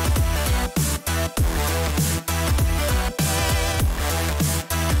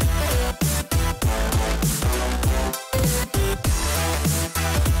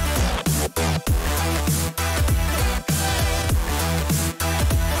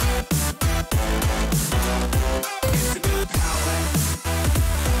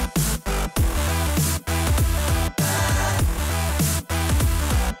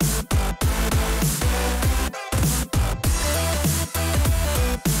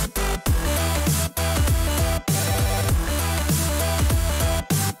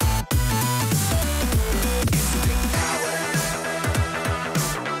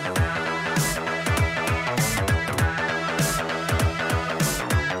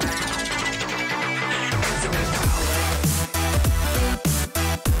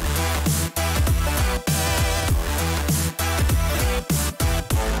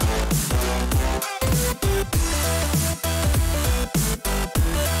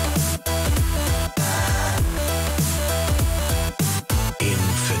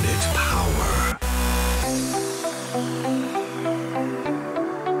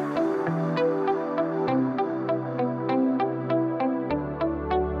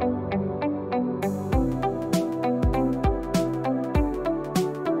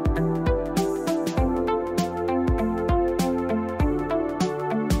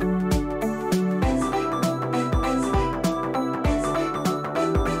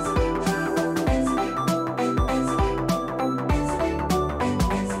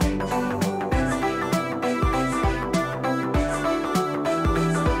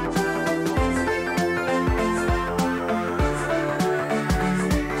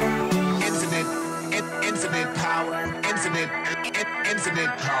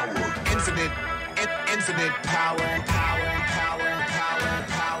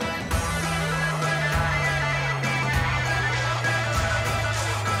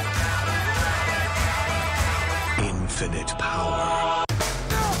 infinite power.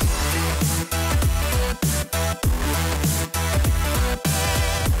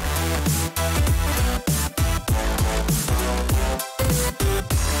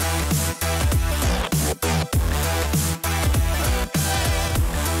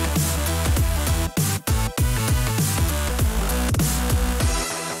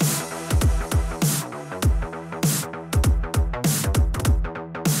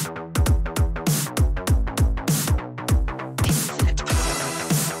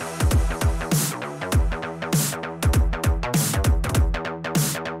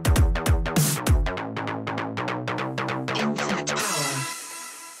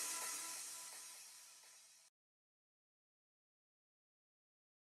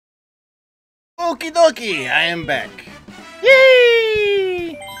 Okie dokie, I am back.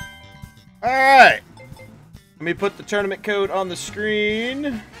 Yay! Alright. Let me put the tournament code on the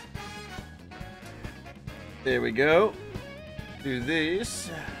screen. There we go. Do this.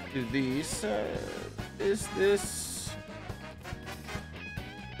 Do these. This.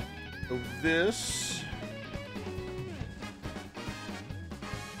 Oh, this.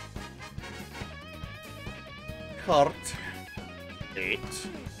 Kart. 8.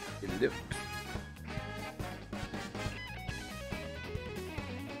 Deluxe.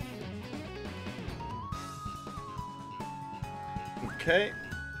 Okay.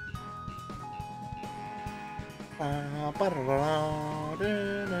 Wow, wow,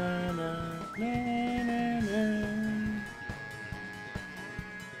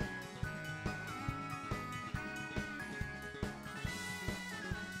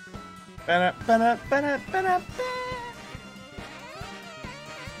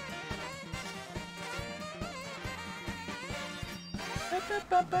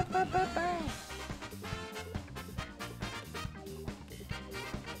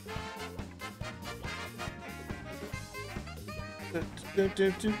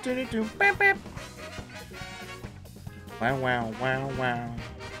 wow, wow.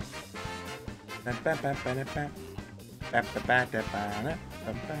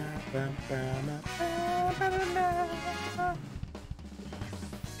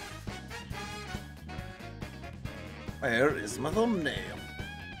 Where is my thumbnail?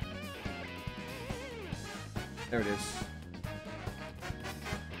 There it is.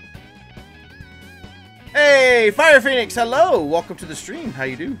 Hey, Fire Phoenix, hello! Welcome to the stream. How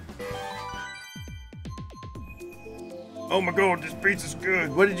you do? Oh my god, this pizza's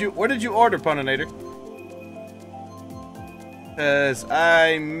good. What did you order, Puninator? Cause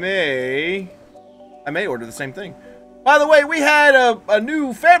I may order the same thing. By the way, we had a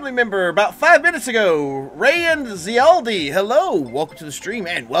new family member about 5 minutes ago. Ray and Zialdi, hello! Welcome to the stream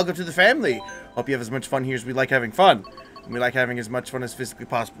and welcome to the family. Hope you have as much fun here as we like having fun. And we like having as much fun as physically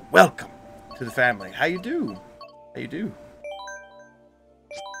possible. Welcome to the family. How you do? How you do?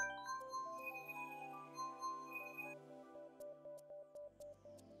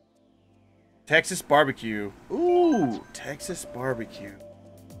 Texas barbecue. Ooh, Texas barbecue.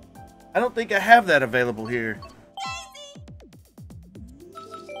 I don't think I have that available here.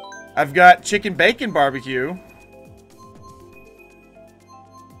 I've got chicken bacon barbecue.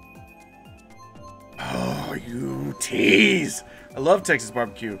 Oh, you tease. I love Texas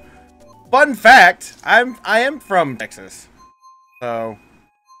barbecue. Fun fact, I am from Texas. So,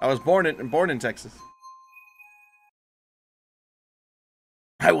 I was born in Texas.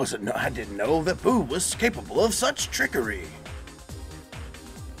 I didn't know that Boo was capable of such trickery.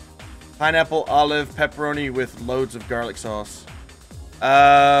 Pineapple, olive, pepperoni with loads of garlic sauce.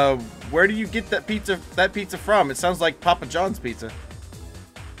 Where do you get that pizza from? It sounds like Papa John's pizza.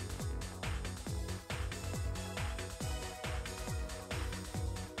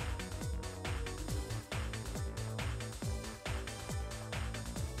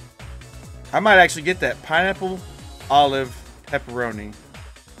 I might actually get that. Pineapple, olive, pepperoni.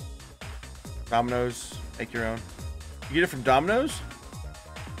 Domino's, make your own. You get it from Domino's?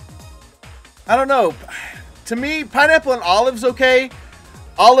 I don't know. To me, pineapple and olive's okay.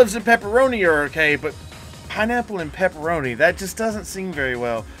 Olives and pepperoni are okay, but pineapple and pepperoni, that just doesn't seem very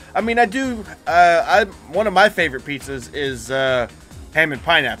well. I mean, I do, one of my favorite pizzas is ham and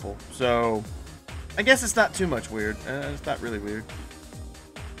pineapple, so I guess it's not too much weird. It's not really weird.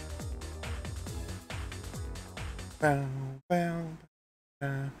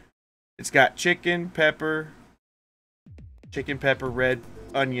 It's got chicken, pepper, red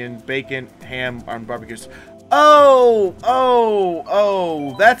onion, bacon, ham on barbecues. Oh,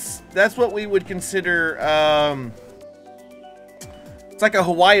 that's what we would consider, it's like a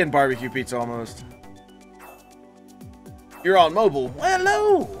Hawaiian barbecue pizza almost. You're on mobile. Well,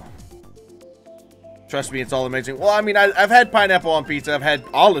 hello. Trust me, it's all amazing. Well, I mean, I've had pineapple on pizza, I've had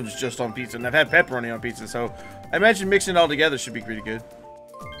olives just on pizza, and I've had pepperoni on pizza, so I imagine mixing it all together should be pretty good.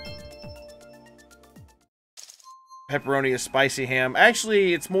 Pepperoni is spicy ham.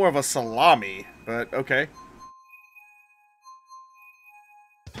 Actually, it's more of a salami, but okay.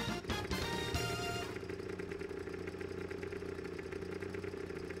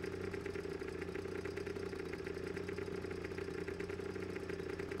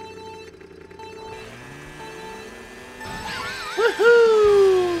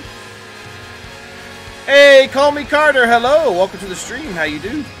 Woohoo! Hey, call me Carter. Hello, welcome to the stream. How you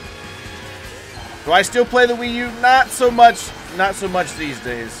do? Do I still play the Wii U? Not so much. Not so much these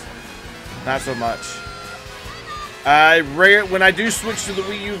days. Not so much. When I do switch to the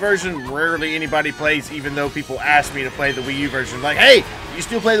Wii U version, rarely anybody plays, even though people ask me to play the Wii U version. Like, hey, you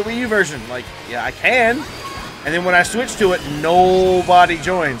still play the Wii U version? Like, yeah, I can. And then when I switch to it, nobody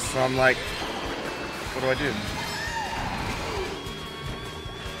joins. So I'm like, what do I do?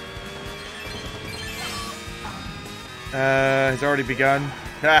 It's already begun.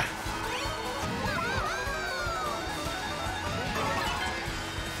 Ah.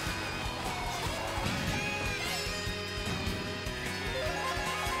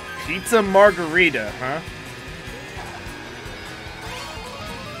 Pizza margarita, huh?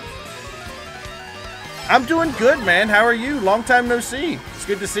 I'm doing good, man. How are you? Long time no see. It's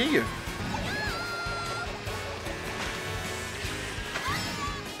good to see you.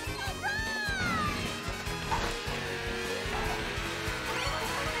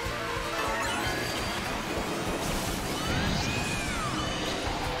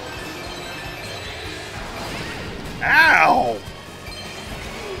 Ow!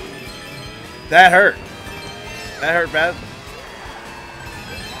 That hurt. That hurt bad.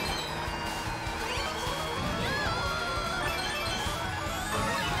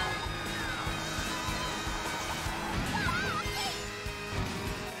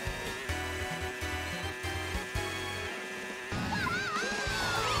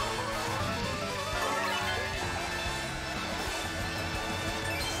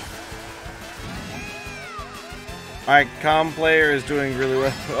 Alright, com player is doing really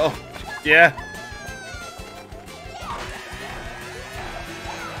well. Oh, yeah.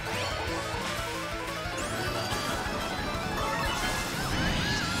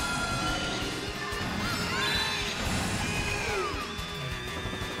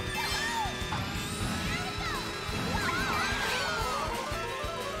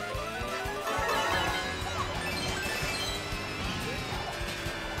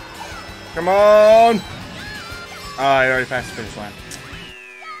 Come on! Oh, I already passed the finish line.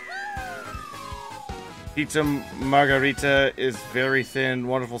 Pizza margarita is very thin,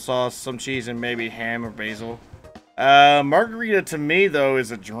 wonderful sauce, some cheese, and maybe ham or basil. Margarita to me, though,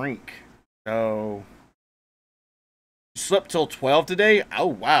 is a drink. So... You slept till 12 today? Oh,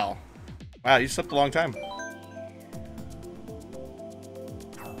 wow. Wow, you slept a long time.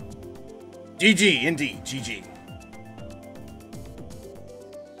 GG, indeed, GG.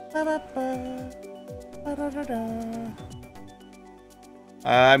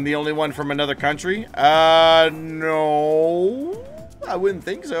 I'm the only one from another country? No. I wouldn't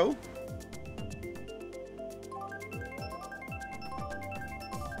think so.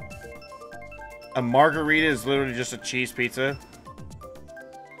 A margarita is literally just a cheese pizza.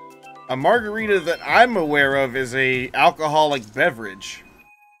 A margarita that I'm aware of is a alcoholic beverage.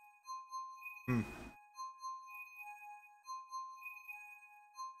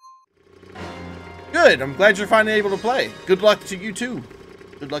 Good. I'm glad you're finally able to play. Good luck to you too.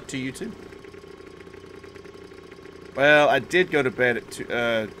 Good luck to you too. Well, I did go to bed at 2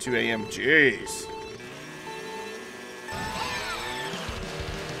 a.m. Jeez.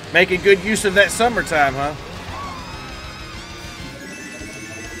 Making good use of that summertime, huh?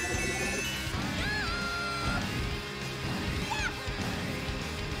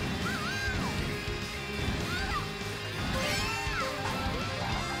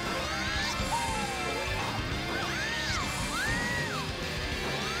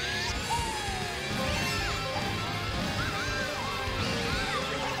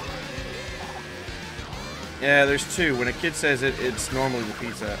 Yeah, there's two. When a kid says it, it's normally the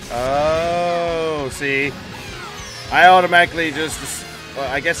pizza. Oh, see. I automatically just... Well,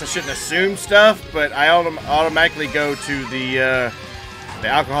 I guess I shouldn't assume stuff, but I automatically go to the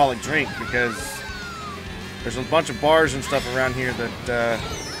alcoholic drink because there's a bunch of bars and stuff around here that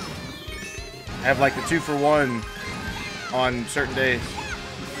have like the 2-for-1 on certain days.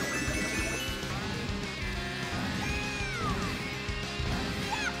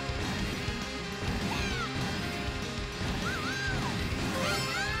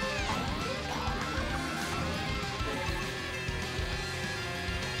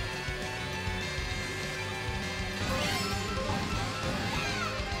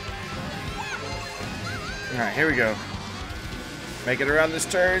 Alright, here we go. Make it around this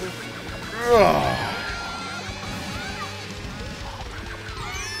turn. Ugh.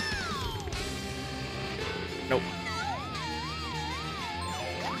 Nope.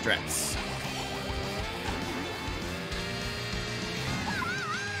 Drats.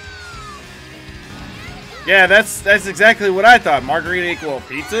 Yeah, that's exactly what I thought. Margarita equal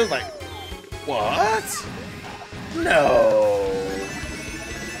pizza? Like, what? No.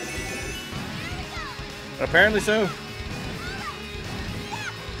 Apparently so.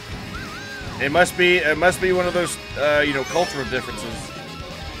 It must be one of those you know, cultural differences.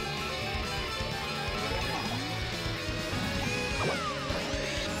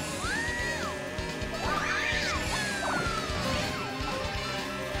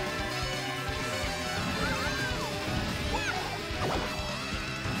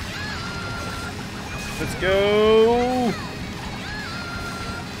 Let's go.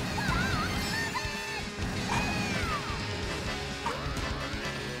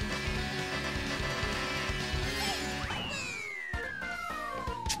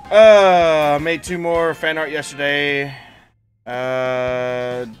 I made 2 more fan art yesterday.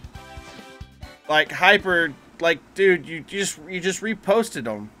 Like hyper, like, dude, you just reposted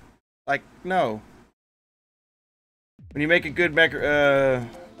them. Like, no. When you make a good margarita,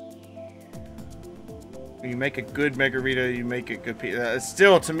 you make a good pizza.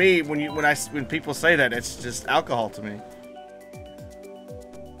 Still, to me, when people say that, it's just alcohol to me.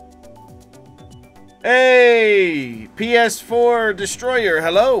 Hey, PS4 Destroyer,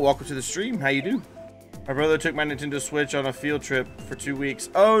 hello, welcome to the stream. How you do? My brother took my Nintendo Switch on a field trip for 2 weeks.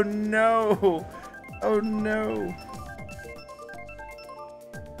 Oh no! Oh no!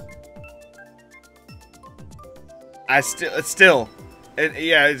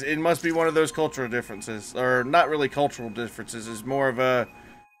 It must be one of those cultural differences, or not really cultural differences. It's more of a,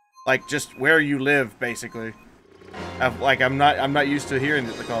 like, just where you live, basically. I'm not used to hearing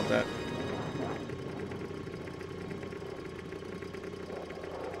it called that.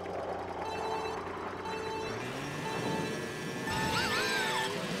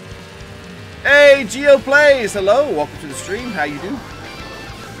 Hey, Geo Plays, hello, welcome to the stream. How you do?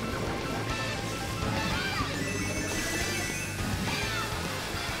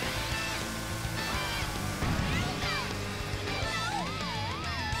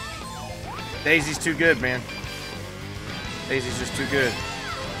 Daisy's too good, man. Daisy's just too good.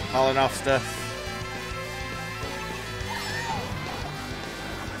 Hauling off stuff.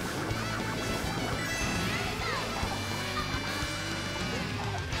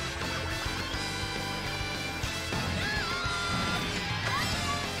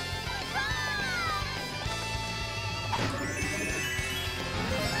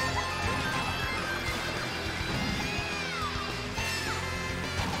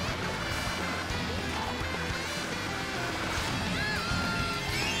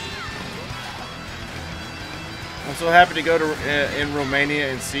 I'm so happy to go to in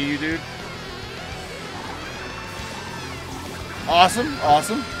Romania and see you, dude. Awesome,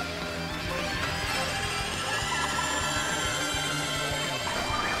 awesome.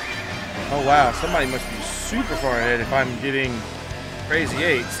 Oh wow, somebody must be super far ahead if I'm getting crazy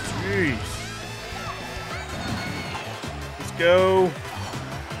 8s. Jeez. Let's go.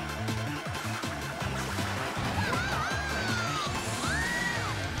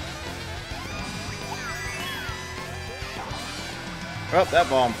 Oh, that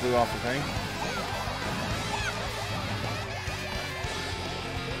bomb flew off the thing.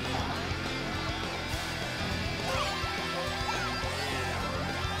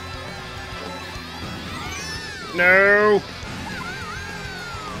 No!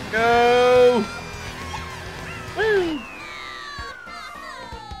 Go! Woo!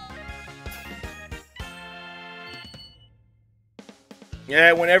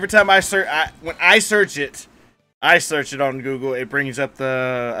 Yeah, every time I search, when I search it on Google, it brings up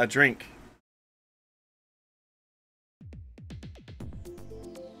a drink.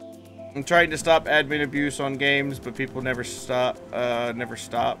 I'm trying to stop admin abuse on games, but people never stop.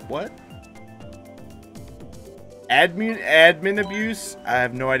 What? Admin abuse? I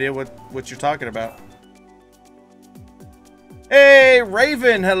have no idea what you're talking about. Hey,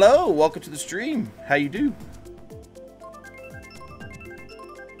 Raven, hello. Welcome to the stream. How you do?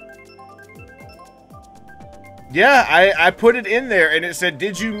 Yeah, I put it in there and it said,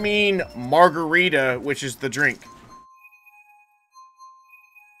 did you mean margarita, which is the drink?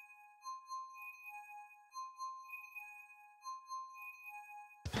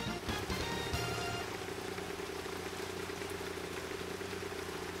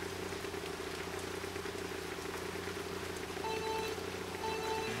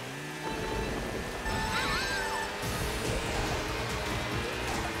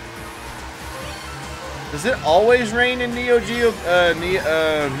 Does it always rain in Neo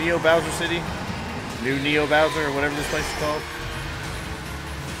Bowser City? New Neo Bowser, or whatever this place is called?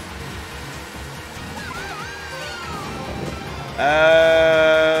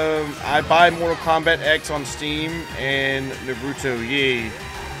 I buy Mortal Kombat X on Steam and Naruto. Yay.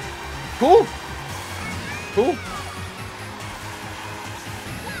 Cool. Cool.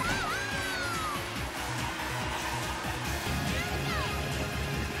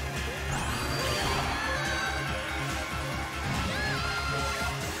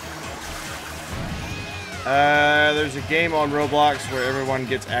 There's a game on Roblox where everyone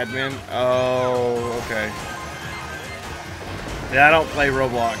gets admin. Oh, okay. Yeah, I don't play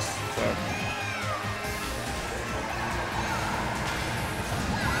Roblox, so.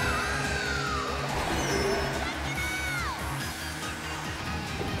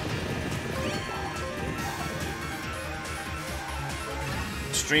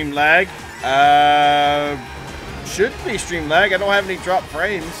 Stream lag? Should be stream lag. I don't have any drop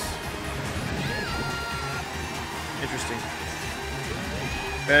frames. Interesting.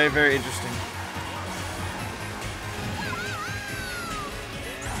 Very, very interesting.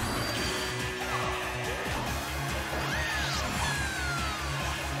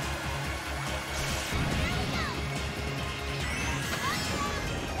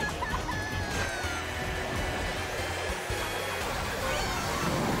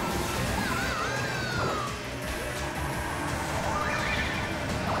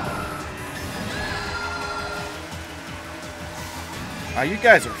 Wow, you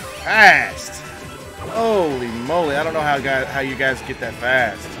guys are fast. Holy moly, I don't know how you guys get that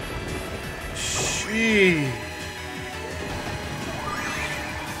fast. Sheesh.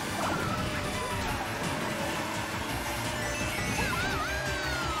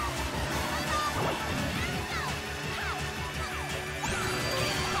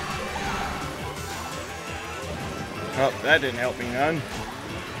 Oh, that didn't help me none.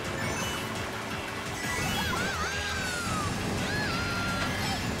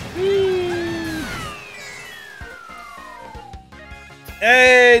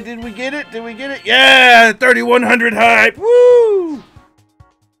 Hey, did we get it? Did we get it? Yeah, 3100 hype. Woo!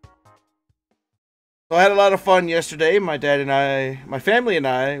 So I had a lot of fun yesterday. My dad and I, my family and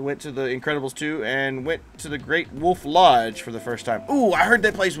I went to the Incredibles 2 and went to the Great Wolf Lodge for the first time. Ooh, I heard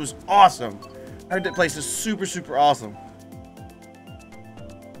that place was awesome. I heard that place is super, super awesome.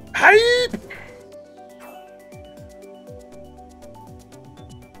 Hype!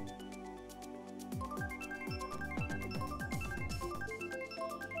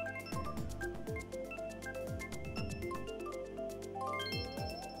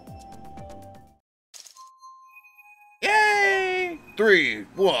 Yay! 3,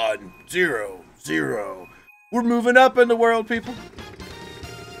 1, 0, 0. We're moving up in the world, people.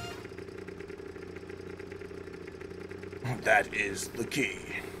 That is the key.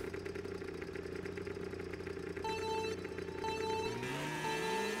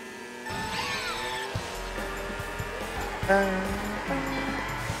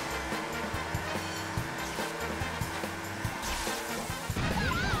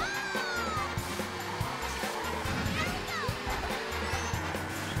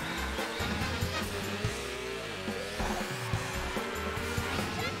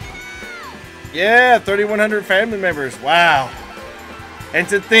 Yeah, 3,100 family members. Wow. And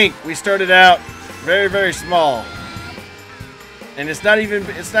to think, we started out very, very small. And it's not even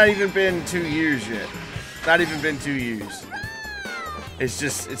been 2 years yet. It's not even been 2 years. It's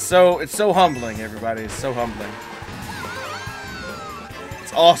just, it's so humbling, everybody. It's so humbling.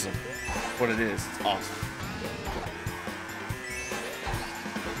 It's awesome. That's what it is. It's awesome.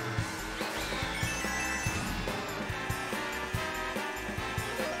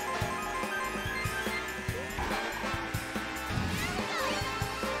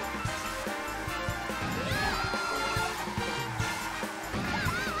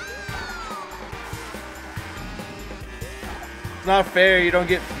 It's not fair. You don't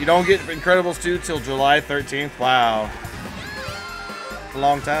get Incredibles 2 till July 13th. Wow. A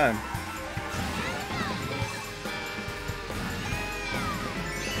long time.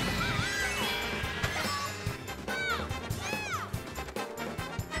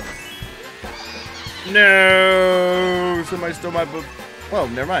 No! Somebody stole my book. Well,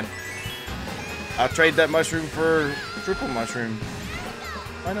 never mind. I'll trade that mushroom for triple mushroom.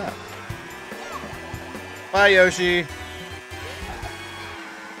 Why not? Bye, Yoshi.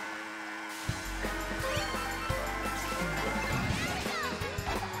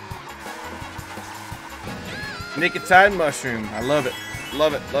 Nicotine mushroom. I love it.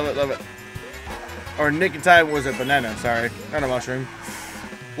 Love it, love it, love it. Or nicotine was a banana, sorry. Not a mushroom.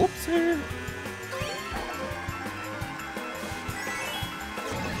 Whoopsie.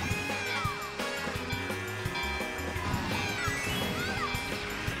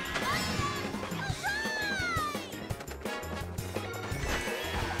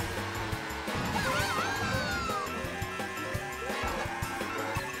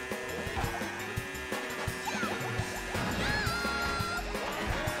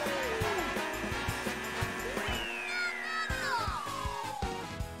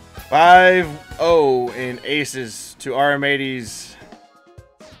 5-0 in aces to RM80s.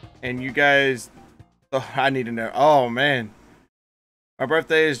 And you guys... Oh, I need to know. Oh, man. My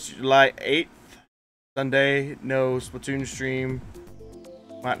birthday is July 8th. Sunday. No Splatoon stream.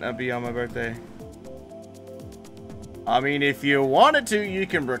 Might not be on my birthday. I mean, if you wanted to, you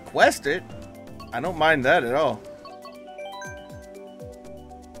can request it. I don't mind that at all.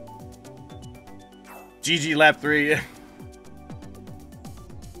 GG lap 3.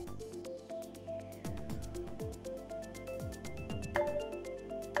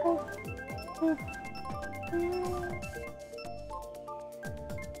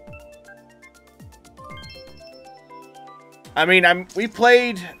 I mean, we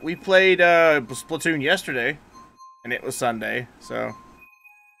played Splatoon yesterday, and it was Sunday. So,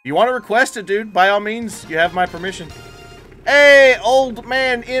 if you want to request it, dude, by all means, you have my permission. Hey, old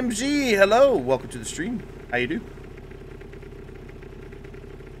man MG, hello, welcome to the stream. How you do?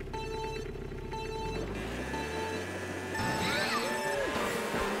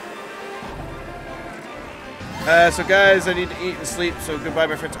 So guys, I need to eat and sleep, so goodbye,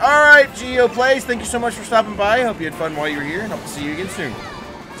 my friends. Alright, Geo Plays, thank you so much for stopping by. Hope you had fun while you were here, and hope to see you again soon.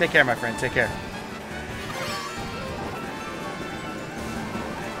 Take care, my friend. Take care.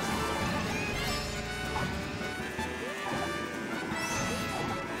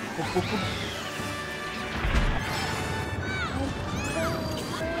 Woohoo!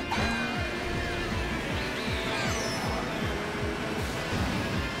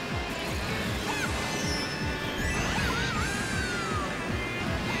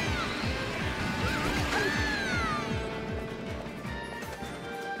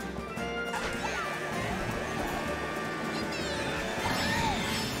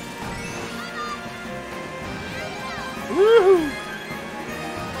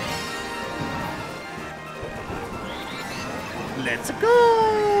 Let's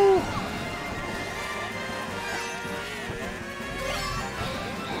go!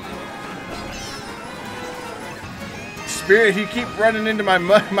 Spirit, you keep running into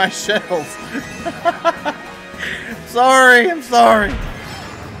my shells. Sorry, I'm sorry.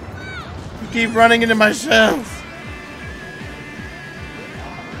 You keep running into my shells.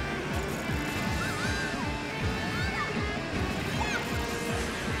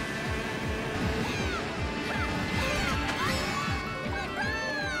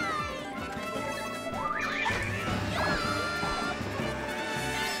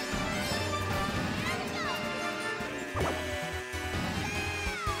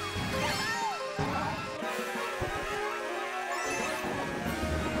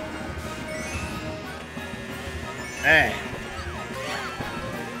 Man.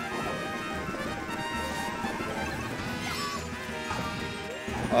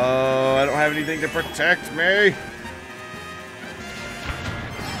 Oh, I don't have anything to protect me.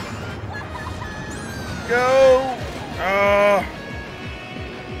 Go! Oh.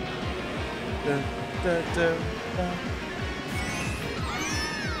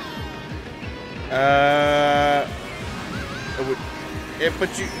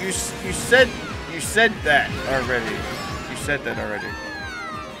 But you said that already. You said that already.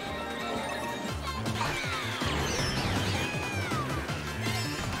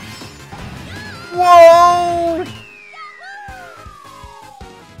 Whoa!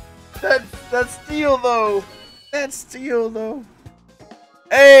 That's steel though. That's steel though.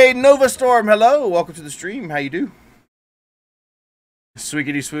 Hey, Nova Storm, hello. Welcome to the stream. How you do?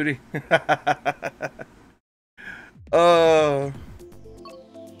 Sweetity swooty.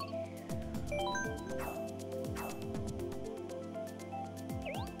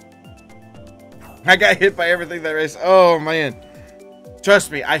 I got hit by everything that race. Oh man.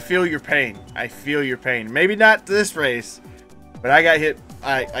 Trust me, I feel your pain. I feel your pain. Maybe not this race, but I got hit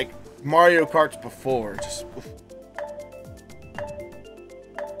like Mario Karts before. Just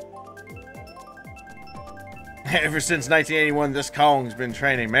ever since 1981, this Kong's been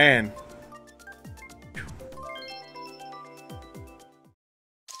training, man.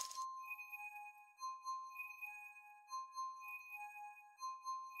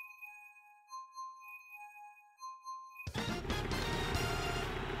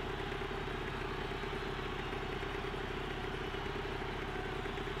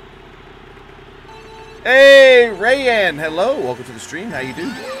 Hey, Rayanne, hello. Welcome to the stream. How you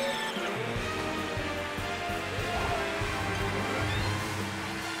doing?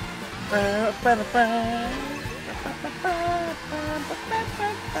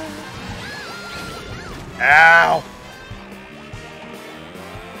 Ow!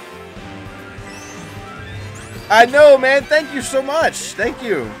 I know, man. Thank you so much. Thank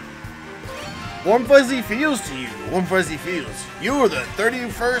you. Warm fuzzy feels to you. Warm fuzzy feels. You are the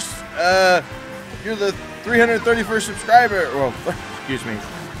 31st. You're the 331st subscriber. Well, excuse me.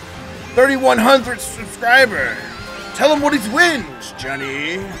 3100th subscriber. Tell him what his wins,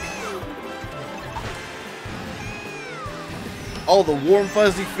 Johnny. All the warm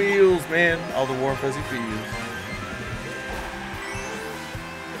fuzzy feels, man. All the warm fuzzy feels.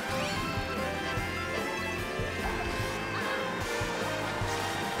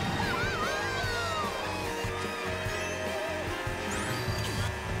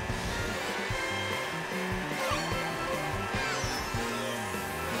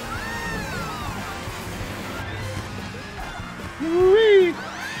 Woo-wee.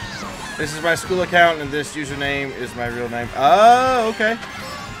 This is my school account, and this username is my real name. Oh, okay.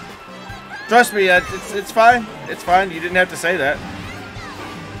 Trust me, it's fine. It's fine. You didn't have to say that.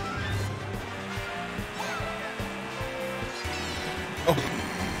 Oh.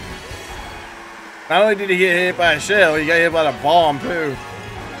 Not only did he get hit by a shell, he got hit by a bomb too.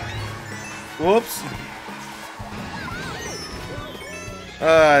 Whoops.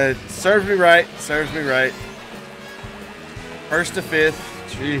 Serves me right. Serves me right. First to fifth.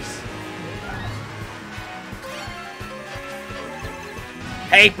 Jeez.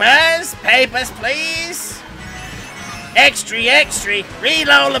 Papers, papers, please. Extra, extra. Read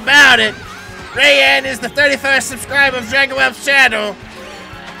all about it. Rayanne is the 31st subscriber of Dragonwhelp's channel.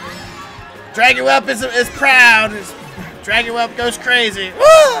 Dragonwhelp is proud. Dragonwhelp goes crazy.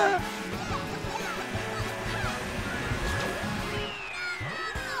 Woo!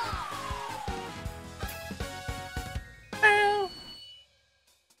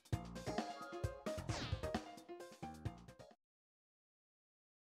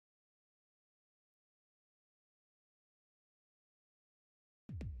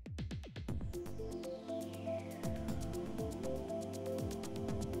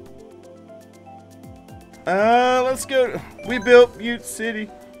 Let's go. We built Mute City.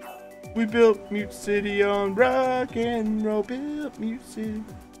 We built Mute City on rock and roll. Built Mute City.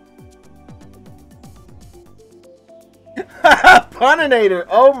 Puninator.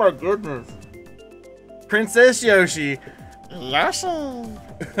 Oh my goodness. Princess Yoshi. Yoshi.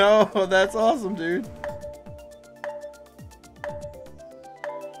 Oh, that's awesome, dude.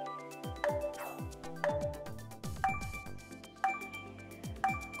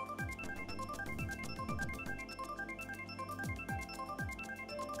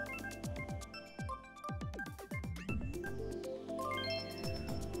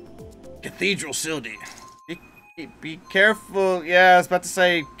 Cathedral Sildy. Be careful. Yeah, I was about to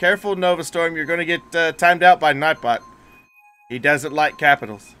say, careful, Nova Storm. You're going to get timed out by Nightbot. He doesn't like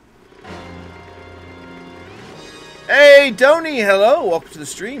capitals. Hey, Donny. Hello. Welcome to the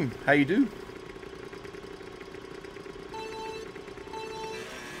stream. How you do?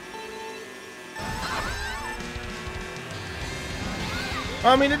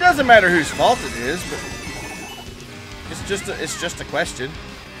 I mean, it doesn't matter whose fault it is, but it's just a question.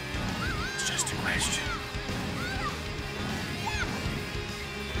 It's just a question.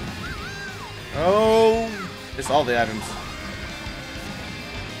 Oh, it's all the items.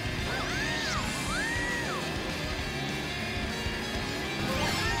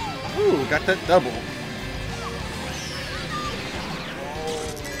 Ooh, got that double.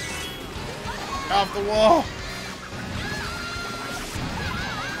 Oh. Off the wall.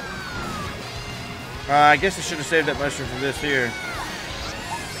 I guess I should have saved that mushroom for this here.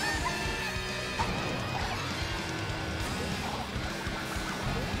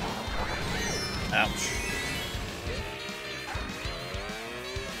 Ouch.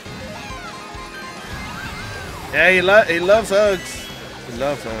 Yeah, he loves hugs. He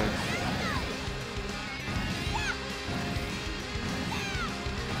loves hugs.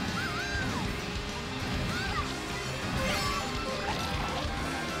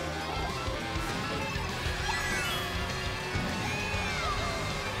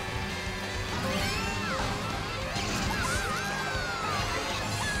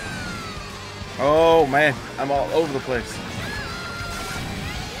 Oh man, I'm all over the place.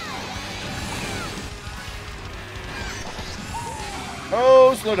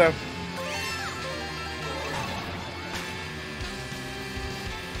 Oh, slow down.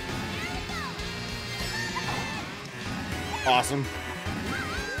 Awesome.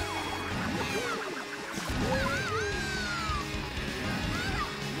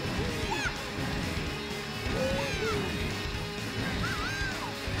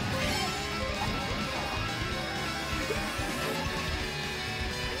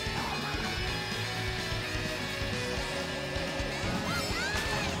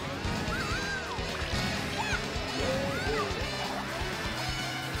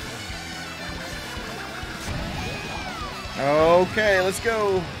 Okay, let's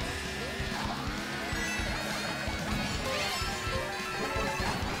go.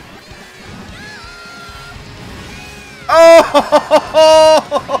 Oh!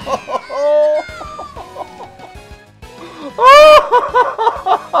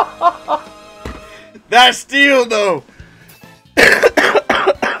 That's steel, though.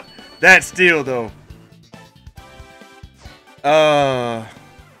 That's steel, though. Oh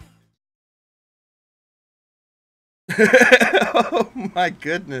my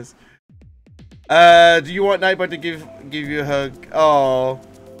goodness. Do you want Nightbot to give you a hug? Oh.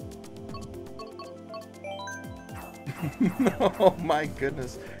 Oh my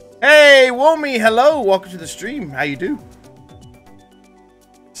goodness. Hey, Womi, hello. Welcome to the stream. How you do?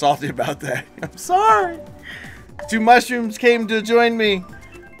 Salty about that. I'm sorry. 2 mushrooms came to join me.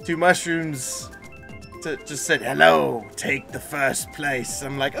 2 mushrooms just said, hello, take the first place.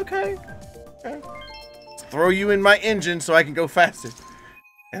 I'm like, okay. Let's throw you in my engine so I can go faster.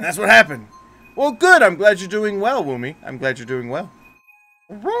 And that's what happened. Well, good. I'm glad you're doing well, Woomy. I'm glad you're doing well.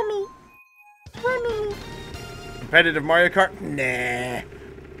 Woomy. Competitive Mario Kart?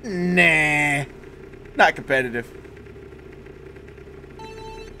 Nah. Not competitive.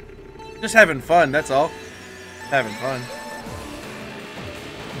 Just having fun, that's all. Having fun.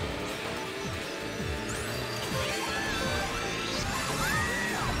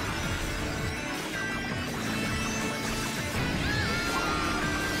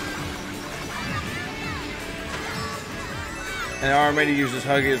 And Armady uses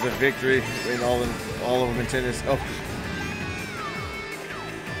Hug as a victory in all of them in tennis. Oh.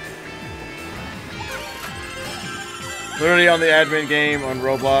 Literally on the admin game on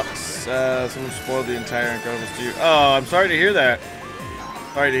Roblox, someone spoiled the entire Incredibles 2. Oh, I'm sorry to hear that.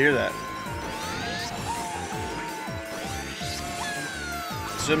 Sorry to hear that.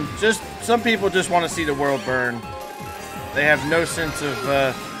 Some people just want to see the world burn. They have no sense of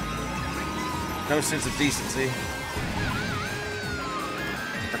decency.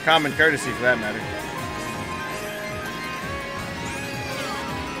 Or common courtesy, for that matter.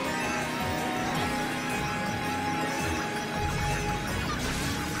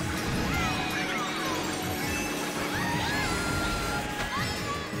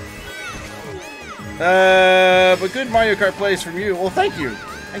 But good Mario Kart plays from you. Well, thank you.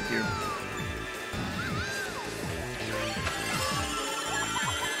 Thank you.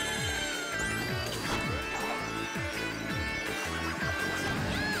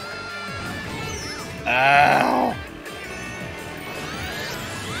 Ow.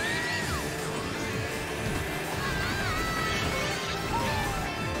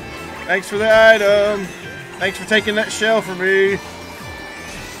 Thanks for the item. Thanks for taking that shell for me.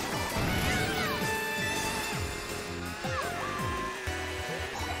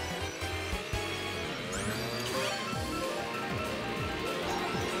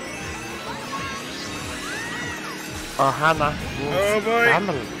 Hannah means Oh boy.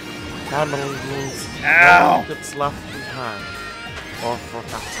 family. Family means Ow. no one gets left behind or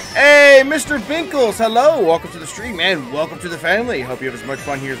forgotten. Hey, Mr. Binkles, hello. Welcome to the stream, and welcome to the family. Hope you have as much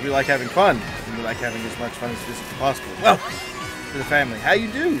fun here as we like having fun. And we like having as much fun as physically possible. Welcome to the family. How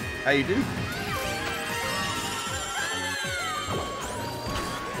you do? How you do?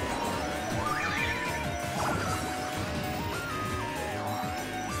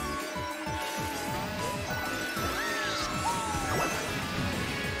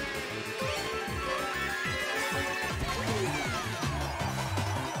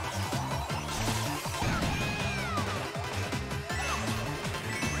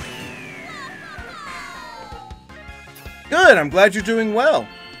 Good. I'm glad you're doing well.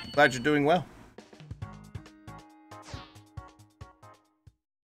 Glad you're doing well.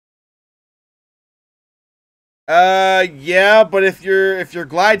 Yeah, but if your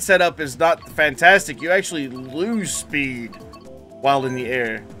glide setup is not fantastic, you actually lose speed while in the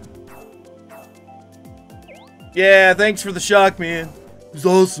air. Yeah, thanks for the shock, man. It was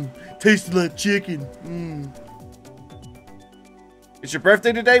awesome. Tasted like chicken. It's your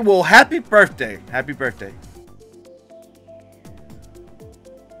birthday today? Well, happy birthday. Happy birthday.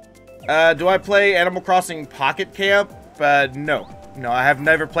 Do I play Animal Crossing Pocket Camp? No. No, I have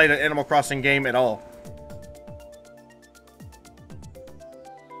never played an Animal Crossing game at all.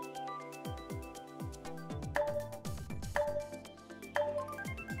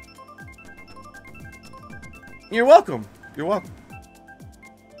 You're welcome. You're welcome.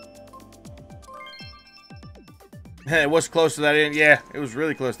 It was close to that end. Yeah, it was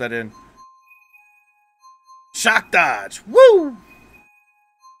really close to that end. Shock dodge. Woo!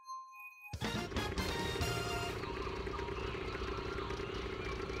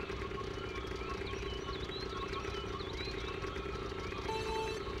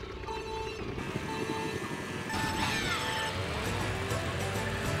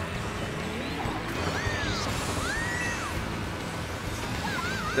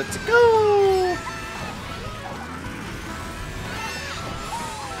 Let's go!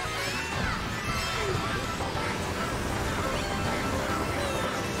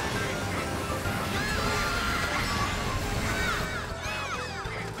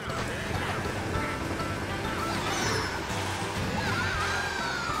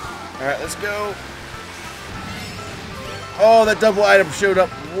 Alright, let's go. Oh, that double item showed up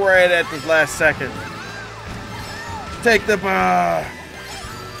right at the last second. Take the bar.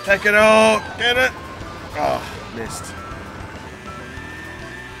 Take it out. Get it. Oh, missed.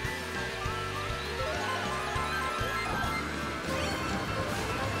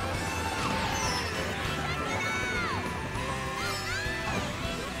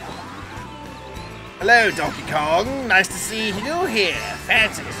 Hello, Donkey Kong. Nice to see you here.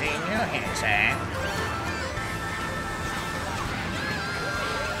 Fancy seeing you here, sir.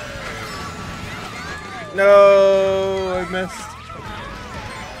 No, I missed.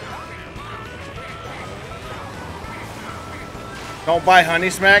 Don't buy Honey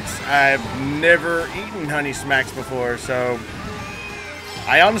Smacks. I've never eaten Honey Smacks before, so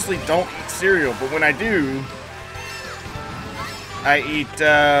I honestly don't eat cereal, but when I do, I eat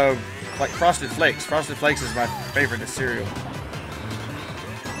like Frosted Flakes. Frosted Flakes is my favorite cereal.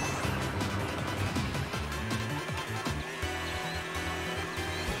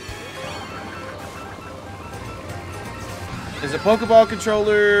 Is a Pokeball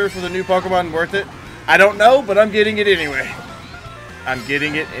controller for the new Pokemon worth it? I don't know, but I'm getting it anyway. I'm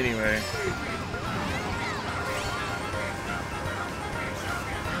getting it anyway.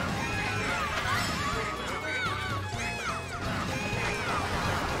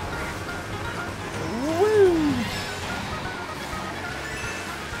 Woo!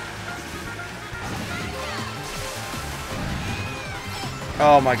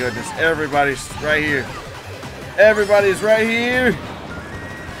 Oh my goodness, everybody's right here. Everybody's right here.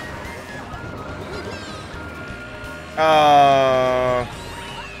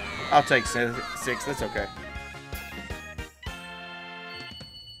 I'll take 6. That's okay.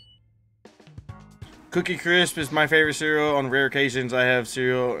 Cookie Crisp is my favorite cereal. On rare occasions, I have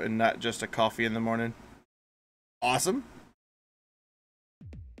cereal and not just a coffee in the morning. Awesome.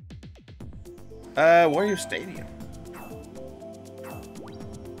 Wario Stadium.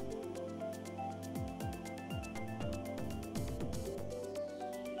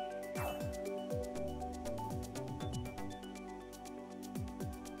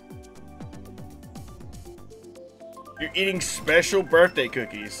 You're eating special birthday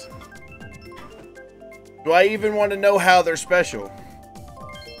cookies. Do I even want to know how they're special?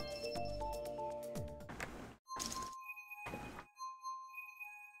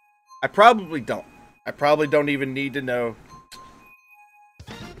 I probably don't. I probably don't even need to know.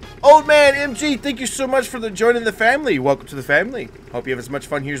 Old man MG, thank you so much for joining the family. Welcome to the family. Hope you have as much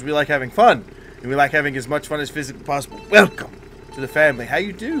fun here as we like having fun. And we like having as much fun as physically possible. Welcome to the family. How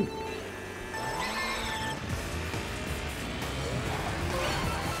you do?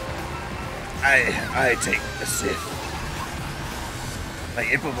 I take the Sith.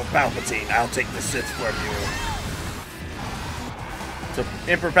 Like Emperor Palpatine, I'll take the Sith from you. So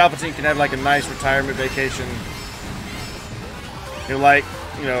Emperor Palpatine can have like a nice retirement vacation. He'll like,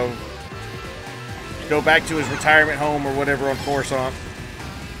 you know, go back to his retirement home or whatever on Coruscant.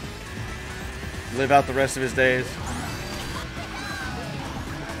 Live out the rest of his days.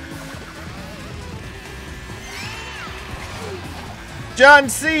 John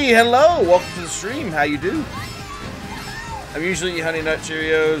C, hello! Welcome to the stream. How you do? I'm usually eat Honey Nut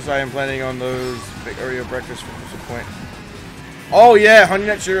Cheerios. I am planning on those big Oreo breakfast for some point. Oh yeah, Honey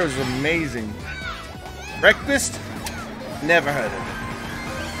Nut Cheerios is amazing. Breakfast? Never heard of it.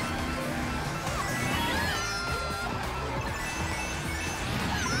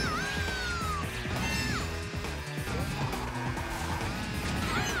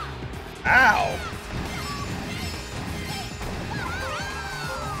 Ow!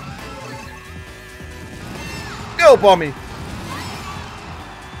 Go, Bommy!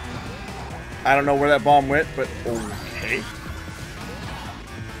 I don't know where that bomb went, but okay.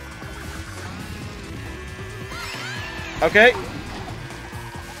 Okay.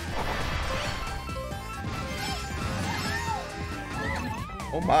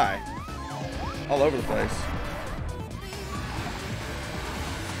 Oh my. All over the place.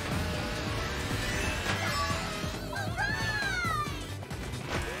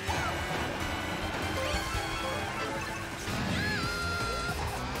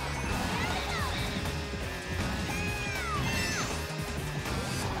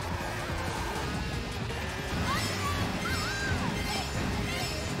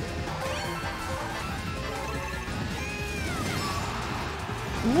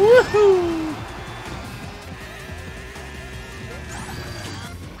 Woohoo!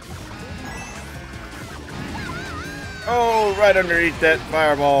 Oh, right underneath that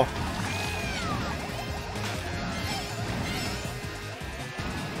fireball.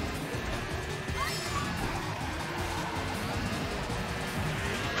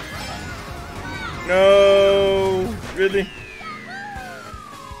 No, really?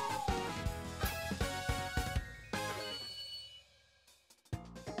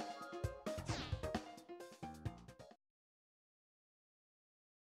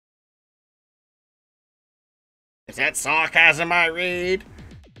 Is that sarcasm I read?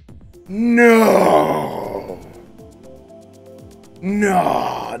 No.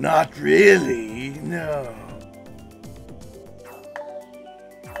 No, not really. No.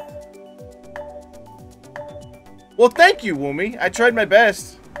 Well, thank you, Woomy. I tried my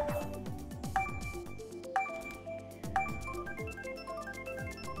best.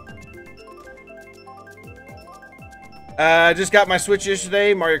 I just got my Switch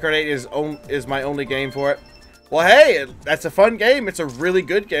yesterday. Mario Kart 8 is my only game for it. Well, hey, that's a fun game. It's a really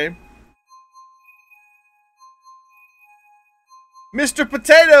good game. Mr.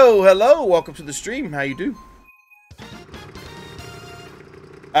 Potato, hello. Welcome to the stream. How you do?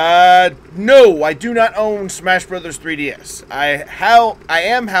 No, I do not own Smash Brothers 3DS. I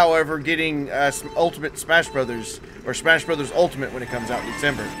am, however, getting Ultimate Smash Brothers, or Smash Brothers Ultimate when it comes out in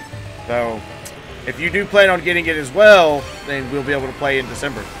December. So, if you do plan on getting it as well, then we'll be able to play in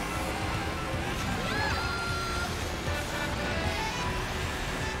December.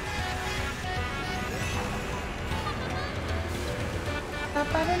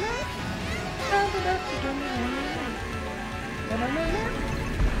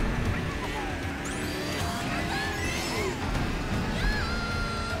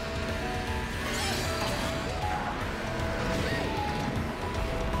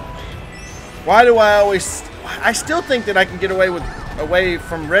 Why do I always... I still think that I can get away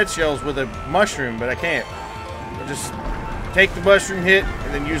from red shells with a mushroom, but I can't. I'll just take the mushroom hit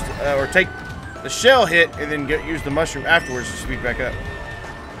and then use... or take the shell hit and then use the mushroom afterwards to speed back up.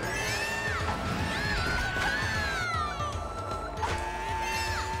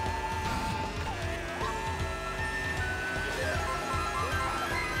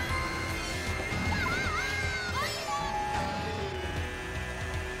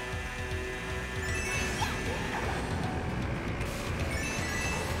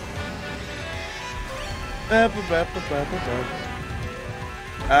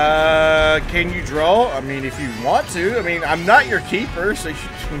 Can you draw? I mean, if you want to. I mean, I'm not your keeper, so you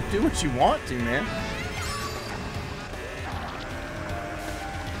can do what you want to, man.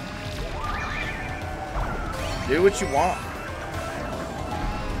 Do what you want.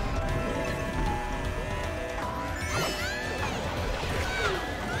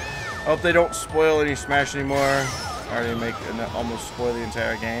 Hope they don't spoil any Smash anymore. Already almost spoil the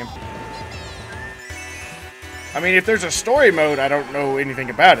entire game. I mean, if there's a story mode, I don't know anything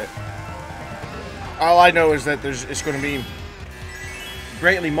about it. All I know is that it's going to be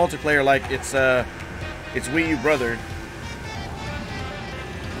greatly multiplayer, like it's Wii U brother.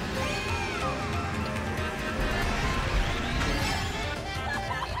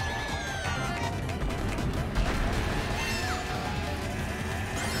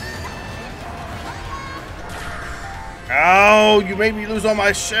 Oh, you made me lose all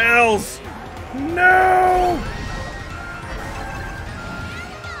my shells. No.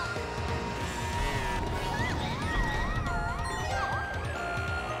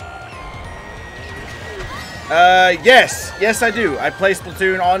 Yes, I do. I play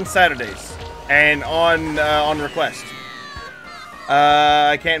Splatoon on Saturdays and on request.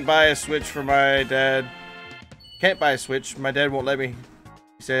 I can't buy a Switch for my dad. Can't buy a Switch. My dad won't let me.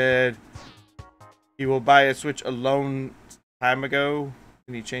 He said he will buy a Switch alone time ago,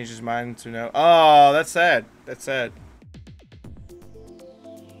 and he changed his mind to no. Oh, that's sad. That's sad.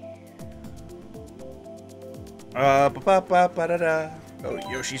 Oh,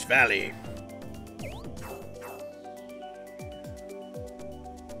 Yoshi's Valley.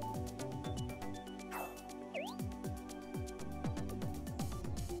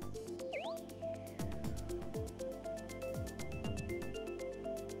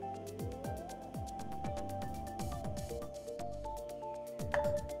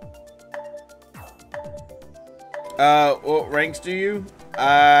 What ranks do you?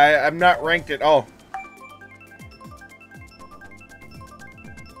 I'm not ranked at all.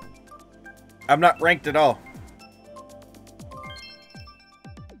 I'm not ranked at all.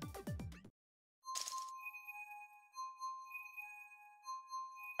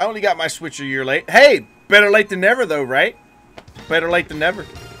 I only got my Switch a year late. Hey, better late than never though, right? Better late than never.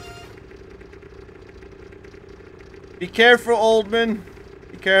 Be careful, Oldman.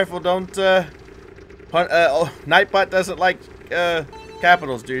 Be careful. Don't, Nightbot doesn't like,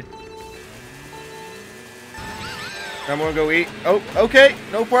 capitals, dude. I'm gonna go eat. Oh, okay.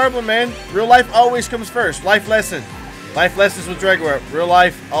 No problem, man. Real life always comes first. Life lesson. Life lessons with Dragonwhelp. Real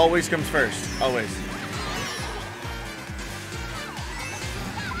life always comes first. Always.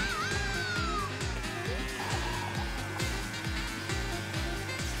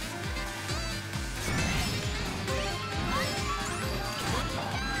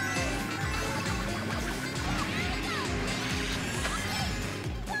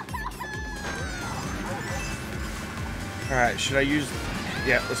 Alright, should I use...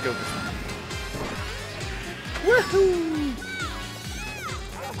 Yeah, let's go this one. Woohoo!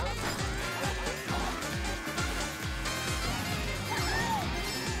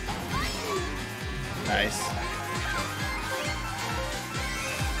 Nice.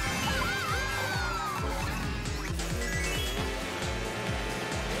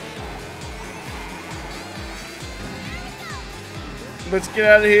 Let's get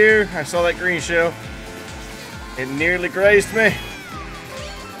out of here. I saw that green shell. It nearly grazed me.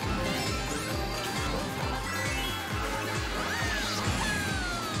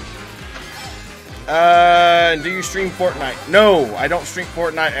 Do you stream Fortnite? No, I don't stream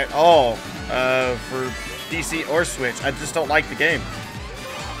Fortnite at all. For PC or Switch. I just don't like the game.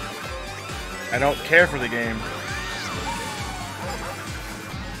 I don't care for the game.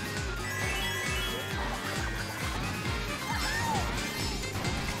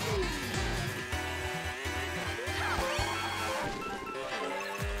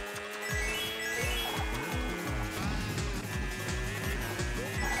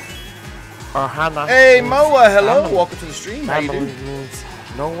 Hannah. Hey, Moa, hello. Family. Welcome to the stream. How you Family doing? means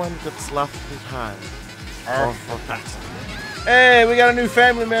no one gets left behind. Or forgotten. Hey, we got a new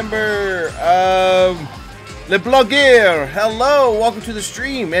family member. Le Blogueur. Hello. Welcome to the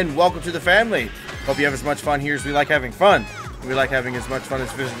stream and welcome to the family. Hope you have as much fun here as we like having fun. We like having as much fun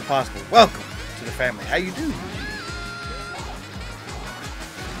as physically possible. Welcome to the family. How you doing?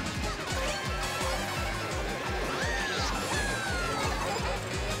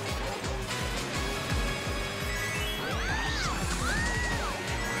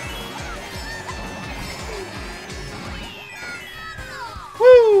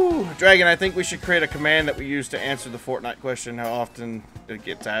 Dragon, I think we should create a command that we use to answer the Fortnite question, how often it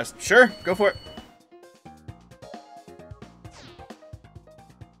gets asked. Sure, go for it.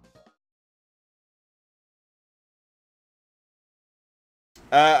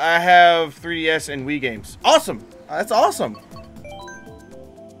 I have 3DS and Wii games. Awesome! That's awesome.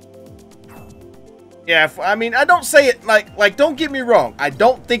 Yeah, I mean, I don't say it like, don't get me wrong. I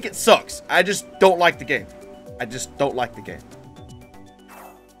don't think it sucks. I just don't like the game. I just don't like the game.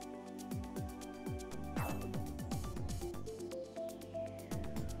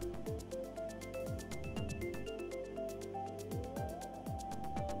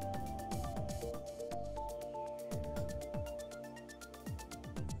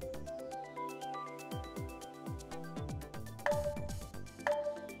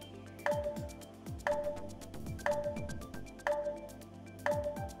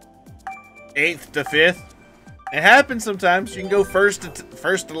 Eighth to fifth. It happens sometimes. You can go first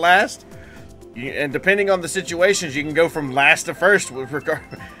to last, and depending on the situations, you can go from last to first with regard.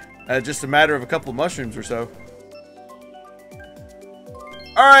 Just a matter of a couple of mushrooms or so.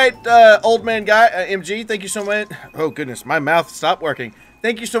 All right, old man guy, MG. Thank you so much. Oh goodness, my mouth stopped working.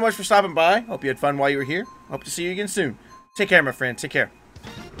 Thank you so much for stopping by. Hope you had fun while you were here. Hope to see you again soon. Take care, my friend. Take care.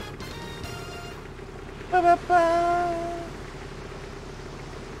 Ba-ba-ba.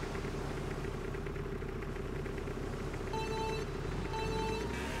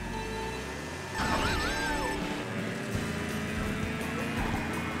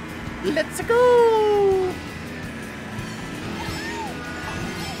 Let's go!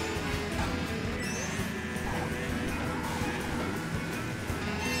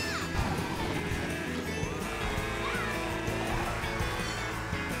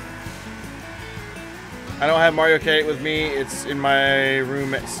 I don't have Mario Kart with me. It's in my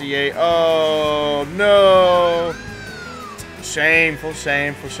room at CA. Oh, no! Shameful,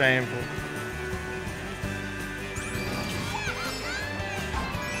 shameful, shameful.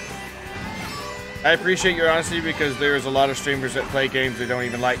 I appreciate your honesty because there's a lot of streamers that play games they don't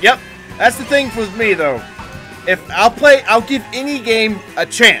even like. Yep, that's the thing with me though. If I'll give any game a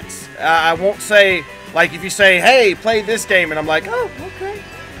chance. I won't say, like if you say, hey, play this game, and I'm like, oh, okay,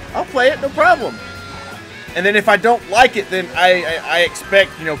 I'll play it, no problem. And then if I don't like it, then I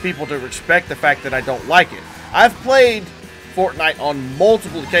expect, you know, people to respect the fact that I don't like it. I've played Fortnite on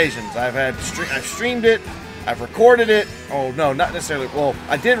multiple occasions. I've streamed it, I've recorded it. Oh no, not necessarily. Well,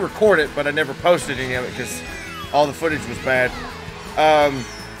 I did record it, but I never posted any of it because all the footage was bad.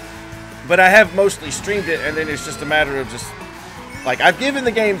 But I have mostly streamed it, and then it's just a matter of just like I've given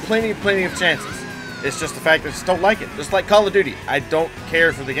the game plenty of chances. It's just the fact that I just don't like it. Just like Call of Duty, I don't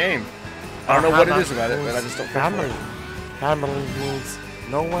care for the game. I don't know what it is about it, but I just don't care for it. Family means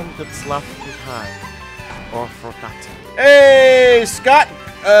no one gets left behind or forgotten. Hey, Scott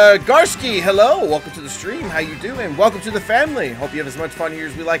Garski, hello. Welcome to the stream. How you doing? Welcome to the family. Hope you have as much fun here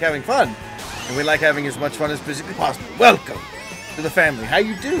as we like having fun. And we like having as much fun as physically possible. Welcome to the family. How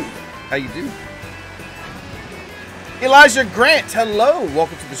you do? How you do? Elijah Grant, hello.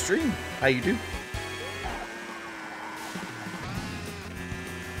 Welcome to the stream. How you do?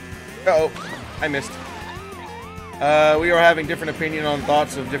 Uh-oh, I missed. We are having different opinion on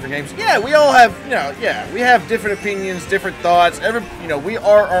thoughts of different games. Yeah, we all have, we have different opinions, different thoughts. We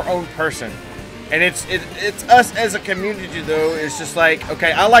are our own person. And it's us as a community, though. It's just like,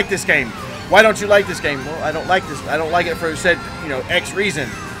 okay, I like this game. Why don't you like this game? Well, I don't like this. I don't like it for said, X reason.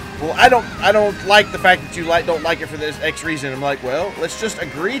 Well, I don't like the fact that you don't like it for this X reason. I'm like, well, let's just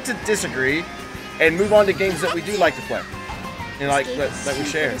agree to disagree and move on to games that we do like to play. And like that we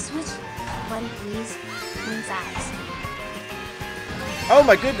share. One, please. Oh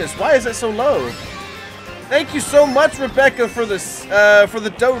my goodness, why is that so low? Thank you so much, Rebecca, for this for the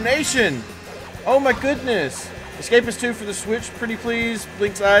donation. Oh my goodness. Escapist 2 for the Switch, pretty please.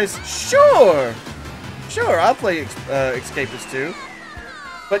 Blink's eyes. Sure, I'll play Escapist 2.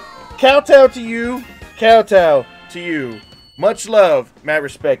 But kowtow to you, kowtow to you. Much love, mad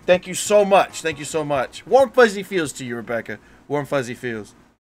respect. Thank you so much. Thank you so much. Warm fuzzy feels to you, Rebecca. Warm fuzzy feels.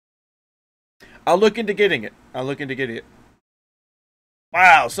 I'll look into getting it.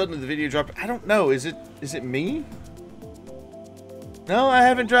 Wow, suddenly the video dropped. I don't know. Is it me? No,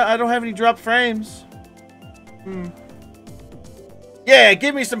 I don't have any dropped frames. Yeah,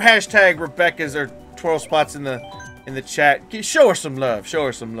 give me some hashtag Rebecca's or twirl spots in the chat. Show her some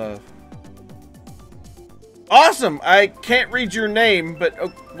love. Awesome. I can't read your name, but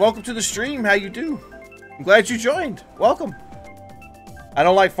welcome to the stream. How you do? I'm glad you joined. Welcome. I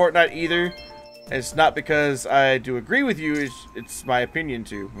don't like Fortnite either. It's not because I do agree with you, it's my opinion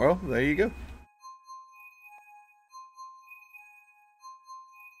too. Well, there you go.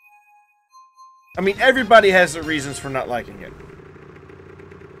 I mean, everybody has their reasons for not liking it.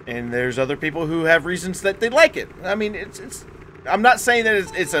 And there's other people who have reasons that they like it. I mean, I'm not saying that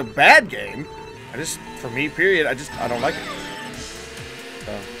it's a bad game. For me, period, I don't like it.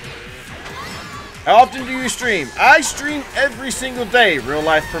 So. How often do you stream? I stream every single day, real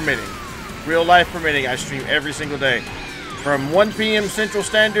life permitting. I stream every single day. From 1 p.m. Central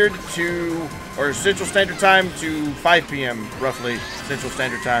Standard Time to 5 p.m. roughly Central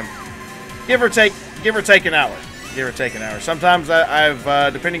Standard Time. Give or take an hour. Sometimes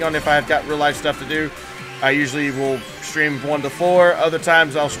I've depending on if I've got real life stuff to do, I usually will stream 1 to 4. Other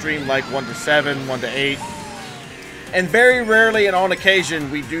times I'll stream like 1 to 7, 1 to 8. And very rarely and on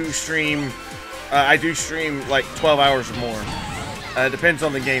occasion we do stream I do stream like 12 hours or more. Depends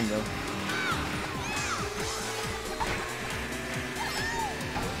on the game though.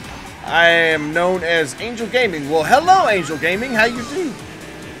 I am known as Angel Gaming. Well, hello, Angel Gaming. How you do?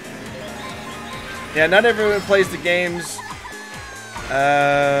 Yeah, not everyone plays the games.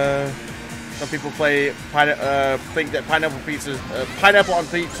 Some people think that pineapple on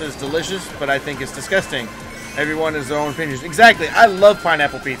pizza is delicious, but I think it's disgusting. Everyone has their own opinions. Exactly. I love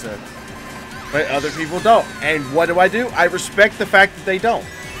pineapple pizza, but other people don't. And what do? I respect the fact that they don't.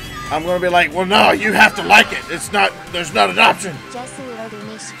 I'm gonna be like, well, no, you have to like it. There's not an option. Just a little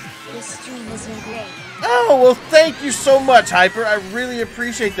donation. This stream has been great. Oh, well, thank you so much, Hyper. I really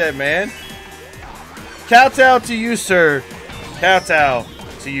appreciate that, man. Kowtow to you, sir. Kowtow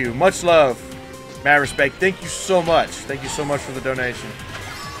to you. Much love. Mad respect. Thank you so much. Thank you so much for the donation.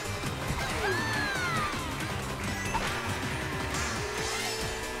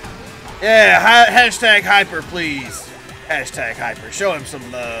 Yeah, hashtag Hyper, please. Hashtag Hyper. Show him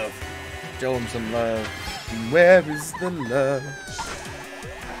some love. Show him some love. Where is the love?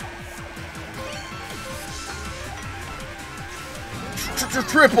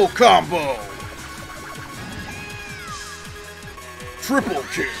 Triple combo. Triple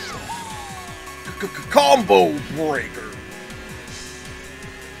kill. Combo breaker.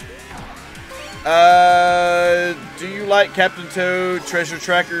 Do you like Captain Toad Treasure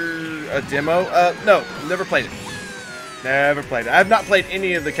Tracker demo? No, never played it. Never played it. I have not played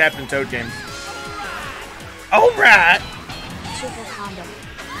any of the Captain Toad games. All right. Triple combo.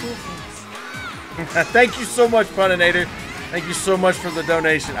 Thank you so much, Puninator. Thank you so much for the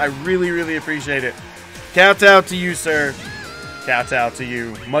donation. I really, really appreciate it. Count out to you, sir. Count out to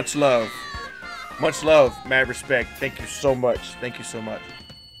you. Much love. Much love. Mad respect. Thank you so much. Thank you so much.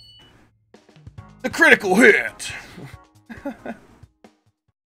 The critical hit.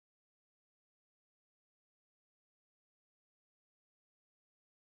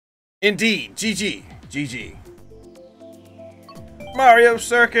 Indeed. GG. GG. Mario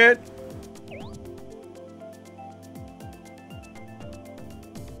Circuit.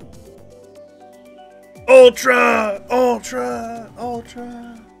 Ultra. Ultra.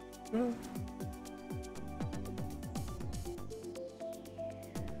 Ultra.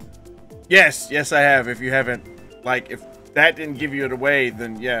 Yes. Yes, I have. If you haven't, like, if that didn't give you it away,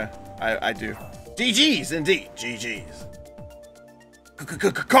 then yeah, I do. GG's, indeed. GG's.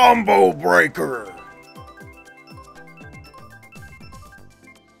 Combo breaker.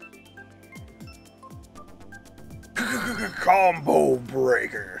 Combo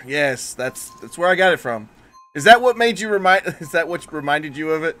breaker. Yes, that's where I got it from. Is that what made you remind? Is that what reminded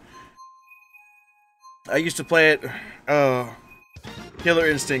you of it? I used to play it. Oh, Killer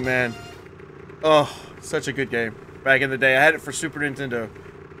Instinct, man. Oh, such a good game back in the day. I had it for Super Nintendo.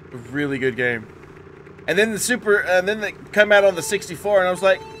 A really good game. And then then they come out on the 64, and I was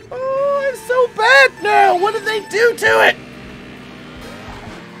like, oh, it's so bad now. What did they do to it?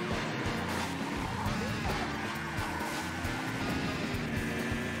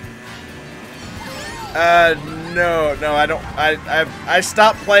 No, I don't. I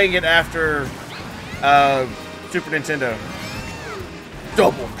stopped playing it after Super Nintendo.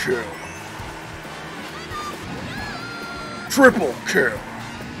 Double kill. Triple kill.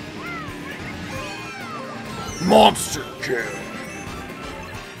 Monster kill.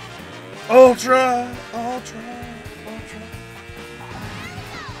 Ultra.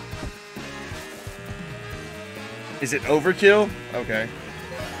 Is it overkill? Okay.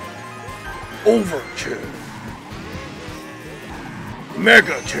 Overkill.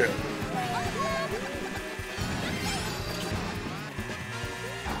 Mega kill.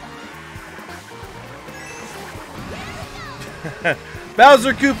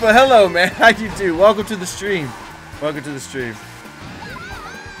 Bowser Koopa, hello man. How you do? Welcome to the stream. Welcome to the stream.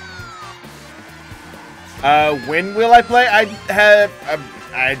 When will I play?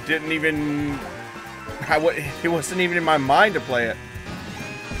 I didn't even. It wasn't even in my mind to play it.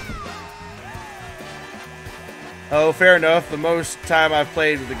 Oh, fair enough. The most time I've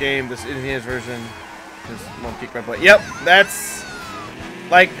played with the game, this in his version, is won't kick my butt. Yep, that's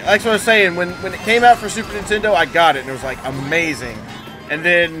like what I was saying. When it came out for Super Nintendo, I got it and it was like amazing. And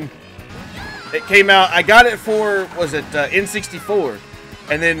then it came out. I got it for N64,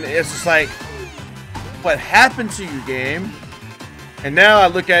 and then it's just like, what happened to you, game? And now I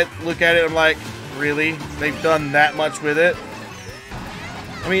look at it. I'm like, really? They've done that much with it?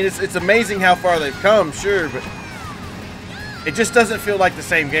 I mean, it's amazing how far they've come, sure, but it just doesn't feel like the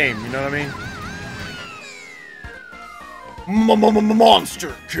same game, you know what I mean?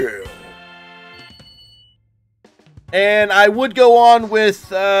 Monster kill. And I would go on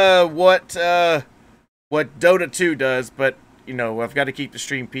with what Dota 2 does, but you know, I've got to keep the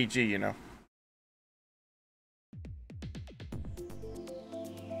stream PG, you know.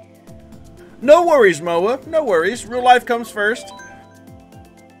 No worries, Moa. No worries. Real life comes first.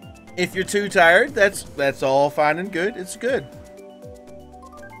 If you're too tired, that's all fine and good. It's good.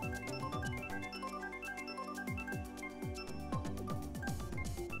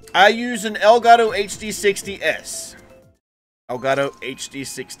 I use an Elgato HD60S. Elgato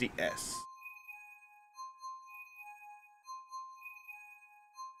HD60S.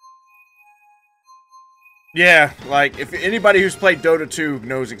 Yeah, like, if anybody who's played Dota 2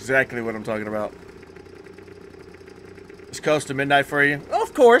 knows exactly what I'm talking about. It's close to midnight for you. Oh,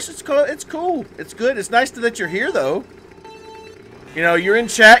 of course, it's cool. It's cool. It's good. It's nice that you're here, though. You know, you're in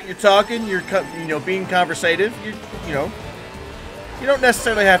chat, you're talking, you're being conversative. You know, you don't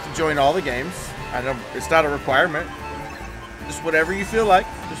necessarily have to join all the games. It's not a requirement. Just whatever you feel like.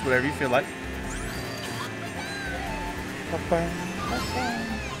 Just whatever you feel like.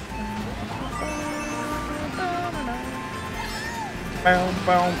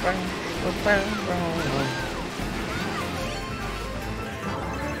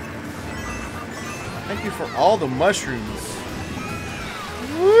 Thank you for all the mushrooms.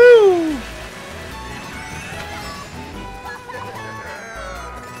 Woo!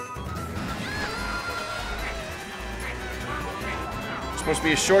 Supposed to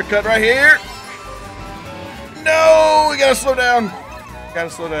be a shortcut right here. No, we gotta slow down. Gotta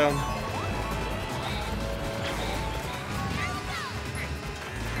slow down.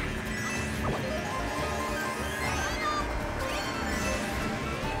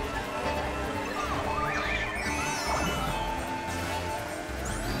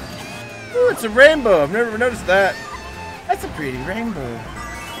 it's a rainbow. I've never noticed that. That's a pretty rainbow.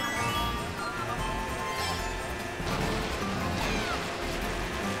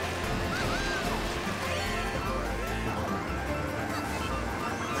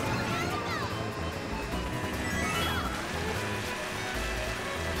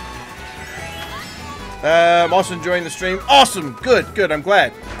 I'm also enjoying the stream. Awesome. Good, good. I'm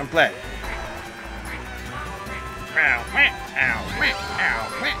glad. I'm glad.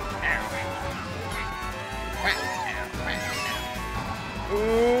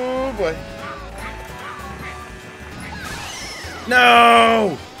 Oh boy.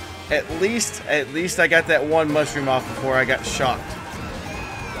 No! At least I got that one mushroom off before I got shocked.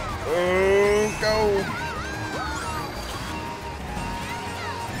 Oh, go.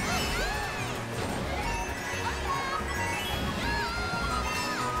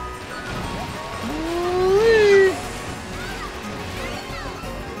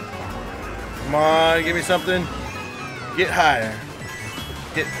 Come on, give me something. Get higher.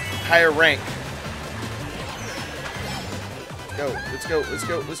 Get higher rank. Go. Let's go. Let's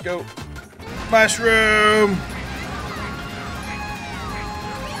go. Let's go. Mushroom.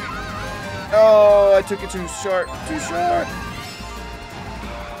 Oh, I took it too short. Too short.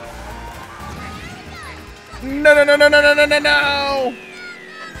 No, no, no, no, no, no, no, no, no.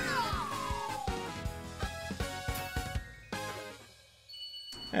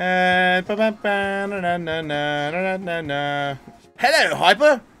 Hello,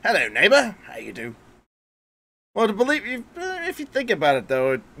 Hyper. Hello, neighbor. How you do? Well, to believe you, if you think about it,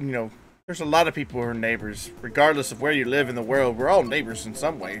 though, you know, there's a lot of people who are neighbors, regardless of where you live in the world. We're all neighbors in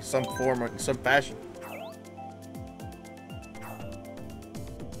some way, some form, or in some fashion.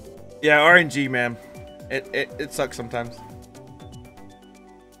 Yeah, RNG, man. It sucks sometimes.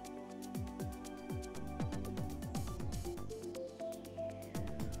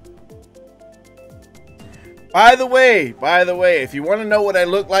 By the way, if you want to know what I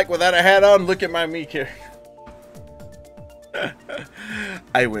look like without a hat on, look at my Mii character.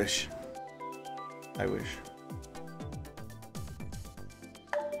 I wish. I wish.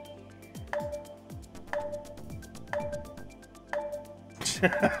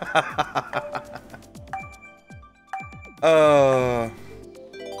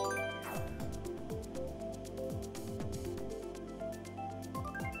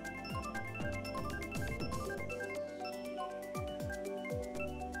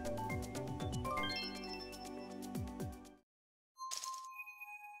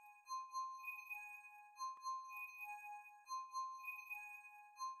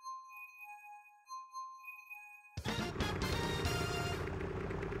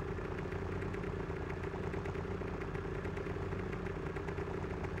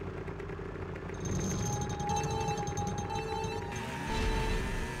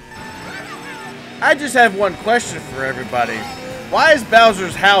 I just have one question for everybody. Why is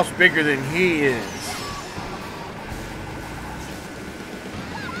Bowser's house bigger than he is?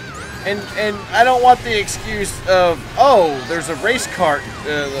 And I don't want the excuse of, oh, there's a race cart,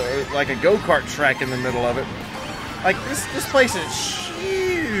 like a go-kart track in the middle of it. Like, this place is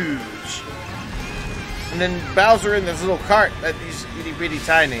huge. And then Bowser in this little cart that he's itty-bitty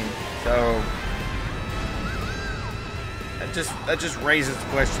tiny. So that just raises the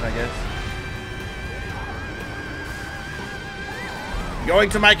question, I guess.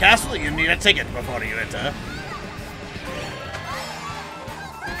 Going to my castle, you need a ticket before you enter.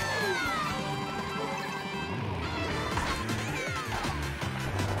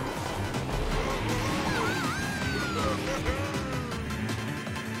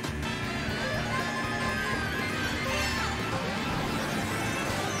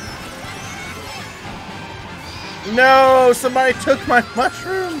 No, somebody took my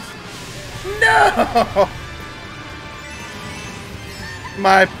mushrooms. No!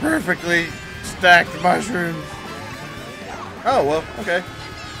 My perfectly stacked mushrooms. Oh, well, okay.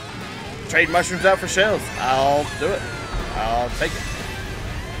 Trade mushrooms out for shells. I'll do it. I'll take it.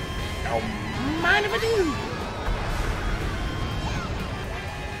 Don't mind if I do.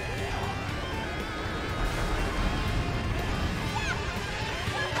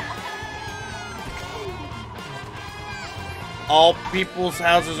 All people's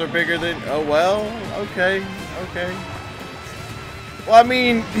houses are bigger than... Oh, well, okay, okay. Well, I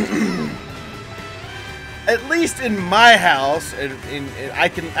mean, at least in my house, I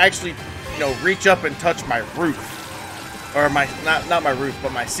can actually, you know, reach up and touch my roof, or my not my roof,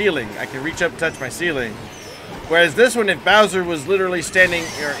 but my ceiling. I can reach up and touch my ceiling. Whereas this one, if Bowser was literally standing,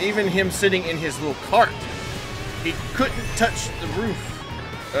 or even him sitting in his little cart, he couldn't touch the roof,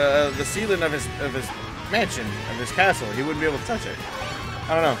 the ceiling of his mansion, of his castle. He wouldn't be able to touch it.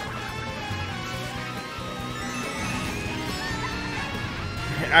 I don't know.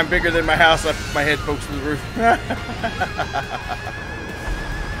 I'm bigger than my house. I put my head pokes through the roof.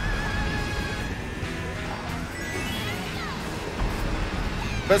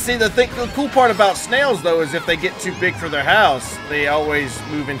 But see, the cool part about snails, though, is if they get too big for their house, they always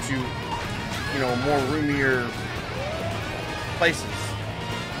move into, you know, more roomier places.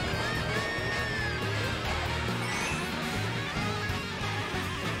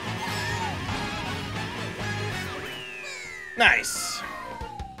 Nice.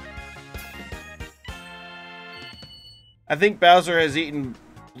 I think Bowser has eaten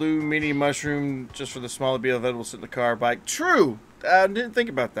blue mini mushroom just for the small appeal that will sit in the car or bike. True. I didn't think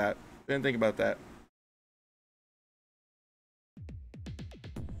about that. Didn't think about that.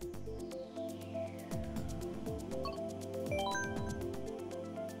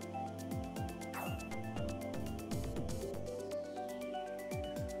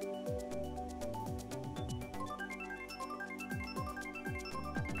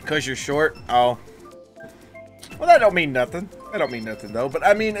 Because you're short? Oh. Well, that don't mean nothing. That don't mean nothing, though. But,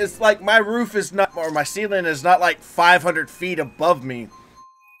 I mean, it's like my roof is not, or my ceiling is not like 500 feet above me.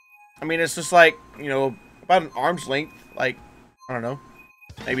 I mean, it's just like, you know, about an arm's length. Like, I don't know,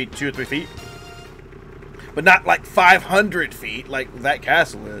 maybe 2 or 3 feet. But not like 500 feet like that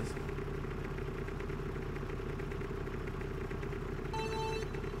castle is.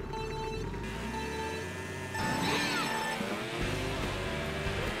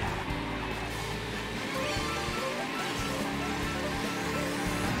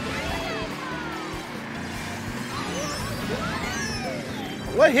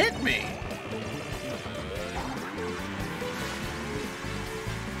 What hit me?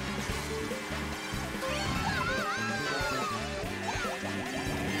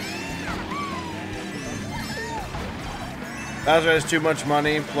 Bowser has too much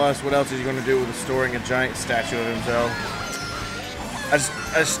money, plus what else is he going to do with storing a giant statue of himself?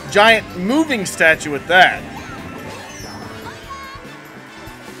 A giant moving statue at that.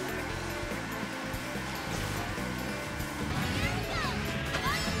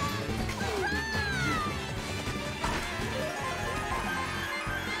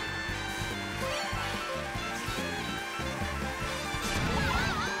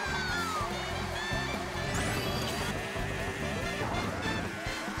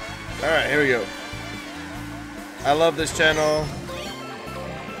 Alright, here we go. I love this channel.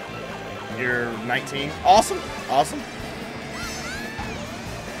 You're 19. Awesome. Awesome.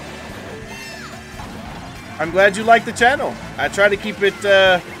 I'm glad you like the channel. I try to keep it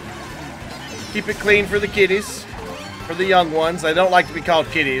clean for the kiddies. For the young ones. I don't like to be called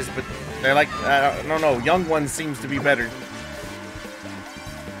kiddies, but they're like, I don't know, young ones seems to be better.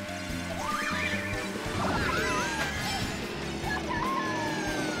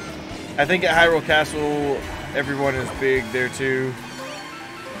 I think at Hyrule Castle, everyone is big there too.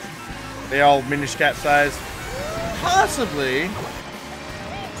 They all Minish Cap size. Possibly.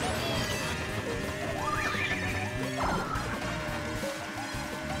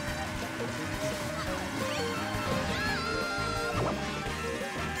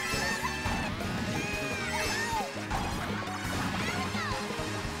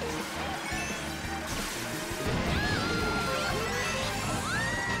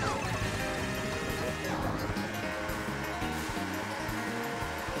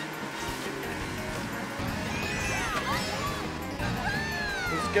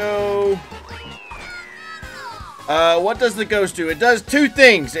 Go. What does the ghost do? It does 2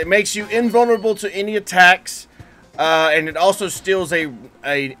 things. It makes you invulnerable to any attacks, and it also steals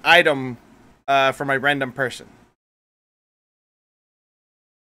a item from a random person.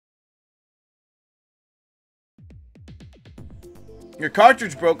 Your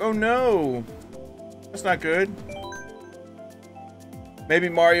cartridge broke. Oh no, that's not good. Maybe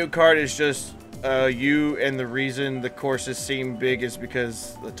Mario Kart is just you, and the reason the courses seem big is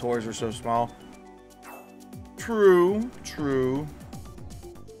because the tours are so small. True, true.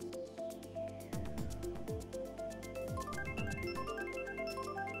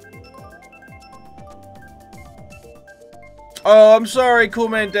 Oh, I'm sorry, Cool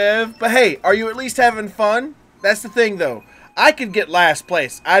Man Dev, but hey, are you at least having fun? That's the thing, though. I could get last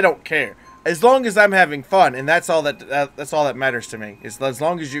place. I don't care. As long as I'm having fun, and that's all that matters to me. Is as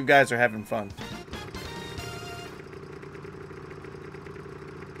long as you guys are having fun.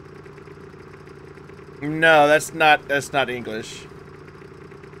 No, that's not English.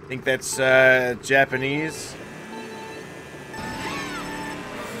 I think that's Japanese.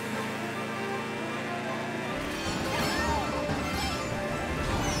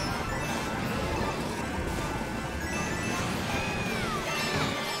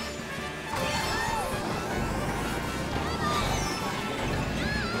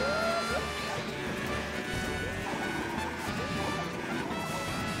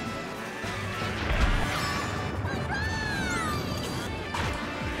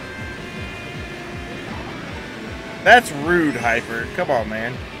 That's rude, Hyper. Come on,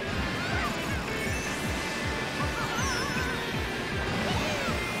 man.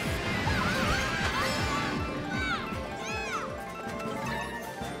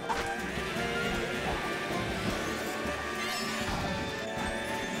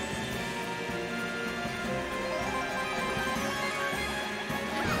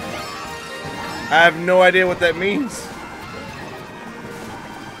 I have no idea what that means.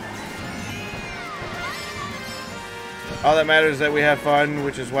 All that matters is that we have fun,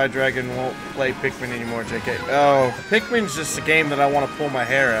 which is why Dragon won't play Pikmin anymore, JK. Oh, Pikmin's just a game that I want to pull my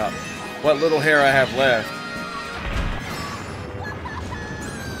hair out. What little hair I have left.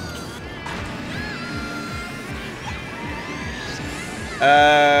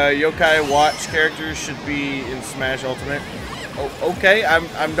 Yokai Watch characters should be in Smash Ultimate. Oh, okay,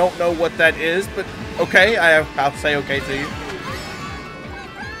 I don't know what that is, but okay, I'll say okay to you.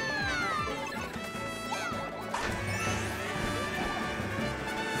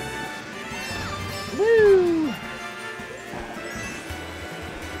 Woo!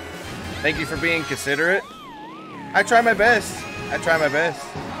 Thank you for being considerate. I try my best. I try my best.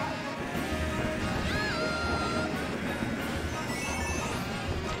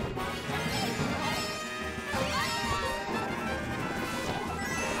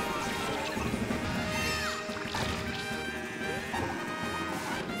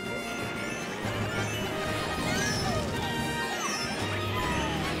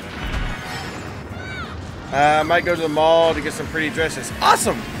 I might go to the mall to get some pretty dresses.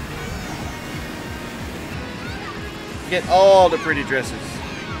 Awesome! Get all the pretty dresses.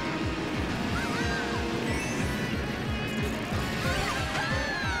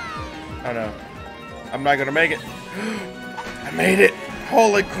 Oh no. I'm not gonna make it. I made it!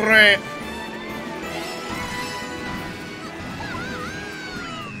 Holy crap!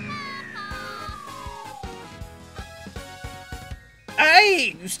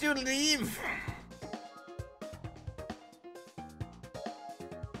 Hey! You still leave?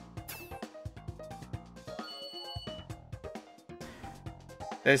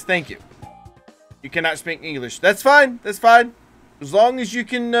 Says thank you. You cannot speak English. That's fine. That's fine. As long as you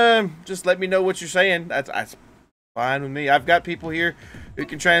can just let me know what you're saying. That's fine with me. I've got people here who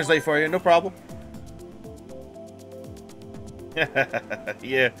can translate for you. No problem.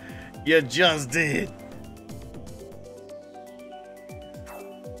 Yeah, you just did.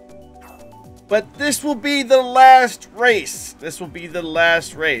 But this will be the last race. This will be the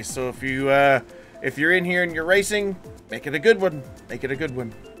last race. So if you're in here and you're racing, make it a good one. Make it a good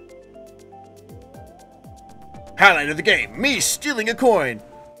one. Highlight of the game. Me stealing a coin.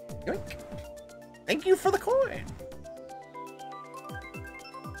 Yoink. Thank you for the coin.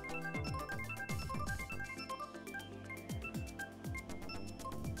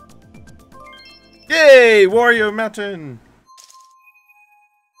 Yay! Warrior Mountain.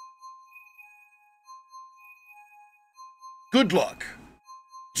 Good luck.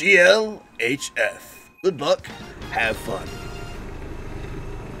 GLHF. Good luck. Have fun.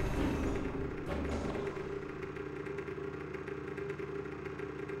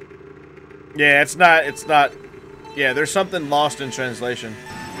 Yeah, it's not. Yeah, there's something lost in translation.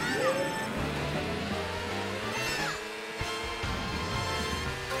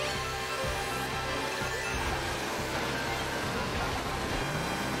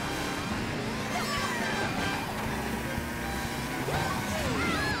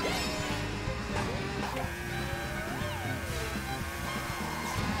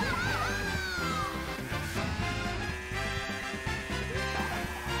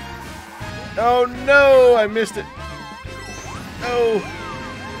 Oh no, I missed it. Oh.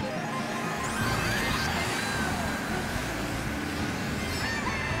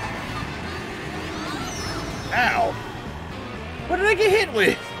 Ow. What did I get hit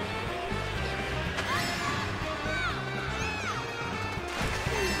with?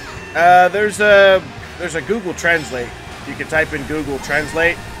 There's a Google Translate. You can type in Google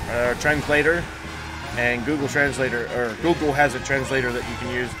Translate, translator, and Google Translator, or Google has a translator that you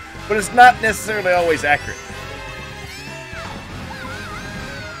can use. But it's not necessarily always accurate.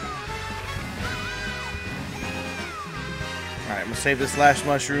 Alright, I'm gonna save this last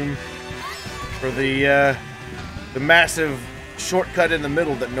mushroom for the massive shortcut in the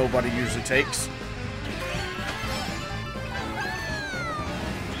middle that nobody usually takes.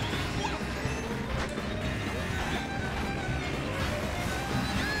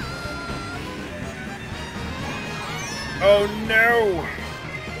 Oh no!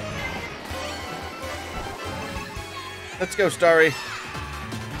 Let's go, Starry.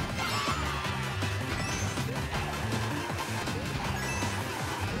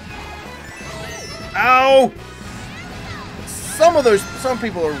 Ow! some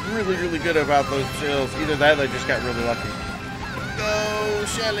people are really, really good about those skills. Either that, or they just got really lucky. Go,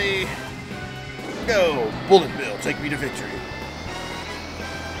 Shelly. Go, Bullet Bill. Take me to victory.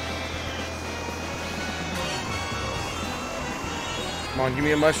 Come on, give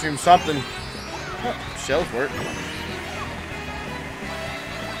me a mushroom, something. Oh, shells work.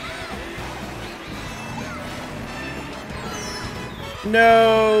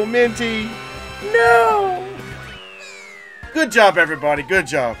 No, Minty. No. Good job, everybody. Good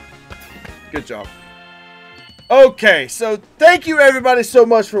job. Good job. Okay, so thank you everybody so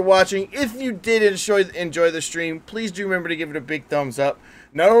much for watching. If you did enjoy the stream, please do remember to give it a big thumbs up.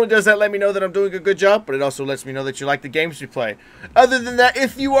 Not only does that let me know that I'm doing a good job, but it also lets me know that you like the games we play. Other than that,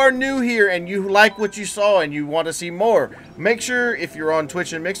 if you are new here and you like what you saw and you want to see more, make sure, if you're on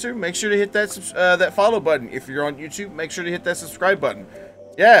Twitch and Mixer, make sure to hit that follow button. If you're on YouTube, make sure to hit that subscribe button.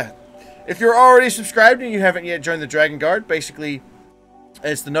 Yeah. If you're already subscribed and you haven't yet joined the Dragon Guard, basically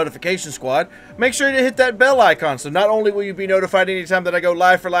it's the notification squad, make sure to hit that bell icon. So not only will you be notified anytime that I go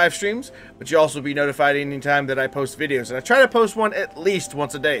live for live streams, but you'll also be notified anytime that I post videos. And I try to post one at least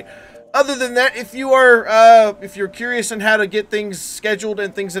once a day. Other than that, if you're curious on how to get things scheduled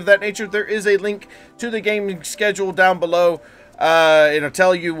and things of that nature, there is a link to the gaming schedule down below. It'll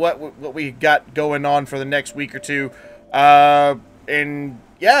tell you what we got going on for the next week or two. And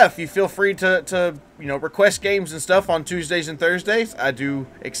yeah, if you feel free to request games and stuff on Tuesdays and Thursdays, I do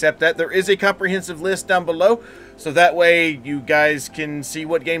accept that. There is a comprehensive list down below, so that way you guys can see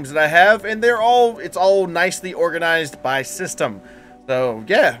what games that I have, and it's all nicely organized by system. So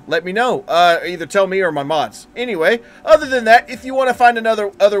yeah, let me know. Either tell me or my mods. Anyway, other than that, if you want to find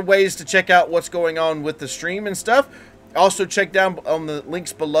other ways to check out what's going on with the stream and stuff, also check down on the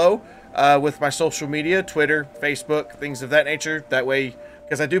links below with my social media, Twitter, Facebook, things of that nature. That way,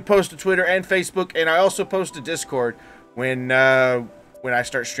 because I do post to Twitter and Facebook, and I also post to Discord when I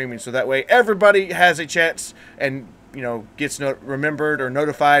start streaming. So that way everybody has a chance and, gets remembered or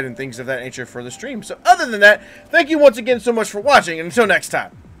notified and things of that nature for the stream. So other than that, thank you once again so much for watching, and until next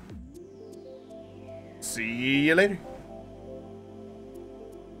time, see you later.